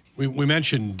 We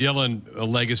mentioned Dylan, a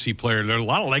legacy player. There are a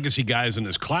lot of legacy guys in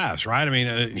this class, right? I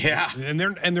mean, yeah, and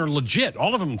they're legit.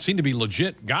 All of them seem to be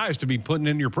legit guys to be putting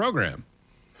in your program.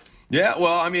 Yeah,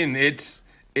 well, I mean, it's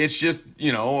just,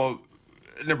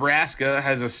 Nebraska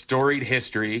has a storied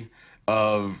history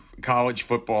of college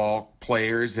football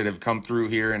players that have come through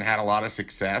here and had a lot of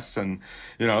success, and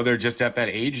they're just at that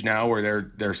age now where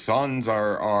their sons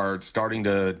are starting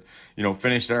to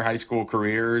finish their high school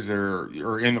careers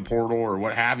or in the portal or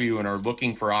what have you, and are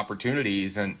looking for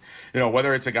opportunities. And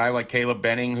whether it's a guy like Caleb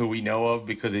Benning, who we know of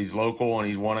because he's local and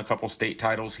he's won a couple state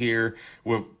titles here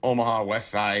with Omaha West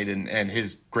Side and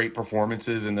his great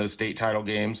performances in those state title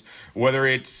games, whether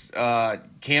it's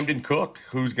Camden Cook,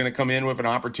 who's going to come in with an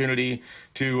opportunity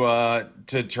to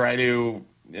try to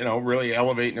really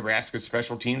elevate Nebraska's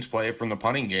special teams play from the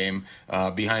punting game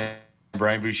behind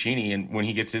Brian Buschini, and when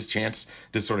he gets his chance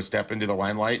to sort of step into the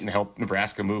limelight and help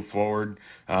Nebraska move forward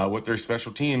with their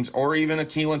special teams, or even a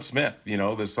Keelan Smith,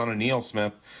 the son of Neil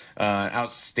Smith,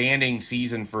 outstanding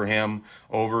season for him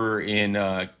over in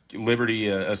Liberty,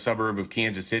 a suburb of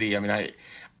Kansas City. I mean,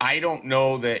 I don't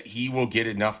know that he will get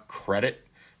enough credit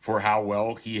for how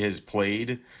well he has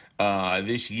played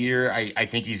this year. I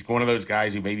think he's one of those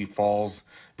guys who maybe falls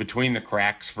between the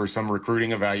cracks for some recruiting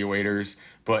evaluators,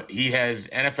 but he has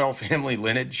NFL family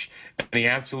lineage, and he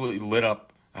absolutely lit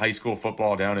up high school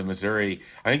football down in Missouri.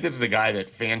 I think this is a guy that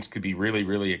fans could be really,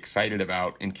 really excited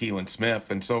about in Keelan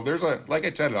Smith. And so there's like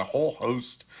I said, a whole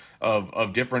host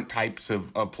of different types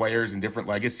of players and different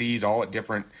legacies, all at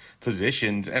different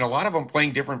positions, and a lot of them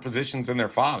playing different positions than their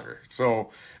father.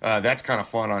 So that's kind of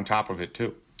fun on top of it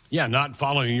too. Yeah, not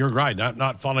following your right,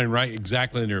 not following right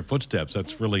exactly in your footsteps.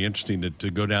 That's really interesting to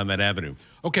go down that avenue.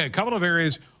 Okay, a couple of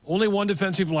areas, only one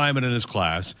defensive lineman in this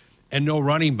class and no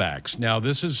running backs. Now,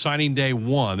 this is signing day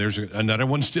one. There's another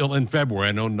one still in February.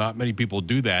 I know not many people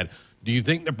do that. Do you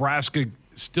think Nebraska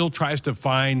still tries to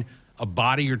find a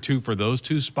body or two for those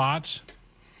two spots?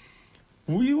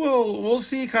 We'll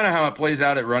see kind of how it plays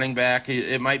out at running back.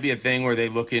 It might be a thing where they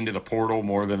look into the portal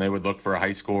more than they would look for a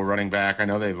high school running back. I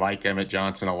know they like Emmett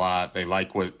Johnson a lot. They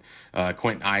like what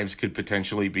Quentin Ives could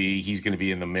potentially be. He's going to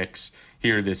be in the mix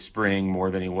here this spring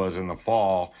more than he was in the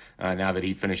fall, now that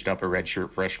he finished up a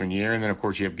redshirt freshman year. And then, of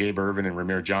course, you have Gabe Irvin and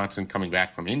Ramir Johnson coming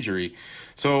back from injury.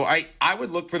 So I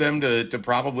would look for them to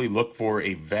probably look for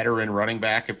a veteran running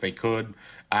back if they could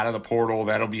out of the portal.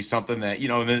 That'll be something that,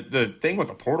 the thing with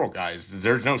the portal guys is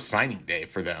there's no signing day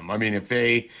for them. I mean, if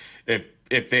they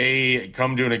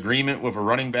come to an agreement with a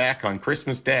running back on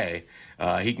Christmas Day,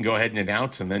 he can go ahead and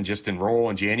announce and then just enroll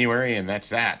in January, and that's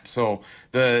that. So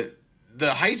the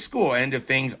high school end of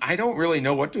things, I don't really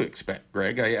know what to expect,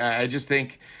 Greg. I just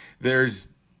think there's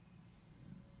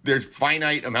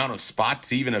finite amount of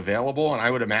spots even available, and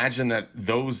I would imagine that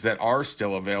those that are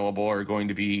still available are going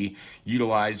to be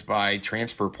utilized by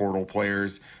transfer portal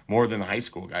players more than the high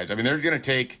school guys. I mean, they're going to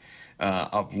take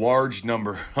a large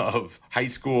number of high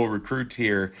school recruits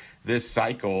here this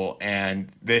cycle, and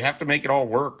they have to make it all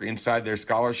work inside their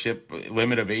scholarship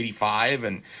limit of 85.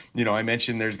 And, I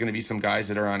mentioned there's going to be some guys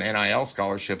that are on NIL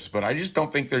scholarships, but I just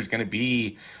don't think there's going to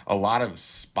be a lot of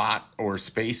spot or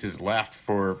spaces left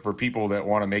for people that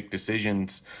want to make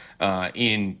decisions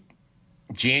in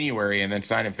January and then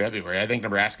sign in February. I think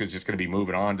Nebraska is just going to be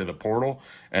moving on to the portal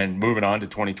and moving on to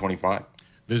 2025.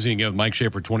 Visiting with Mike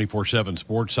Schaefer, 24/7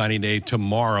 Sports, signing day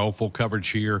tomorrow. Full coverage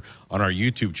here on our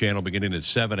YouTube channel beginning at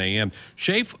 7 a.m.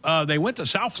 Schaefer, they went to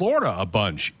South Florida a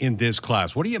bunch in this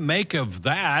class. What do you make of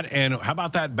that? And how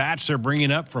about that batch they're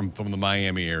bringing up from the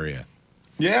Miami area?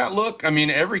 Yeah, look, I mean,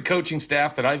 every coaching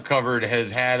staff that I've covered has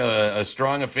had a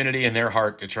strong affinity in their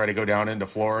heart to try to go down into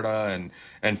Florida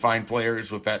and find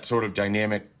players with that sort of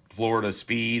dynamic Florida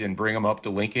speed and bring them up to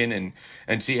Lincoln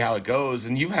and see how it goes.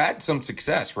 And you've had some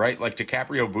success, right? Like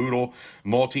DiCaprio Boodle,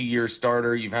 multi-year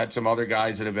starter. You've had some other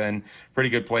guys that have been pretty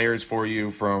good players for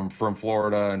you from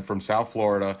Florida and from South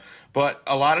Florida. But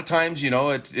a lot of times,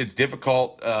 it's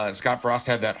difficult. Scott Frost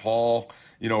had that haul,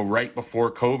 right before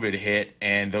COVID hit,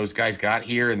 and those guys got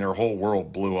here and their whole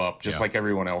world blew up, just like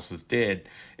everyone else's did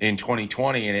in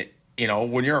 2020.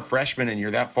 And when you're a freshman and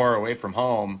you're that far away from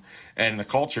home and the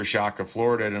culture shock of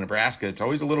Florida to Nebraska, it's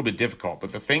always a little bit difficult.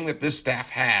 But the thing that this staff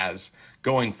has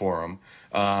going for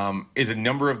them is a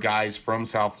number of guys from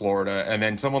South Florida, and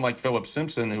then someone like Philip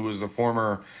Simpson, who was a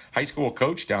former high school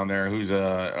coach down there, who's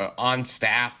on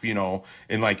staff,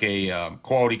 in like a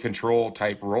quality control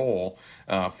type role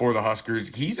for the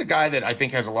Huskers. He's a guy that I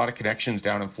think has a lot of connections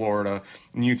down in Florida.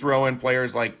 And you throw in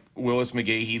players like Willis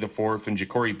McGahee IV and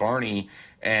Ja'Cory Barney,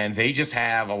 and they just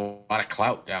have a lot of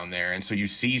clout down there. And so you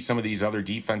see some of these other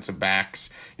defensive backs,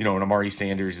 and Amari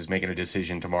Sanders is making a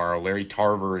decision tomorrow. Larry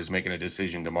Tarver is making a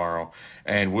decision tomorrow.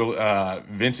 And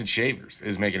Vincent Shavers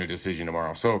is making a decision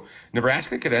tomorrow. So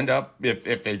Nebraska could end up,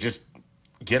 if they just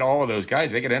get all of those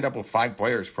guys, they could end up with 5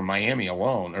 players from Miami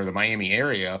alone, or the Miami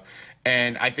area.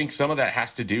 And I think some of that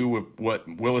has to do with what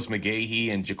Willis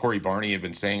McGahee and Ja'Cory Barney have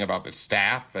been saying about the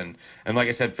staff. And like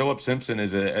I said, Philip Simpson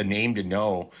is a name to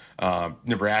know.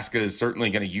 Nebraska is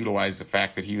certainly going to utilize the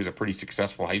fact that he was a pretty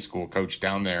successful high school coach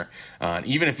down there.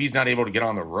 Even if he's not able to get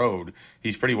on the road,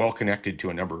 he's pretty well connected to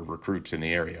a number of recruits in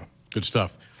the area. Good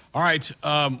stuff. All right,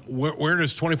 where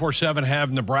does 24/7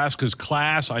 have Nebraska's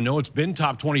class? I know it's been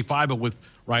top 25, but with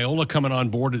Raiola coming on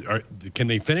board, can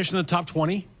they finish in the top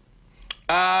 20?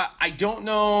 I don't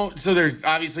know. So there's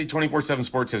obviously 24/7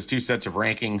 Sports has 2 sets of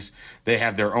rankings. They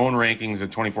have their own rankings, the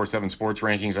 24/7 Sports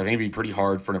rankings. I think it'd be pretty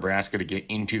hard for Nebraska to get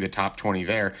into the top 20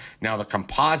 there. Now the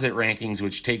composite rankings,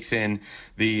 which takes in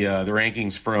the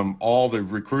rankings from all the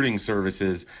recruiting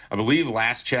services, I believe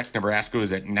last check Nebraska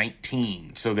was at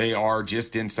 19. So they are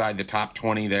just inside the top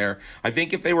 20 there. I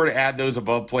think if they were to add those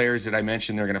above players that I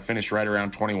mentioned, they're going to finish right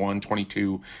around 21,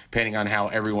 22, depending on how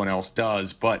everyone else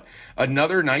does. But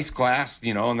another nice class,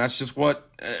 and that's just what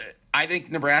I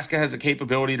think Nebraska has the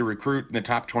capability to recruit in the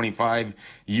top 25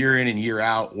 year in and year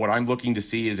out. What I'm looking to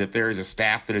see is if there is a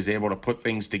staff that is able to put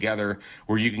things together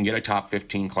where you can get a top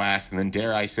 15 class. And then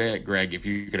dare I say it, Greg, if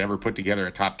you could ever put together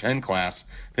a top 10 class,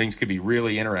 things could be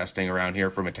really interesting around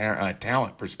here from a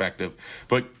talent perspective.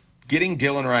 But getting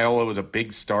Dylan Raiola was a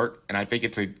big start, and I think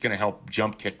it's going to help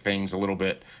jump kick things a little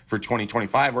bit for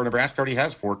 2025, where Nebraska already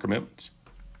has 4 commitments.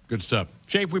 Good stuff.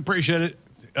 Schaefer, we appreciate it.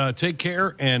 Take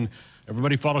care, and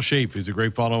everybody follow Schaefer. He's a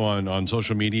great follow on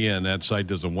social media, and that site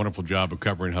does a wonderful job of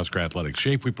covering Husker athletics.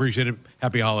 Schaefer, we appreciate it.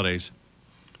 Happy holidays.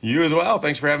 You as well.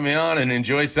 Thanks for having me on, and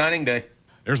enjoy signing day.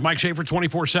 There's Mike Schaefer,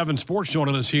 24/7 Sports,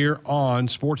 joining us here on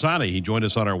Sports Nightly. He joined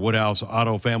us on our Woodhouse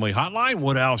Auto Family Hotline.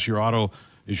 Woodhouse, is your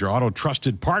auto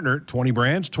trusted partner. 20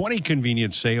 brands, 20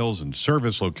 convenience sales and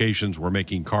service locations. We're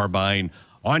making car buying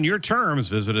on your terms.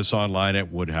 Visit us online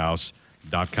at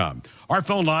woodhouse.com. Our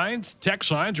phone lines,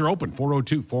 text lines are open,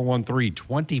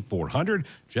 402-413-2400.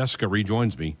 Jessica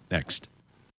rejoins me next.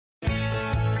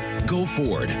 Go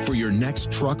Ford for your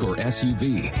next truck or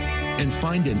SUV and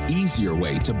find an easier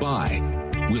way to buy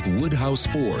with Woodhouse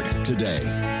Ford today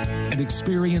and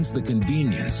experience the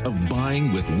convenience of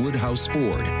buying with Woodhouse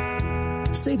Ford.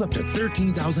 Save up to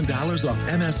 $13,000 off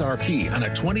MSRP on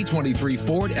a 2023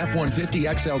 Ford F-150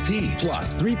 XLT,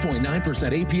 plus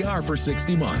 3.9% APR for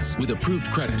 60 months with approved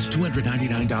credit.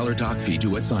 $299 doc fee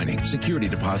due at signing. Security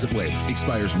deposit waived.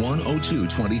 Expires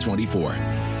 1/02/2024.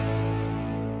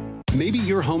 Maybe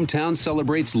your hometown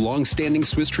celebrates long-standing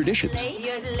Swiss traditions.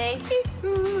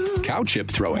 Cow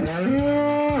chip throwing.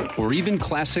 Or even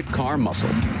classic car muscle.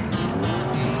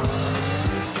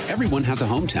 Everyone has a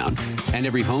hometown, and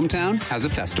every hometown has a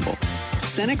festival.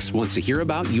 Cenex wants to hear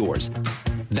about yours.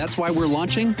 That's why we're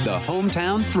launching the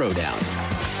Hometown Throwdown.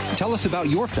 Tell us about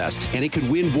your fest, and it could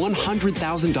win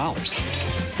 $100,000.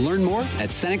 Learn more at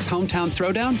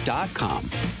CenexHometownThrowdown.com.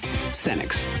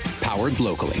 Cenex, powered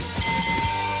locally.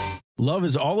 Love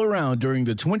is all around during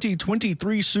the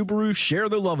 2023 Subaru Share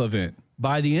the Love event.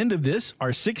 By the end of this,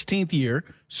 our 16th year,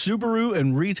 Subaru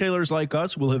and retailers like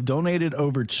us will have donated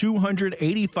over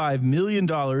 $285 million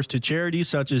to charities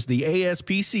such as the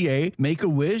ASPCA,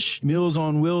 Make-A-Wish, Meals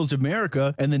on Wheels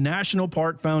America, and the National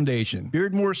Park Foundation.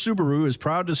 Beardmore Subaru is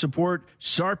proud to support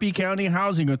Sarpy County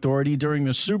Housing Authority during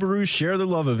the Subaru Share the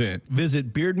Love event.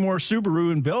 Visit Beardmore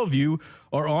Subaru in Bellevue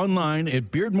or online at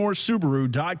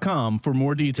beardmoresubaru.com for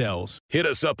more details. Hit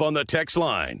us up on the text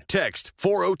line. Text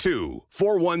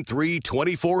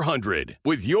 402-413-2400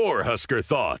 with your Husker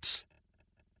thoughts.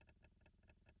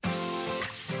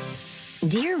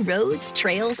 Dear roads,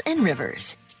 trails, and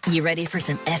rivers, you ready for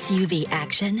some SUV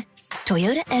action?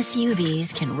 Toyota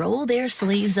SUVs can roll their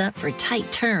sleeves up for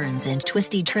tight turns and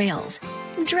twisty trails,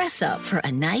 dress up for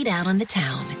a night out on the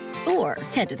town, or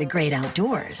head to the great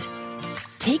outdoors.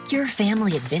 Take your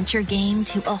family adventure game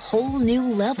to a whole new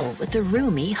level with the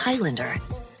roomy Highlander.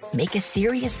 Make a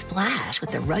serious splash with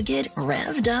the rugged,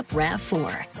 revved-up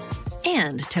RAV4.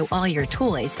 And tow all your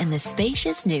toys in the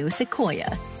spacious new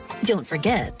Sequoia. Don't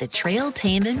forget the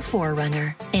trail-taming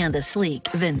 4Runner and the sleek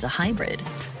Venza Hybrid.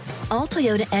 All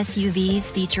Toyota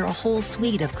SUVs feature a whole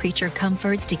suite of creature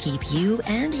comforts to keep you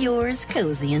and yours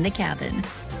cozy in the cabin.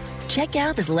 Check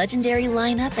out this legendary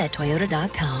lineup at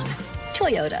Toyota.com.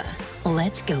 Toyota.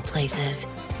 Let's go places.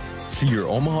 See your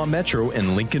Omaha Metro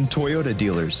and Lincoln Toyota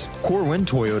dealers. Corwin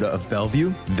Toyota of Bellevue,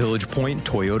 Village Point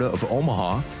Toyota of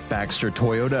Omaha, Baxter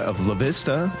Toyota of La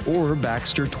Vista, or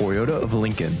Baxter Toyota of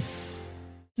Lincoln.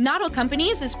 Noddle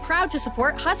Companies is proud to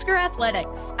support Husker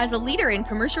Athletics. As a leader in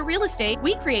commercial real estate,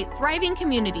 we create thriving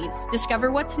communities.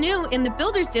 Discover what's new in the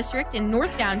Builders District in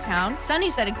North Downtown,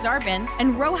 Sunny's at Exarban,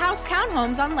 and row house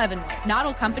townhomes on Leavenworth.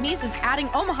 Noddle Companies is adding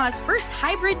Omaha's first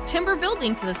hybrid timber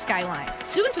building to the skyline.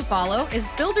 Soon to follow is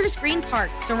Builders Green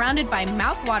Park, surrounded by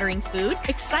mouth-watering food,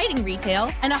 exciting retail,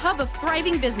 and a hub of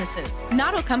thriving businesses.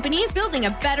 Noddle Companies, building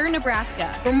a better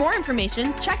Nebraska. For more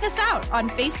information, check us out on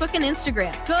Facebook and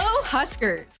Instagram. Go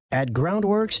Huskers! At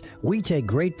Groundworks, we take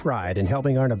great pride in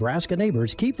helping our Nebraska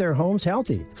neighbors keep their homes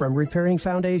healthy. From repairing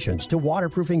foundations to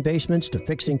waterproofing basements to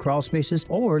fixing crawl spaces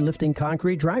or lifting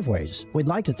concrete driveways. We'd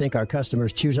like to think our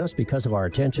customers choose us because of our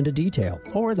attention to detail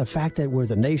or the fact that we're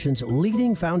the nation's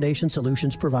leading foundation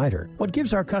solutions provider. What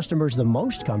gives our customers the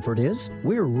most comfort is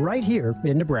we're right here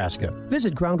in Nebraska.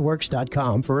 Visit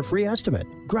groundworks.com for a free estimate.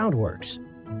 Groundworks.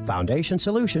 Foundation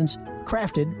solutions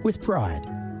crafted with pride.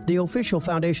 The official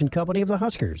foundation company of the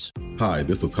Huskers. Hi,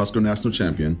 this is Husker National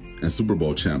Champion and Super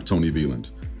Bowl champ Tony Veland.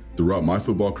 Throughout my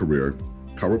football career,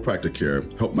 chiropractic care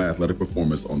helped my athletic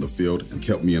performance on the field and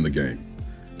kept me in the game.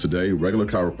 Today, regular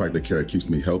chiropractic care keeps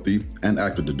me healthy and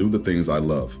active to do the things I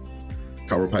love.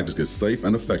 Chiropractic is safe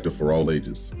and effective for all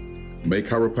ages. Make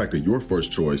chiropractic your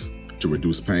first choice to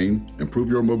reduce pain, improve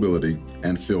your mobility,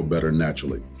 and feel better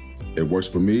naturally. It works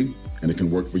for me, and it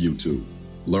can work for you too.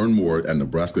 Learn more at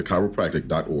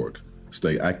nebraska-chiropractic.org.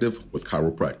 Stay active with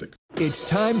chiropractic. It's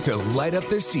time to light up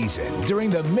the season during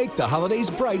the Make the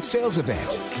Holidays Bright sales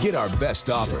event. Get our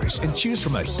best offers and choose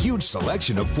from a huge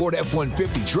selection of Ford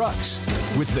F-150 trucks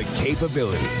with the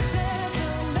capability,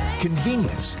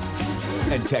 convenience,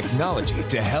 and technology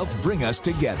to help bring us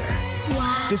together.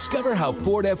 Wow. Discover how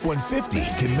Ford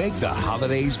F-150 can make the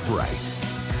holidays bright.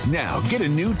 Now, get a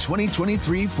new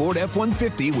 2023 Ford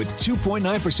F-150 with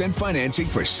 2.9% financing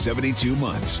for 72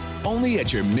 months. Only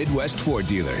at your Midwest Ford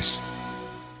dealers.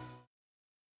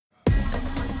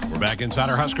 We're back inside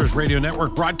our Huskers Radio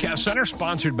Network Broadcast Center,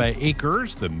 sponsored by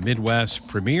Acres, the Midwest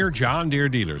premier John Deere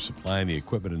dealer, supplying the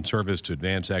equipment and service to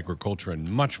advance agriculture and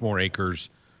much more.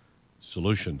 Acres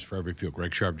solutions for every field.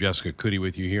 Greg Sharpe, Jessica Coody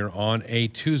with you here on a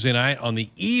Tuesday night on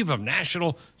the eve of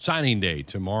National Signing Day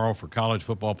tomorrow for college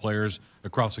football players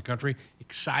across the country.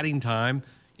 Exciting time,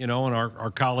 you know, and our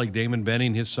colleague Damon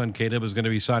Benning, his son Caleb, is going to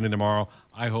be signing tomorrow.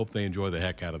 I hope they enjoy the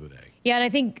heck out of the day. Yeah, and I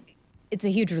think it's a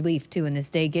huge relief, too, when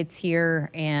this day gets here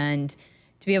and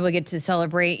to be able to get to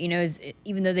celebrate, you know,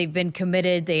 even though they've been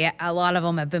committed, a lot of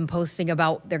them have been posting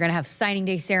about they're going to have signing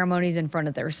day ceremonies in front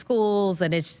of their schools,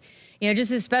 and it's, you know,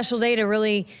 just a special day to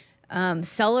really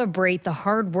celebrate the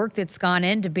hard work that's gone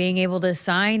into being able to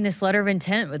sign this letter of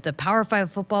intent with the Power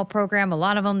 5 football program. A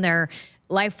lot of them, their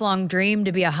lifelong dream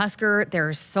to be a Husker.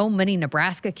 There's so many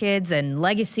Nebraska kids and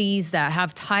legacies that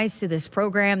have ties to this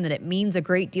program that it means a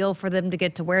great deal for them to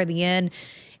get to wear the N.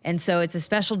 And so it's a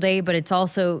special day, but it's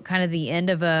also kind of the end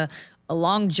of a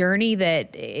long journey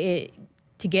to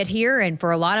get here. And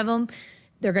for a lot of them,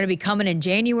 they're going to be coming in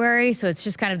January, so it's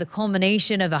just kind of the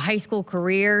culmination of a high school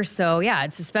career. So, yeah,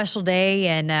 it's a special day,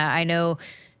 and I know,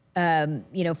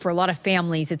 you know, for a lot of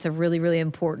families, it's a really, really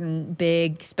important,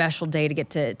 big, special day to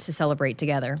get to celebrate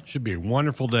together. Should be a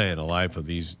wonderful day in the life of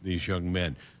these young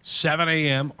men. 7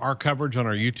 a.m., our coverage on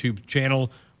our YouTube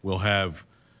channel will have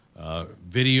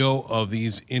video of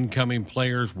these incoming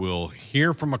players. We'll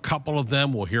hear from a couple of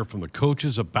them. We'll hear from the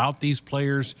coaches about these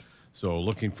players. So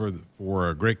looking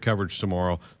for great coverage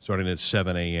tomorrow starting at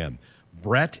 7 a.m.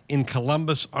 Brett in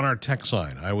Columbus on our text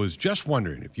line. I was just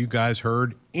wondering if you guys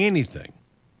heard anything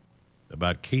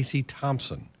about Casey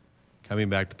Thompson coming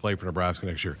back to play for Nebraska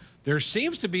next year. There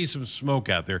seems to be some smoke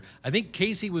out there. I think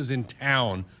Casey was in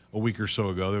town a week or so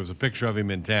ago. There was a picture of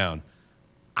him in town.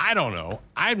 I don't know.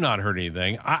 I've not heard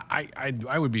anything.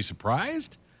 I would be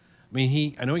surprised. I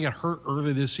mean, I know he got hurt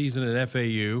early this season at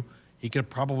FAU. He could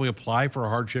probably apply for a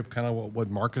hardship, kind of what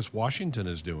Marcus Washington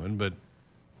is doing, but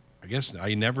I guess I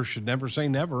should never say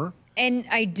never. And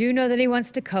I do know that he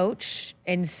wants to coach,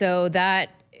 and so that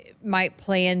might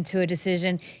play into a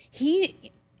decision.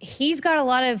 He's got a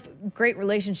lot of great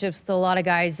relationships with a lot of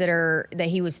guys that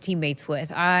he was teammates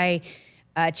with. I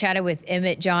chatted with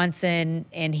Emmett Johnson,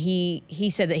 and he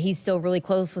said that he's still really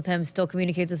close with him, still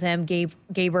communicates with him,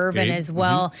 Gabe Irvin as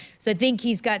well. Mm-hmm. So I think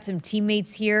he's got some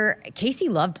teammates here. Casey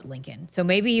loved Lincoln, so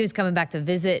maybe he was coming back to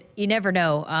visit. You never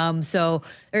know. So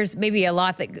there's maybe a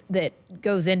lot that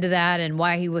goes into that and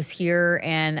why he was here.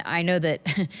 And I know that,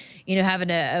 having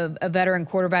a veteran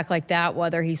quarterback like that,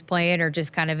 whether he's playing or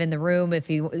just kind of in the room, if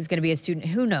he is going to be a student,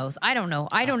 who knows? I don't know.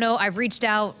 I've reached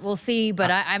out. We'll see,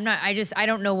 but I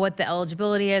don't know what the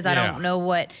eligibility is. I don't know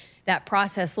what that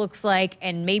process looks like.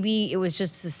 And maybe it was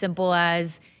just as simple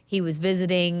as he was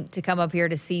visiting to come up here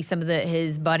to see some of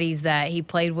his buddies that he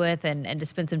played with and to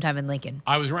spend some time in Lincoln.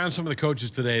 I was around some of the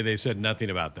coaches today. They said nothing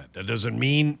about that. That doesn't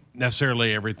mean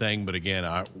necessarily everything, but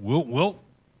again, we'll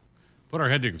put our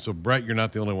head together. So, Brett, you're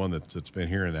not the only one that's been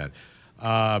hearing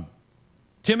that.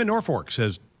 Tim in Norfolk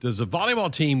says, does the volleyball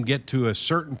team get to a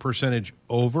certain percentage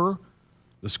over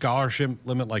the scholarship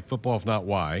limit like football? If not,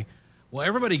 why? Well,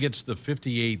 everybody gets the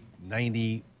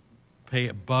 58.90 pay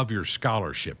above your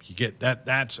scholarship. You get that.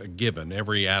 That's a given.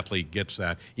 Every athlete gets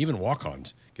that. Even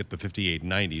walk-ons get the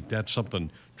 58.90. That's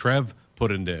something Trev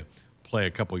put into play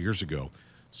a couple years ago.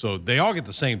 So they all get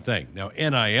the same thing. Now,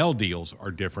 NIL deals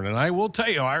are different, and I will tell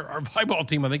you, our volleyball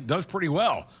team, I think, does pretty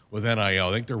well with NIL.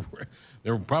 I think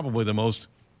they're probably the most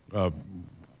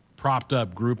propped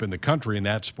up group in the country in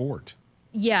that sport.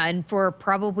 Yeah, and for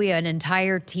probably an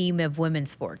entire team of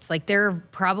women's sports. Like, there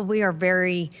probably are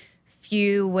very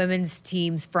few women's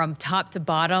teams from top to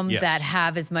bottom that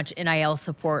have as much NIL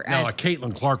support as... Now,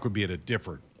 Caitlin Clark would be at a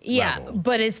different level.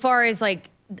 But as far as, like,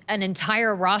 an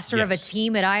entire roster of a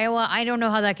team at Iowa, I don't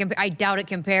know how that compares. I doubt it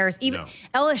compares. Even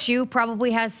LSU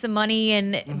probably has some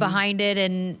money behind it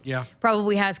and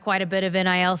probably has quite a bit of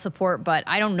NIL support, but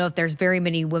I don't know if there's very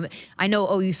many women. I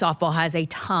know OU softball has a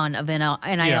ton of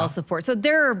NIL support. So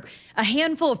there are a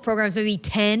handful of programs, maybe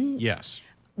 10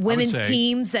 women's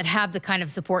teams that have the kind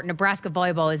of support. Nebraska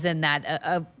volleyball is in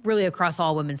that, really across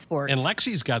all women's sports. And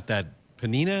Lexi's got that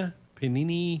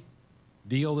Panini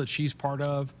deal that she's part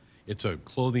of. It's a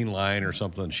clothing line or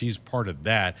something. She's part of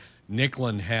that.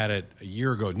 Nicklin had it a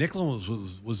year ago.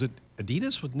 Nicklin was it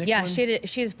Adidas with Nicklin? Yeah,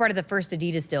 she's part of the first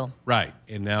Adidas deal. Right.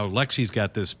 And now Lexi's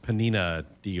got this Panini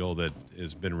deal that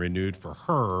has been renewed for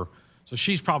her. So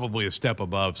she's probably a step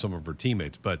above some of her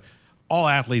teammates. But all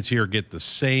athletes here get the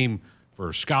same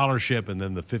for scholarship and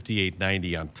then the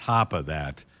 58.90 on top of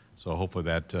that. So hopefully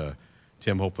that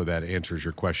Tim, hopefully that answers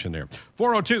your question there.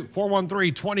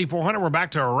 402-413-2400. We're back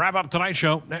to wrap up tonight's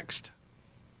show next.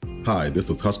 Hi,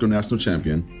 this is Husker National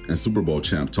Champion and Super Bowl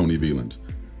champ Tony Veland.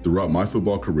 Throughout my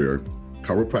football career,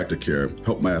 chiropractic care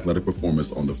helped my athletic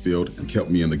performance on the field and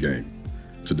kept me in the game.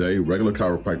 Today, regular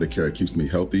chiropractic care keeps me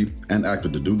healthy and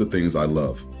active to do the things I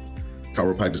love.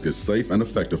 Chiropractic is safe and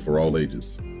effective for all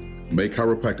ages. Make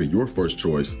chiropractic your first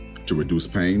choice to reduce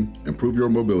pain, improve your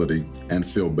mobility, and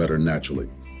feel better naturally.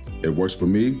 It works for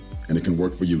me, and it can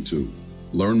work for you too.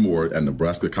 Learn more at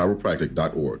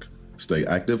nebraska-chiropractic.org. Stay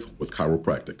active with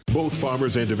chiropractic. Both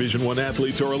Farmers and Division I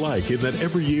athletes are alike in that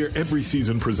every year, every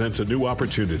season presents a new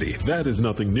opportunity. That is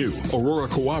nothing new. Aurora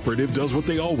Cooperative does what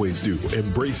they always do,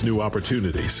 embrace new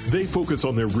opportunities. They focus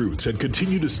on their roots and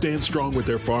continue to stand strong with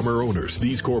their farmer owners.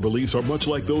 These core beliefs are much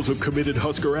like those of committed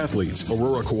Husker athletes.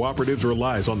 Aurora Cooperatives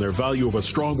relies on their value of a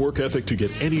strong work ethic to get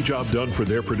any job done for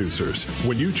their producers.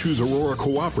 When you choose Aurora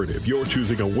Cooperative, you're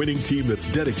choosing a winning team that's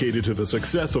dedicated to the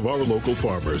success of our local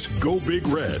farmers. Go Big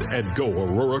Red and go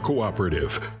Aurora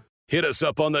Cooperative. Hit us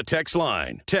up on the text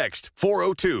line. Text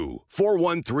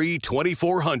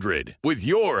 402-413-2400 with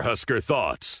your Husker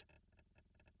thoughts.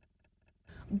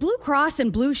 Blue Cross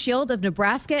and Blue Shield of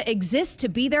Nebraska exists to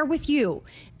be there with you.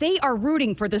 They are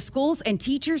rooting for the schools and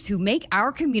teachers who make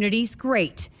our communities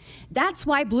great. That's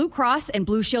why Blue Cross and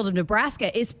Blue Shield of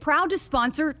Nebraska is proud to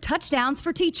sponsor Touchdowns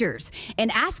for Teachers and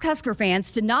ask Husker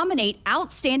fans to nominate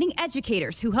outstanding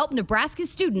educators who help Nebraska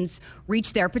students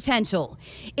reach their potential.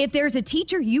 If there's a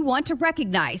teacher you want to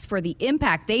recognize for the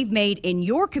impact they've made in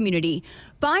your community,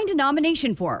 find a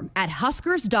nomination form at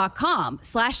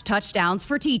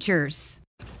huskers.com/touchdowns-for-teachers.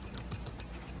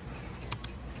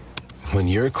 When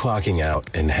you're clocking out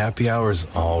and happy hour's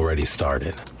already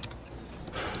started.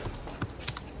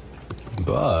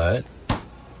 But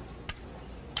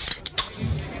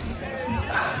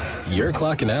you're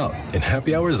clocking out and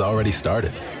happy hour's already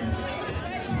started.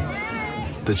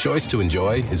 The choice to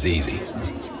enjoy is easy.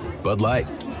 Bud Light.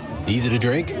 Easy to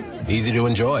drink, easy to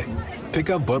enjoy. Pick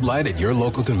up Bud Light at your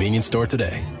local convenience store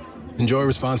today. Enjoy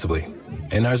responsibly.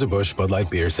 Anheuser-Busch Bud Light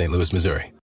Beer, St. Louis,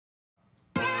 Missouri.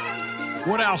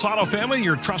 Woodhouse Auto Family,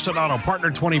 your trusted auto partner,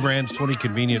 20 brands, 20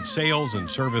 convenient sales and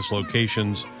service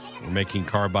locations. We're making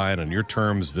car buying on your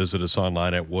terms. Visit us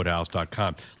online at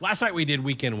woodhouse.com. Last night we did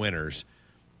weekend winners,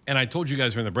 and I told you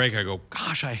guys during the break, I go,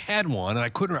 gosh, I had one, and I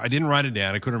didn't write it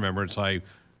down. I couldn't remember it, so I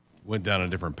went down a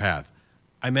different path.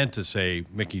 I meant to say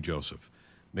Mickey Joseph.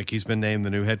 Mickey's been named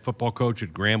the new head football coach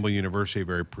at Grambling University, a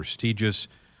very prestigious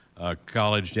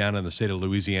college down in the state of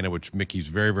Louisiana, which Mickey's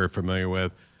very, very familiar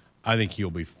with. I think he'll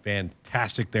be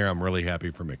fantastic there. I'm really happy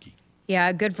for Mickey.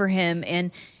 Yeah, good for him. And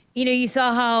you know, you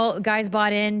saw how guys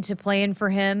bought into playing for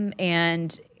him,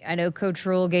 and I know Coach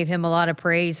Rule gave him a lot of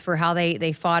praise for how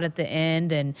they fought at the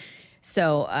end. And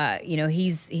so, you know,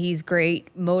 he's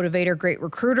great motivator, great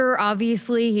recruiter,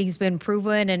 obviously. He's been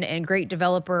proven and great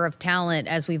developer of talent,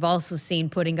 as we've also seen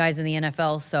putting guys in the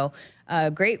NFL. So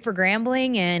great for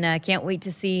Grambling, and can't wait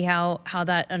to see how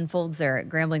that unfolds there at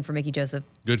Grambling for Mickey Joseph.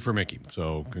 Good for Mickey.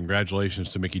 So congratulations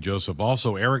to Mickey Joseph.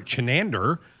 Also, Eric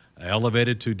Chenander,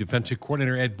 elevated to defensive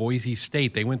coordinator at Boise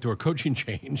State. They went through a coaching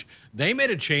change. They made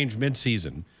a change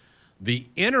midseason. The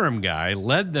interim guy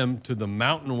led them to the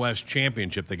Mountain West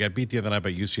Championship. They got beat the other night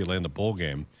by UCLA in the bowl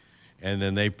game. And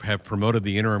then they have promoted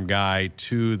the interim guy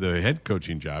to the head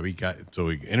coaching job. He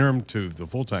interim to the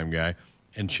full-time guy,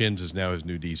 and Chins is now his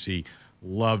new DC.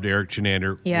 Loved Eric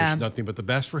Chenander. Yeah. Wish nothing but the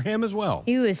best for him as well.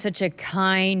 He was such a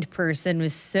kind person,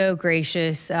 was so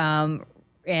gracious.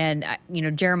 And, you know,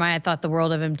 Jeremiah thought the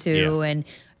world of him, too. Yeah. And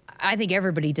I think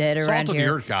everybody did around Salt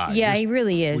here. of the earth guy. Yeah, he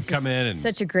really is. Would come in and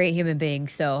such a great human being.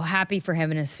 So happy for him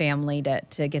and his family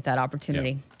to get that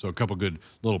opportunity. Yeah. So a couple good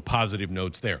little positive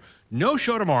notes there. No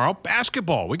show tomorrow.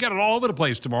 Basketball. We got it all over the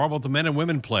place tomorrow. Both the men and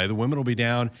women play. The women will be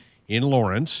down in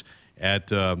Lawrence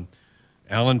at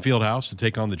Allen Fieldhouse to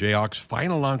take on the Jayhawks.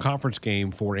 Final non-conference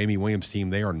game for Amy Williams' team.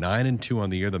 They are 9-2 on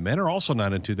the year. The men are also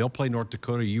 9-2. They'll play North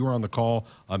Dakota. You are on the call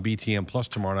on BTN Plus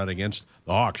tomorrow night against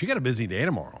the Hawks. You got a busy day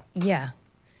tomorrow. Yeah.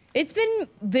 It's been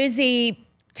busy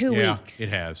 2 weeks. Yeah,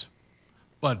 it has.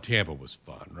 But Tampa was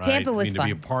fun, right? Tampa was fun. fun.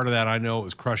 To be a part of that, I know it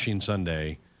was crushing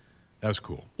Sunday. That was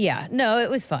cool. Yeah. No, it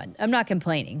was fun. I'm not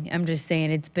complaining. I'm just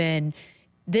saying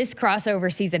this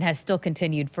crossover season has still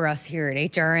continued for us here at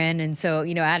HRN. And so,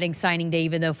 you know, adding signing day,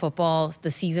 even though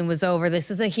the season was over,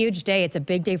 this is a huge day. It's a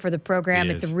big day for the program.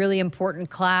 It's a really important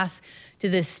class to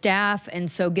this staff. And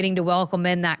so getting to welcome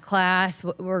in that class,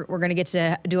 we're going to get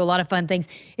to do a lot of fun things.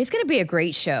 It's going to be a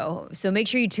great show. So make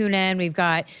sure you tune in. We've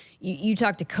got, you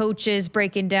talk to coaches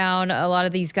breaking down a lot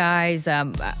of these guys.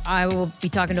 I will be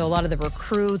talking to a lot of the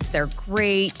recruits. They're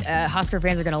great. Husker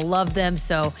fans are going to love them.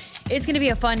 So it's going to be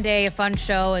a fun day, a fun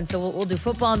show. And so we'll do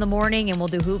football in the morning and we'll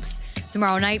do hoops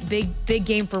tomorrow night. Big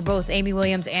game for both Amy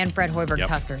Williams and Fred Hoiberg's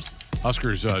Huskers.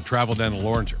 Huskers traveled down to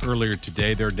Lawrence earlier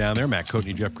today. They're down there. Matt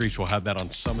Coatney, Jeff Grease will have that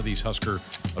on some of these Husker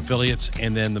affiliates.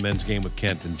 And then the men's game with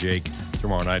Kent and Jake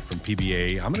tomorrow night from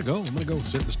PBA. I'm going to go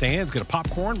sit in the stands, get a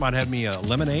popcorn, might have me a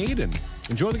lemonade, and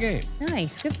enjoy the game.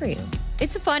 Nice. Good for you.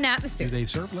 It's a fun atmosphere. Do they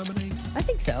serve lemonade? I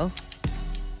think so.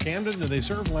 Camden, do they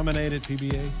serve lemonade at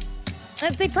PBA?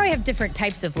 They probably have different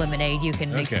types of lemonade you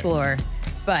can explore.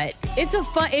 But it's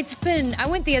I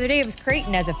went the other day with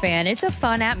Creighton as a fan. It's a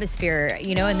fun atmosphere,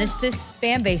 you know, and this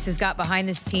fan base has got behind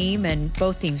this team and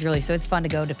both teams really, so it's fun to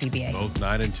go to PBA. Both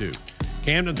 9-2.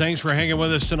 Camden, thanks for hanging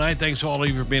with us tonight. Thanks to all of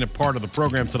you for being a part of the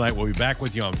program tonight. We'll be back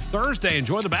with you on Thursday.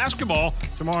 Enjoy the basketball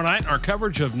tomorrow night, our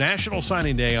coverage of National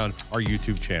Signing Day on our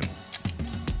YouTube channel.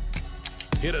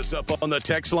 Hit us up on the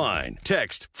text line.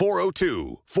 Text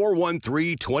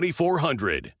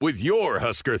 402-413-2400 with your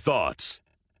Husker thoughts.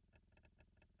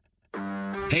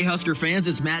 Hey Husker fans,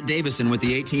 it's Matt Davison with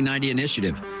the 1890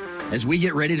 Initiative. As we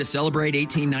get ready to celebrate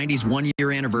 1890's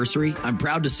one-year anniversary, I'm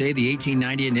proud to say the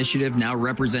 1890 Initiative now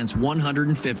represents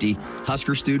 150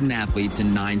 Husker student athletes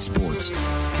in 9 sports.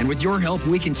 And with your help,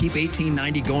 we can keep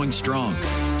 1890 going strong,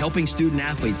 helping student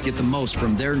athletes get the most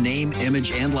from their name,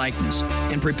 image, and likeness,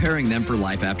 and preparing them for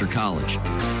life after college.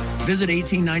 Visit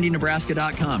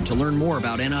 1890nebraska.com to learn more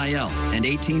about NIL and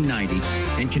 1890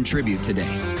 and contribute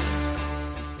today.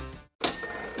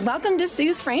 Welcome to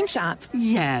Sue's Frame Shop.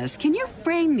 Yes, can you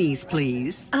frame these,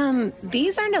 please?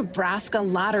 These are Nebraska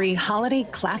Lottery Holiday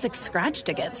Classic Scratch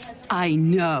tickets. I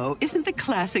know. Isn't the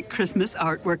classic Christmas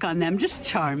artwork on them just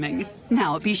charming?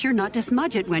 Now, be sure not to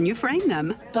smudge it when you frame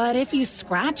them. But if you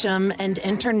scratch them and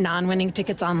enter non-winning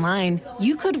tickets online,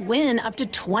 you could win up to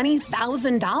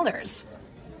 $20,000.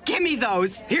 Give me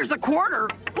those. Here's a quarter.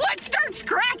 Let's start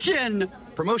scratching.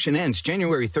 Promotion ends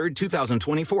January 3rd,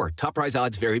 2024. Top prize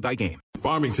odds vary by game.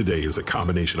 Farming today is a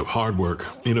combination of hard work,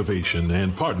 innovation,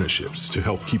 and partnerships to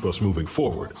help keep us moving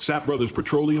forward. Sapp Brothers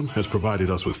Petroleum has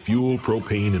provided us with fuel,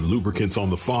 propane, and lubricants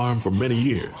on the farm for many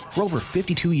years. For over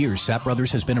 52 years, Sapp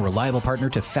Brothers has been a reliable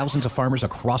partner to thousands of farmers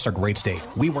across our great state.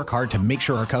 We work hard to make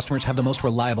sure our customers have the most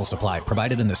reliable supply,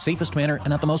 provided in the safest manner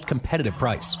and at the most competitive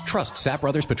price. Trust Sapp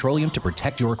Brothers Petroleum to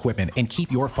protect your equipment and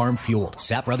keep your farm fueled.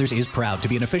 Sapp Brothers is proud to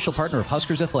be an official partner of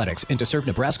Huskers Athletics and to serve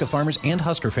Nebraska farmers and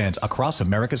Husker fans across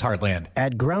America's heartland.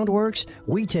 At Groundworks,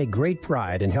 we take great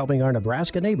pride in helping our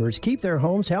Nebraska neighbors keep their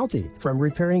homes healthy. From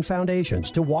repairing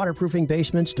foundations to waterproofing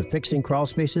basements to fixing crawl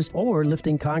spaces or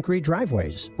lifting concrete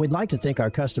driveways. We'd like to think our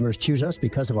customers choose us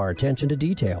because of our attention to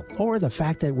detail or the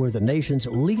fact that we're the nation's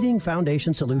leading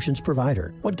foundation solutions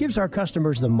provider. What gives our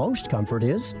customers the most comfort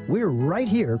is we're right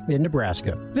here in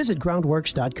Nebraska. Visit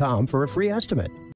groundworks.com for a free estimate.